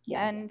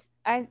 Yes.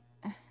 And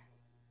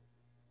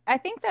I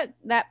think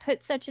that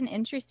puts such an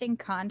interesting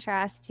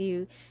contrast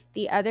to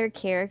the other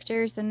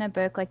characters in the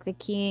book, like the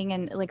king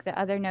and like the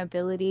other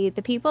nobility,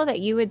 the people that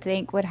you would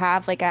think would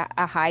have like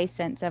a high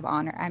sense of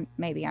honor.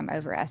 Maybe I'm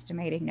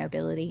overestimating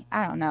nobility.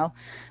 I don't know.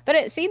 But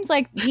it seems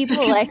like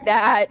people like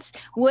that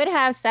would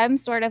have some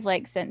sort of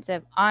like sense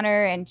of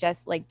honor and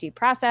just like due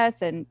process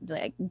and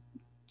like,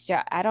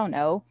 I don't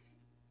know.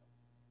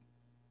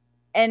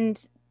 And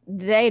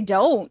they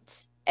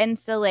don't. And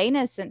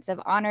Celaena's sense of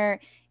honor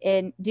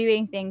in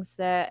doing things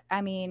that,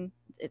 I mean,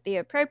 the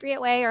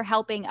appropriate way, or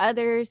helping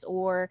others,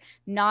 or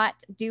not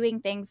doing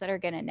things that are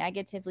going to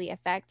negatively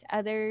affect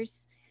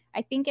others.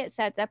 I think it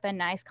sets up a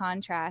nice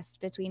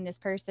contrast between this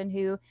person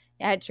who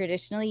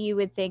traditionally you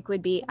would think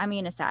would be, I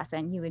mean,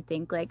 assassin, you would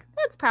think like,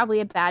 that's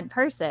probably a bad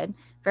person,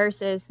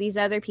 versus these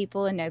other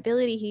people in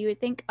nobility who you would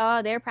think,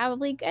 oh, they're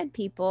probably good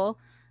people.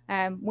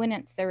 When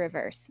it's the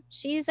reverse.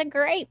 She's a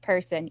great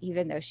person,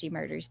 even though she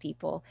murders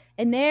people,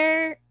 and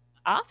they're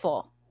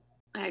awful.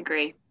 I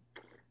agree.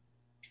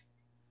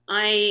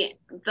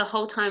 The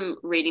whole time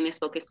reading this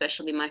book,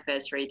 especially my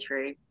first read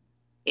through,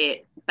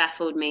 it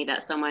baffled me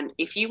that someone,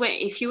 if you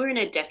were in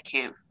a death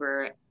camp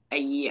for a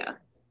year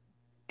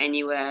and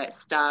you were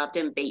starved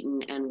and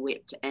beaten and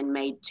whipped and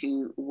made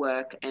to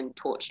work and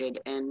tortured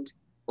and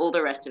all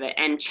the rest of it,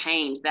 and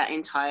chained that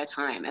entire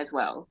time as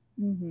well.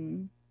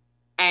 And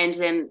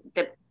then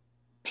the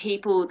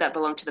people that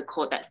belong to the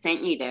court that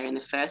sent you there in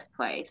the first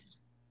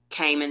place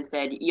came and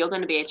said, you're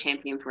going to be a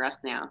champion for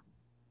us now.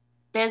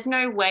 There's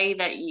no way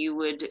that you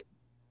would,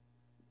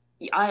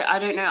 I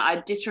don't know,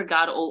 I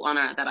disregard all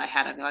honor that I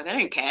had. I'd be like, I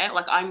don't care.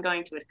 Like, I'm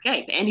going to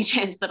escape. Any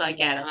chance that I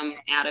get, I'm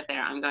out of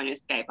there. I'm going to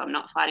escape. I'm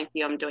not fighting for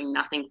you. I'm doing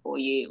nothing for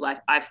you. Like,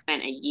 I've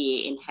spent a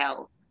year in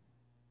hell.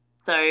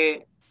 So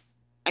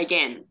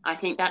again, I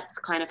think that's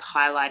kind of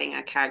highlighting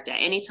a character.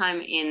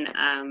 Anytime in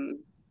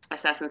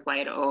Assassin's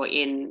Blade or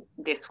in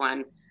this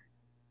one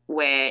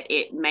where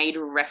it made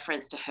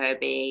reference to her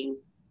being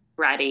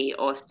bratty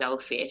or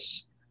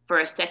selfish, for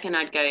a second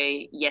I'd go,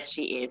 yes,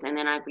 she is. And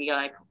then I'd be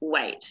like,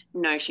 wait,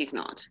 no, she's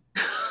not.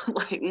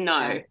 Like,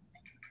 no,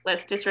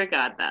 let's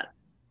disregard that.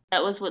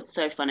 That was what's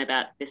so fun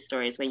about this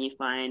story, is when you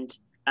find,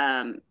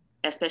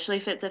 especially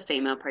if it's a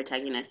female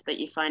protagonist, but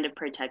you find a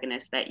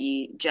protagonist that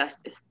you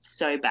just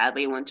so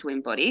badly want to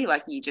embody,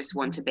 like you just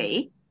want to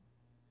be.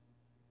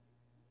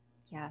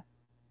 Yeah.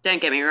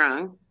 Don't get me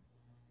wrong.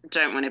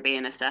 Don't want to be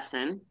an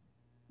assassin.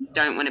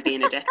 Don't want to be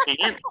in a death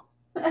camp.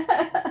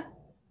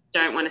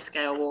 Don't want to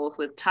scale walls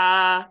with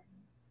Tar.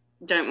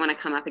 Don't want to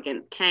come up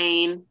against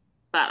Cain.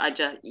 But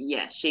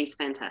she's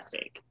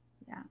fantastic.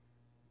 Yeah.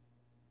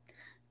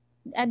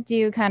 I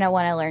do kind of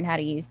want to learn how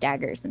to use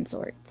daggers and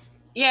swords.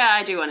 Yeah,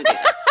 I do want to do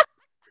that.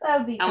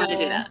 That'd be cool. I want to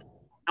do that.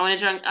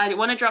 I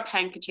want to drop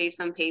handkerchiefs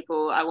on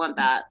people. I want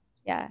that.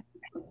 Yeah.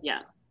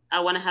 Yeah.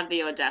 I want to have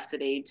the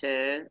audacity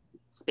to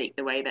speak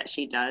the way that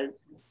she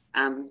does,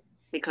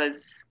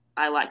 because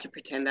I like to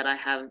pretend that I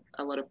have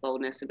a lot of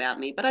boldness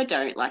about me, but I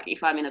don't. Like,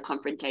 if I'm in a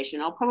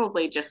confrontation, I'll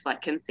probably just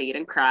like concede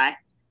and cry.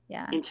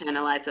 Yeah.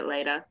 Internalize it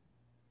later.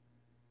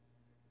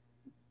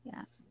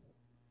 Yeah.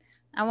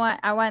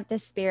 I want the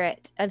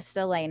spirit of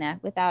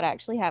Celaena without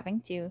actually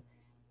having to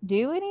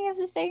do any of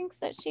the things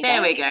that she does.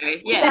 There we go.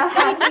 Yeah.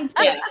 Have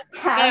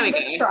the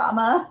go.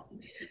 Trauma.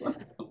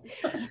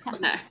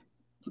 No.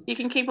 You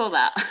can keep all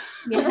that.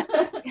 Yeah.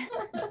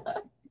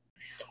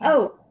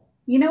 Oh,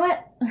 you know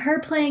what? Her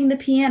playing the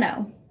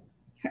piano.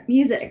 Her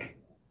music.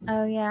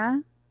 Oh, yeah?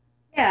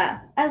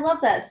 Yeah. I love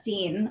that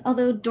scene.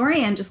 Although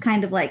Dorian just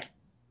kind of like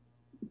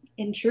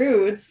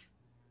intrudes.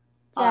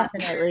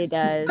 Definitely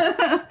does.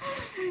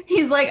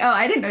 He's like, oh,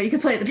 I didn't know you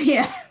could play the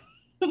piano.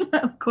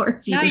 Of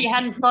course you didn't. You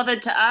hadn't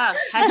bothered to ask,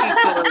 had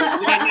you, Dorian?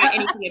 You don't know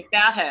anything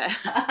about her.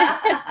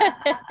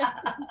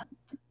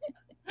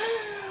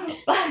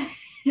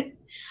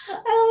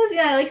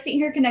 I like seeing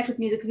her connect with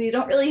music, because we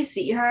don't really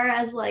see her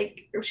as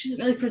like, or she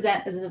doesn't really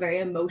present as a very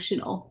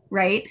emotional,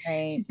 right?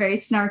 She's very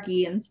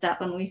snarky and stuff,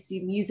 and we see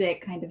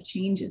music kind of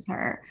changes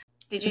her.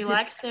 Did you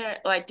like Sarah?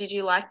 Like, did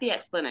you like the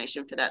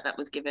explanation for that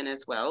was given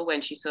as well,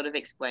 when she's sort of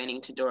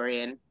explaining to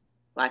Dorian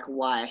like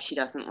why she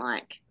doesn't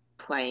like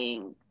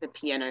playing the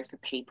piano for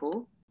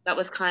people. That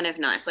was kind of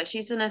nice. Like,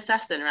 she's an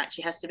assassin, right?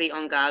 She has to be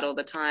on guard all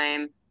the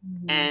time,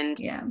 and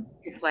Yeah.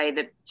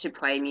 to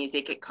play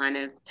music, it kind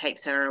of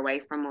takes her away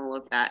from all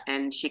of that,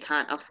 and she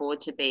can't afford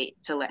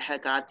to let her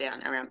guard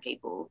down around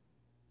people.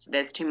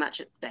 There's too much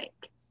at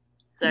stake.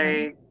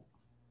 So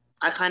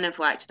I kind of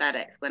liked that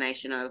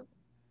explanation of,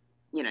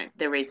 you know,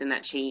 the reason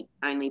that she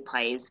only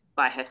plays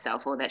by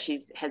herself, or that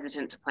she's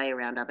hesitant to play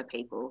around other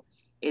people,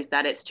 is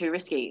that it's too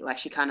risky. Like,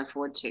 she can't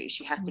afford to.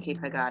 She has to keep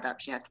her guard up.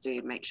 She has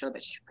to make sure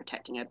that she's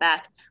protecting her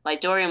back. Like,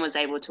 Dorian was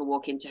able to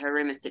walk into her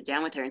room and sit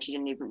down with her, and she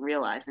didn't even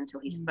realize until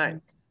he spoke.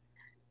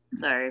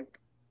 So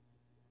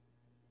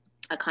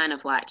I kind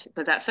of liked,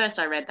 because at first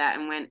I read that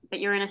and went, but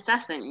you're an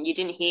assassin. You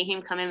didn't hear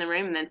him come in the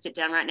room and then sit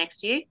down right next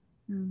to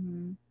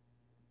you?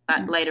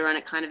 But later on,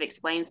 it kind of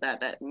explains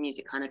that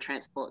music kind of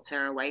transports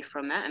her away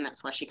from that, and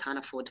that's why she can't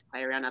afford to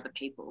play around other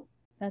people.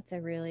 That's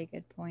a really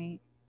good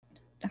point.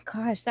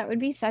 Gosh, that would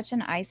be such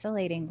an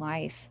isolating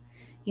life,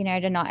 you know,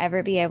 to not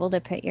ever be able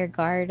to put your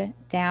guard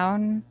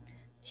down,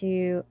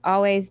 to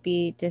always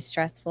be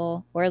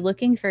distrustful or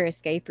looking for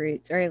escape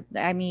routes, or,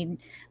 I mean,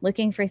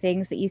 looking for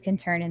things that you can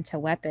turn into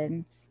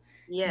weapons.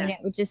 Yeah. I mean,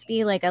 it would just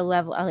be like a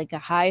level, like a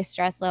high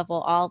stress level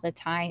all the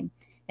time.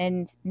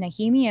 And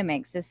Nehemia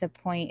makes this a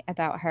point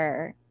about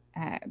her,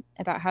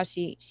 about how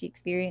she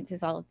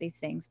experiences all of these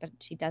things, but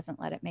she doesn't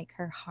let it make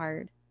her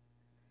hard.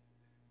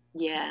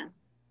 Yeah.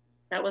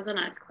 That was a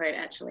nice quote,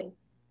 actually.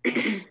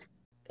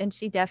 And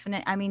she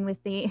definitely, I mean,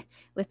 with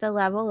the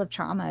level of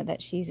trauma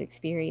that she's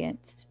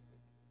experienced,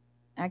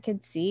 I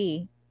could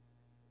see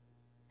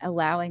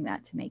allowing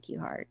that to make you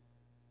hard.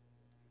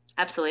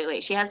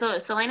 Absolutely.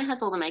 Celaena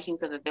has all the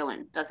makings of a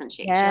villain, doesn't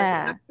she? Yeah. She has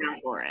the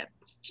background for it.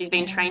 She's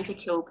been trained to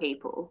kill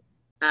people.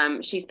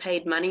 She's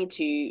paid money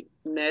to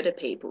murder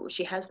people.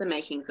 She has the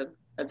makings of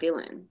a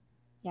villain,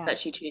 but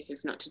she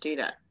chooses not to do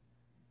that.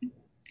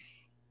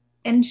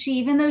 And she,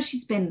 even though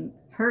she's been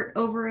hurt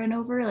over and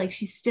over, like,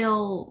 she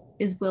still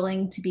is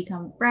willing to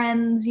become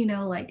friends, you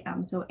know, like,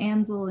 so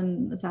Ansel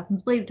in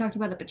Assassin's Blade, we talked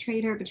about it,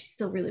 betrayed her, but she's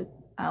still really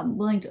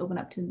willing to open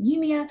up to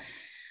Nehemia.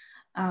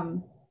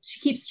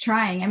 She keeps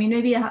trying. I mean,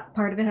 maybe a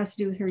part of it has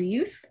to do with her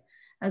youth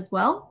as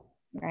well.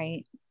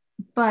 Right.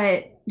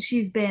 But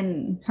she's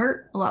been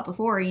hurt a lot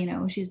before, you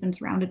know. She's been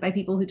surrounded by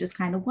people who just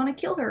kind of want to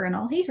kill her and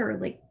all hate her,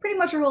 like, pretty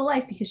much her whole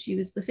life, because she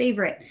was the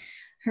favorite.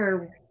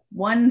 Her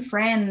one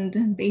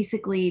friend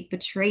basically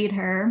betrayed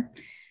her,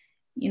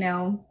 you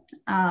know,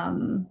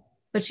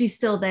 but she's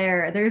still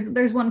there.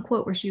 There's one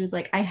quote where she was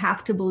like, I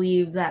have to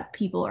believe that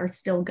people are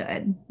still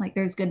good. Like,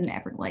 there's good in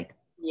every, like,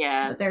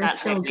 yeah, but there's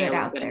still good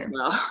out there. As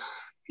well.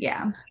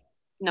 Yeah.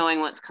 Knowing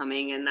what's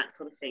coming and that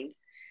sort of thing.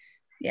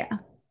 Yeah.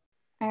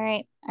 All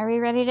right. Are we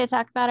ready to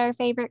talk about our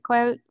favorite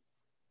quotes?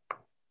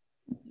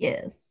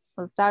 Yes.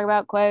 Let's talk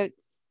about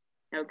quotes.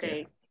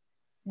 Okay.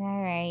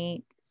 All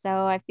right. So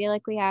I feel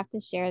like we have to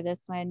share this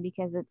one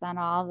because it's on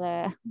all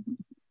the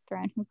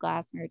Throne of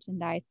Glass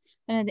merchandise.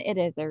 And it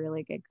is a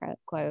really good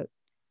quote.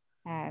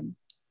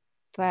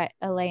 But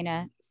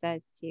Elena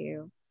says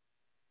to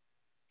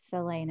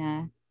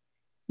Celaena,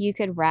 you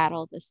could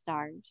rattle the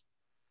stars.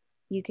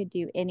 You could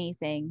do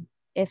anything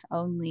if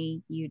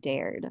only you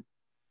dared.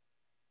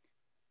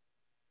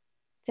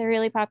 It's a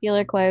really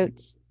popular quote,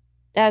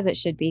 as it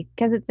should be,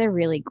 because it's a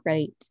really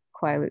great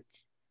quote.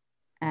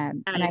 I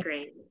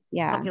agree.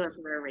 Yeah. It's popular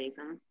for a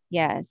reason.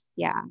 Yes,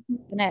 yeah.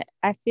 And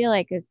I feel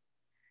like it's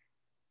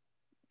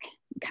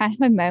kind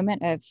of a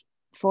moment of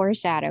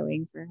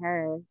foreshadowing for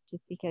her,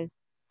 just because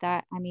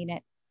that, I mean,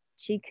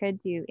 she could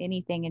do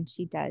anything, and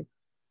she does.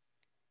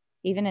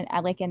 Even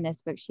in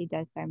this book, she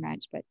does so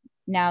much. But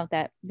now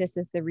that this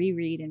is the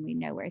reread and we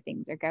know where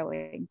things are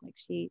going, like,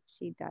 she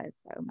does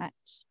so much.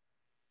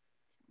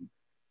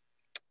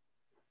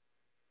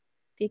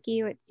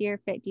 Vicky, what's your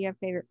do you have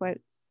favorite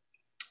quotes?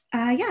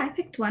 Yeah, I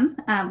picked one.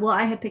 Well,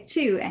 I had picked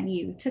two and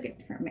you took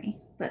it from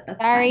me, but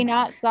that's sorry, fine.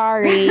 not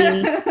sorry.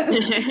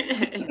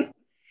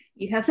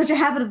 You have such a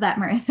habit of that,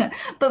 Marissa.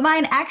 But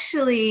mine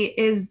actually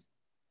is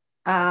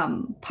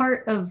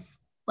part of,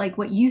 like,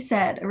 what you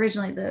said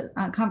originally, the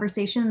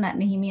conversation that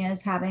Nehemia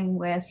is having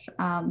with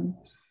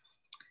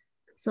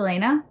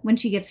Celaena when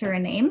she gives her a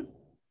name.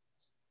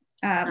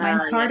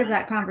 Mine's part of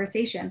that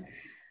conversation.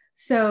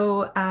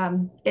 So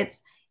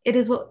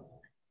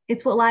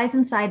it's what lies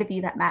inside of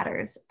you that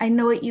matters. I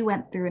know what you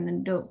went through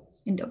in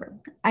Dover.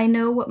 I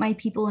know what my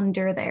people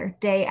endure there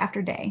day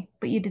after day,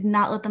 but you did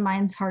not let the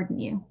mines harden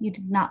you. You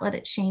did not let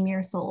it shame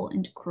your soul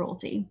into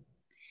cruelty.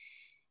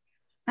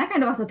 That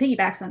kind of also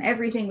piggybacks on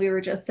everything we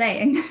were just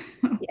saying.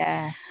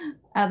 Yeah.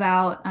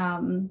 About,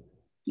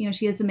 you know,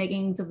 she has the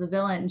makings of the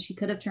villain. She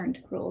could have turned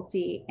to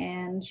cruelty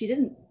and she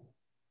didn't.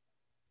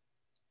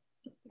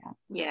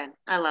 Yeah,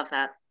 I love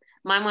that.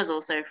 Mine was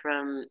also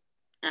from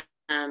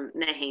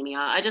Nehemia.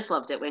 I just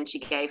loved it when she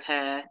gave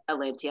her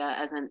Alentia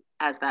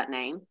as that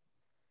name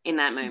in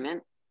that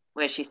moment,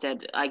 where she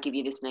said, I give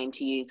you this name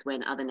to use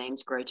when other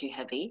names grow too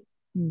heavy.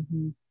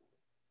 Mm-hmm.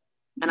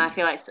 And I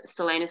feel like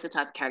Celaena's the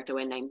type of character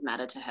where names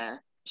matter to her.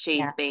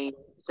 She's been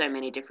so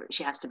many different,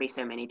 she has to be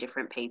so many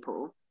different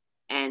people.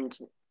 And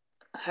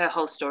her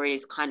whole story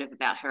is kind of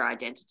about her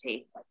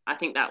identity. I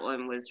think that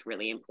one was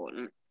really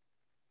important.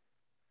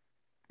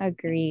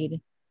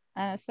 Agreed.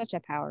 Such a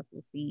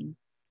powerful scene.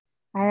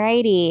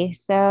 Alrighty,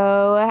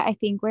 so I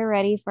think we're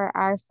ready for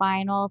our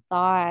final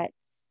thoughts.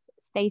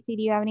 Stacy,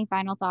 do you have any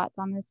final thoughts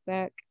on this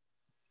book?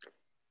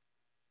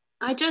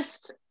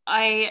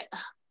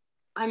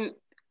 I'm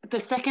the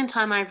second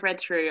time I've read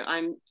through,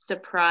 I'm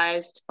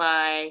surprised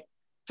by,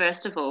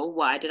 first of all,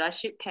 why did I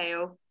ship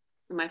Chaol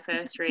in my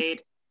first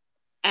read?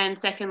 And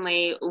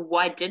secondly,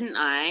 why didn't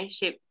I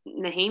ship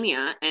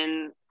Nehemia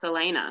and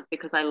Celaena?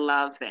 Because I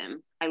love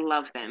them.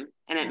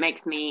 And it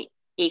makes me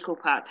equal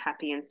parts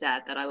happy and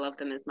sad that I love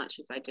them as much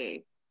as I do.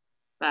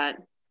 But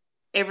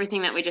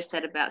everything that we just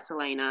said about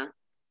Celaena,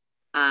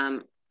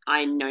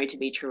 I know to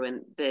be true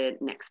in the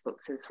next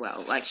books as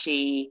well. Like,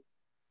 she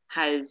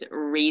has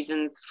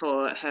reasons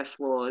for her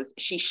flaws.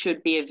 She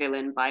should be a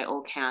villain by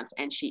all counts,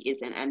 and she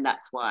isn't. And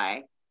that's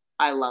why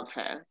I love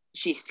her.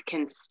 She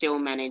can still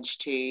manage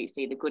to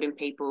see the good in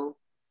people.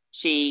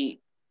 She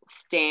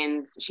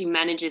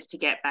manages to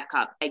get back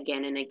up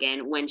again and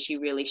again when she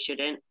really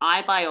shouldn't.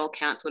 I, by all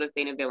counts, would have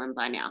been a villain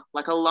by now.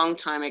 Like, a long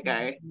time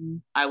ago,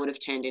 I would have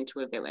turned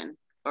into a villain,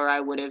 or I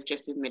would have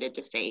just admitted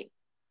defeat.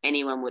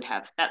 Anyone would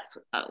have. That's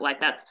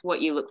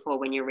what you look for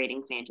when you're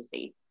reading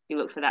fantasy. You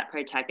look for that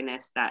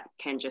protagonist that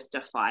can just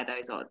defy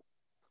those odds.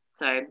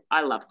 So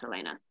I love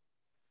Celaena.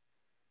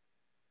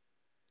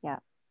 Yeah.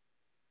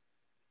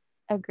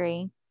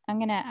 Agree. I'm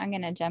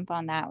gonna jump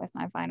on that with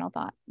my final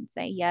thoughts and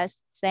say yes,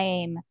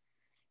 same.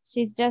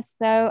 She's just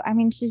so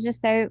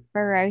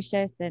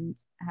ferocious and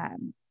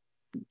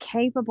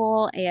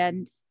capable,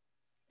 and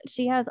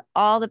she has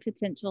all the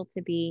potential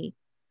to be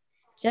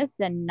just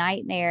a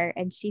nightmare,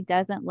 and she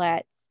doesn't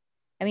let,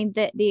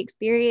 the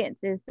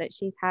experiences that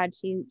she's had,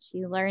 she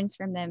learns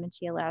from them and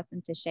she allows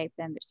them to shape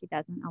them, but she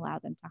doesn't allow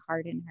them to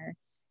harden her.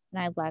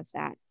 And I love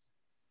that.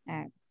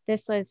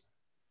 This was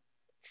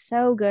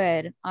so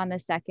good on the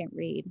second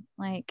read.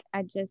 Like,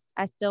 I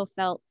still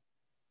felt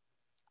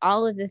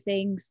all of the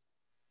things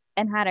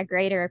and had a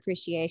greater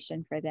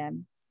appreciation for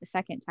them the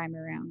second time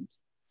around.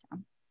 So,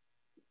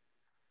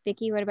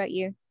 Vicki, what about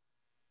you?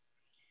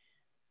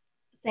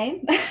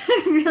 Same.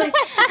 Really,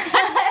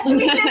 I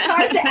mean, it's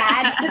hard to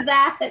add to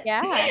that.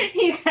 Yeah.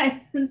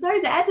 It's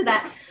hard to add to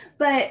that.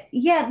 But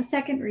yeah, the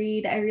second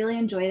read, I really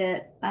enjoyed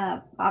it,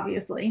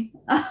 obviously.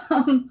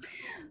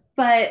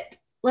 But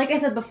like I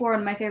said before, one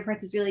of my favorite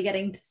parts is really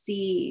getting to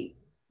see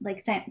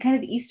like kind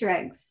of the Easter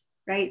eggs,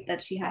 right?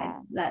 That she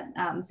hides, that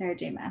Sarah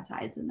J. Maas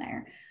hides in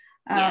there.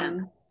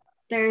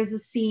 There's a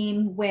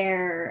scene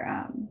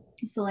where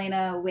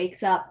Celaena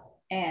wakes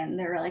up and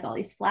there are like all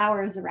these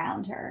flowers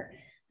around her.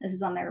 This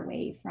is on their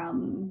way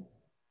from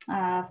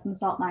the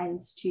salt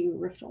mines to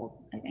Rifthold,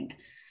 I think.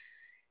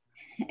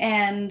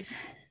 And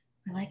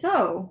we're like,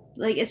 oh,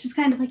 like it's just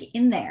kind of like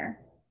in there,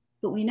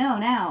 but we know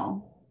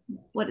now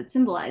what it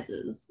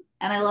symbolizes.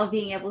 And I love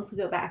being able to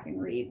go back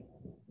and read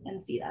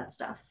and see that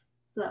stuff.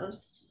 So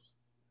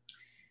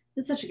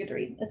it's such a good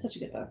read. It's such a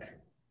good book.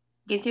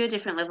 Gives you a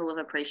different level of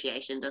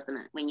appreciation, doesn't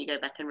it, when you go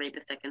back and read the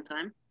second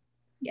time?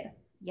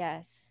 Yes.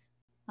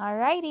 All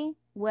righty.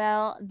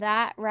 Well,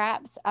 that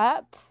wraps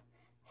up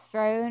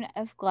Throne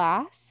of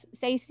Glass.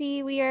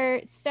 Stacey, we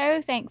are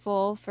so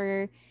thankful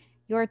for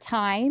your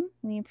time.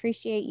 We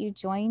appreciate you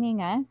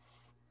joining us.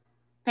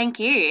 Thank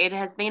you. It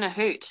has been a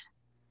hoot.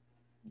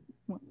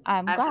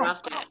 I'm glad.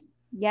 Loved it.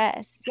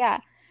 Yes. Yeah.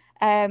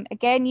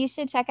 Again, you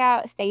should check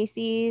out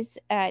Stacey's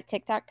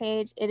TikTok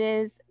page. It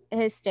is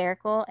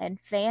hysterical and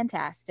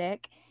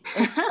fantastic.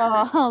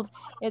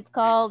 It's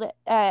called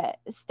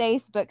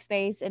Stace Book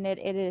Space, and it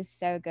is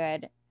so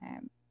good.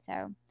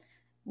 So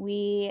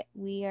we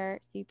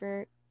are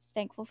super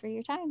thankful for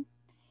your time.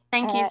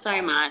 Thank you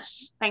so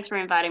much. Thanks for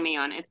inviting me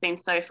on. It's been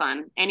so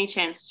fun. Any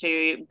chance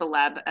to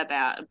blab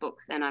about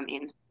books, and I'm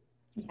in.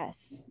 Yes.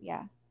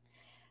 Yeah.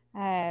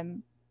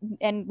 And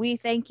we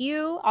thank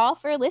you all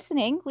for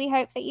listening. We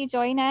hope that you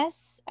join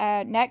us.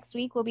 Next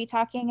week, we'll be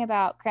talking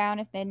about Crown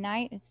of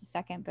Midnight. It's the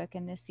second book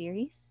in this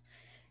series.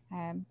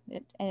 And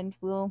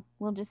we'll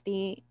just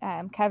be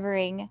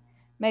covering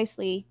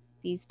mostly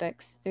these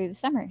books through the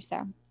summer.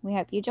 So we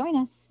hope you join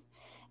us.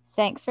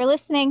 Thanks for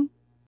listening.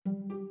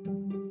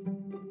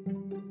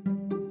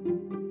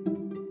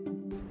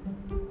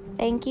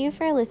 Thank you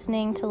for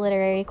listening to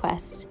Literary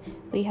Quest.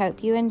 We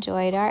hope you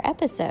enjoyed our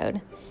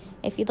episode.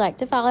 If you'd like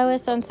to follow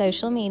us on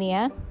social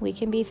media, we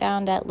can be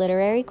found at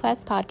Literary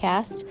Quest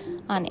Podcast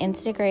on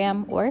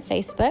Instagram or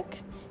Facebook.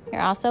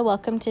 You're also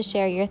welcome to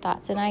share your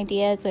thoughts and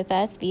ideas with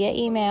us via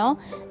email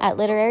at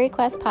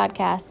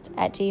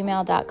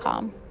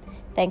literaryquestpodcast@gmail.com.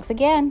 Thanks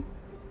again.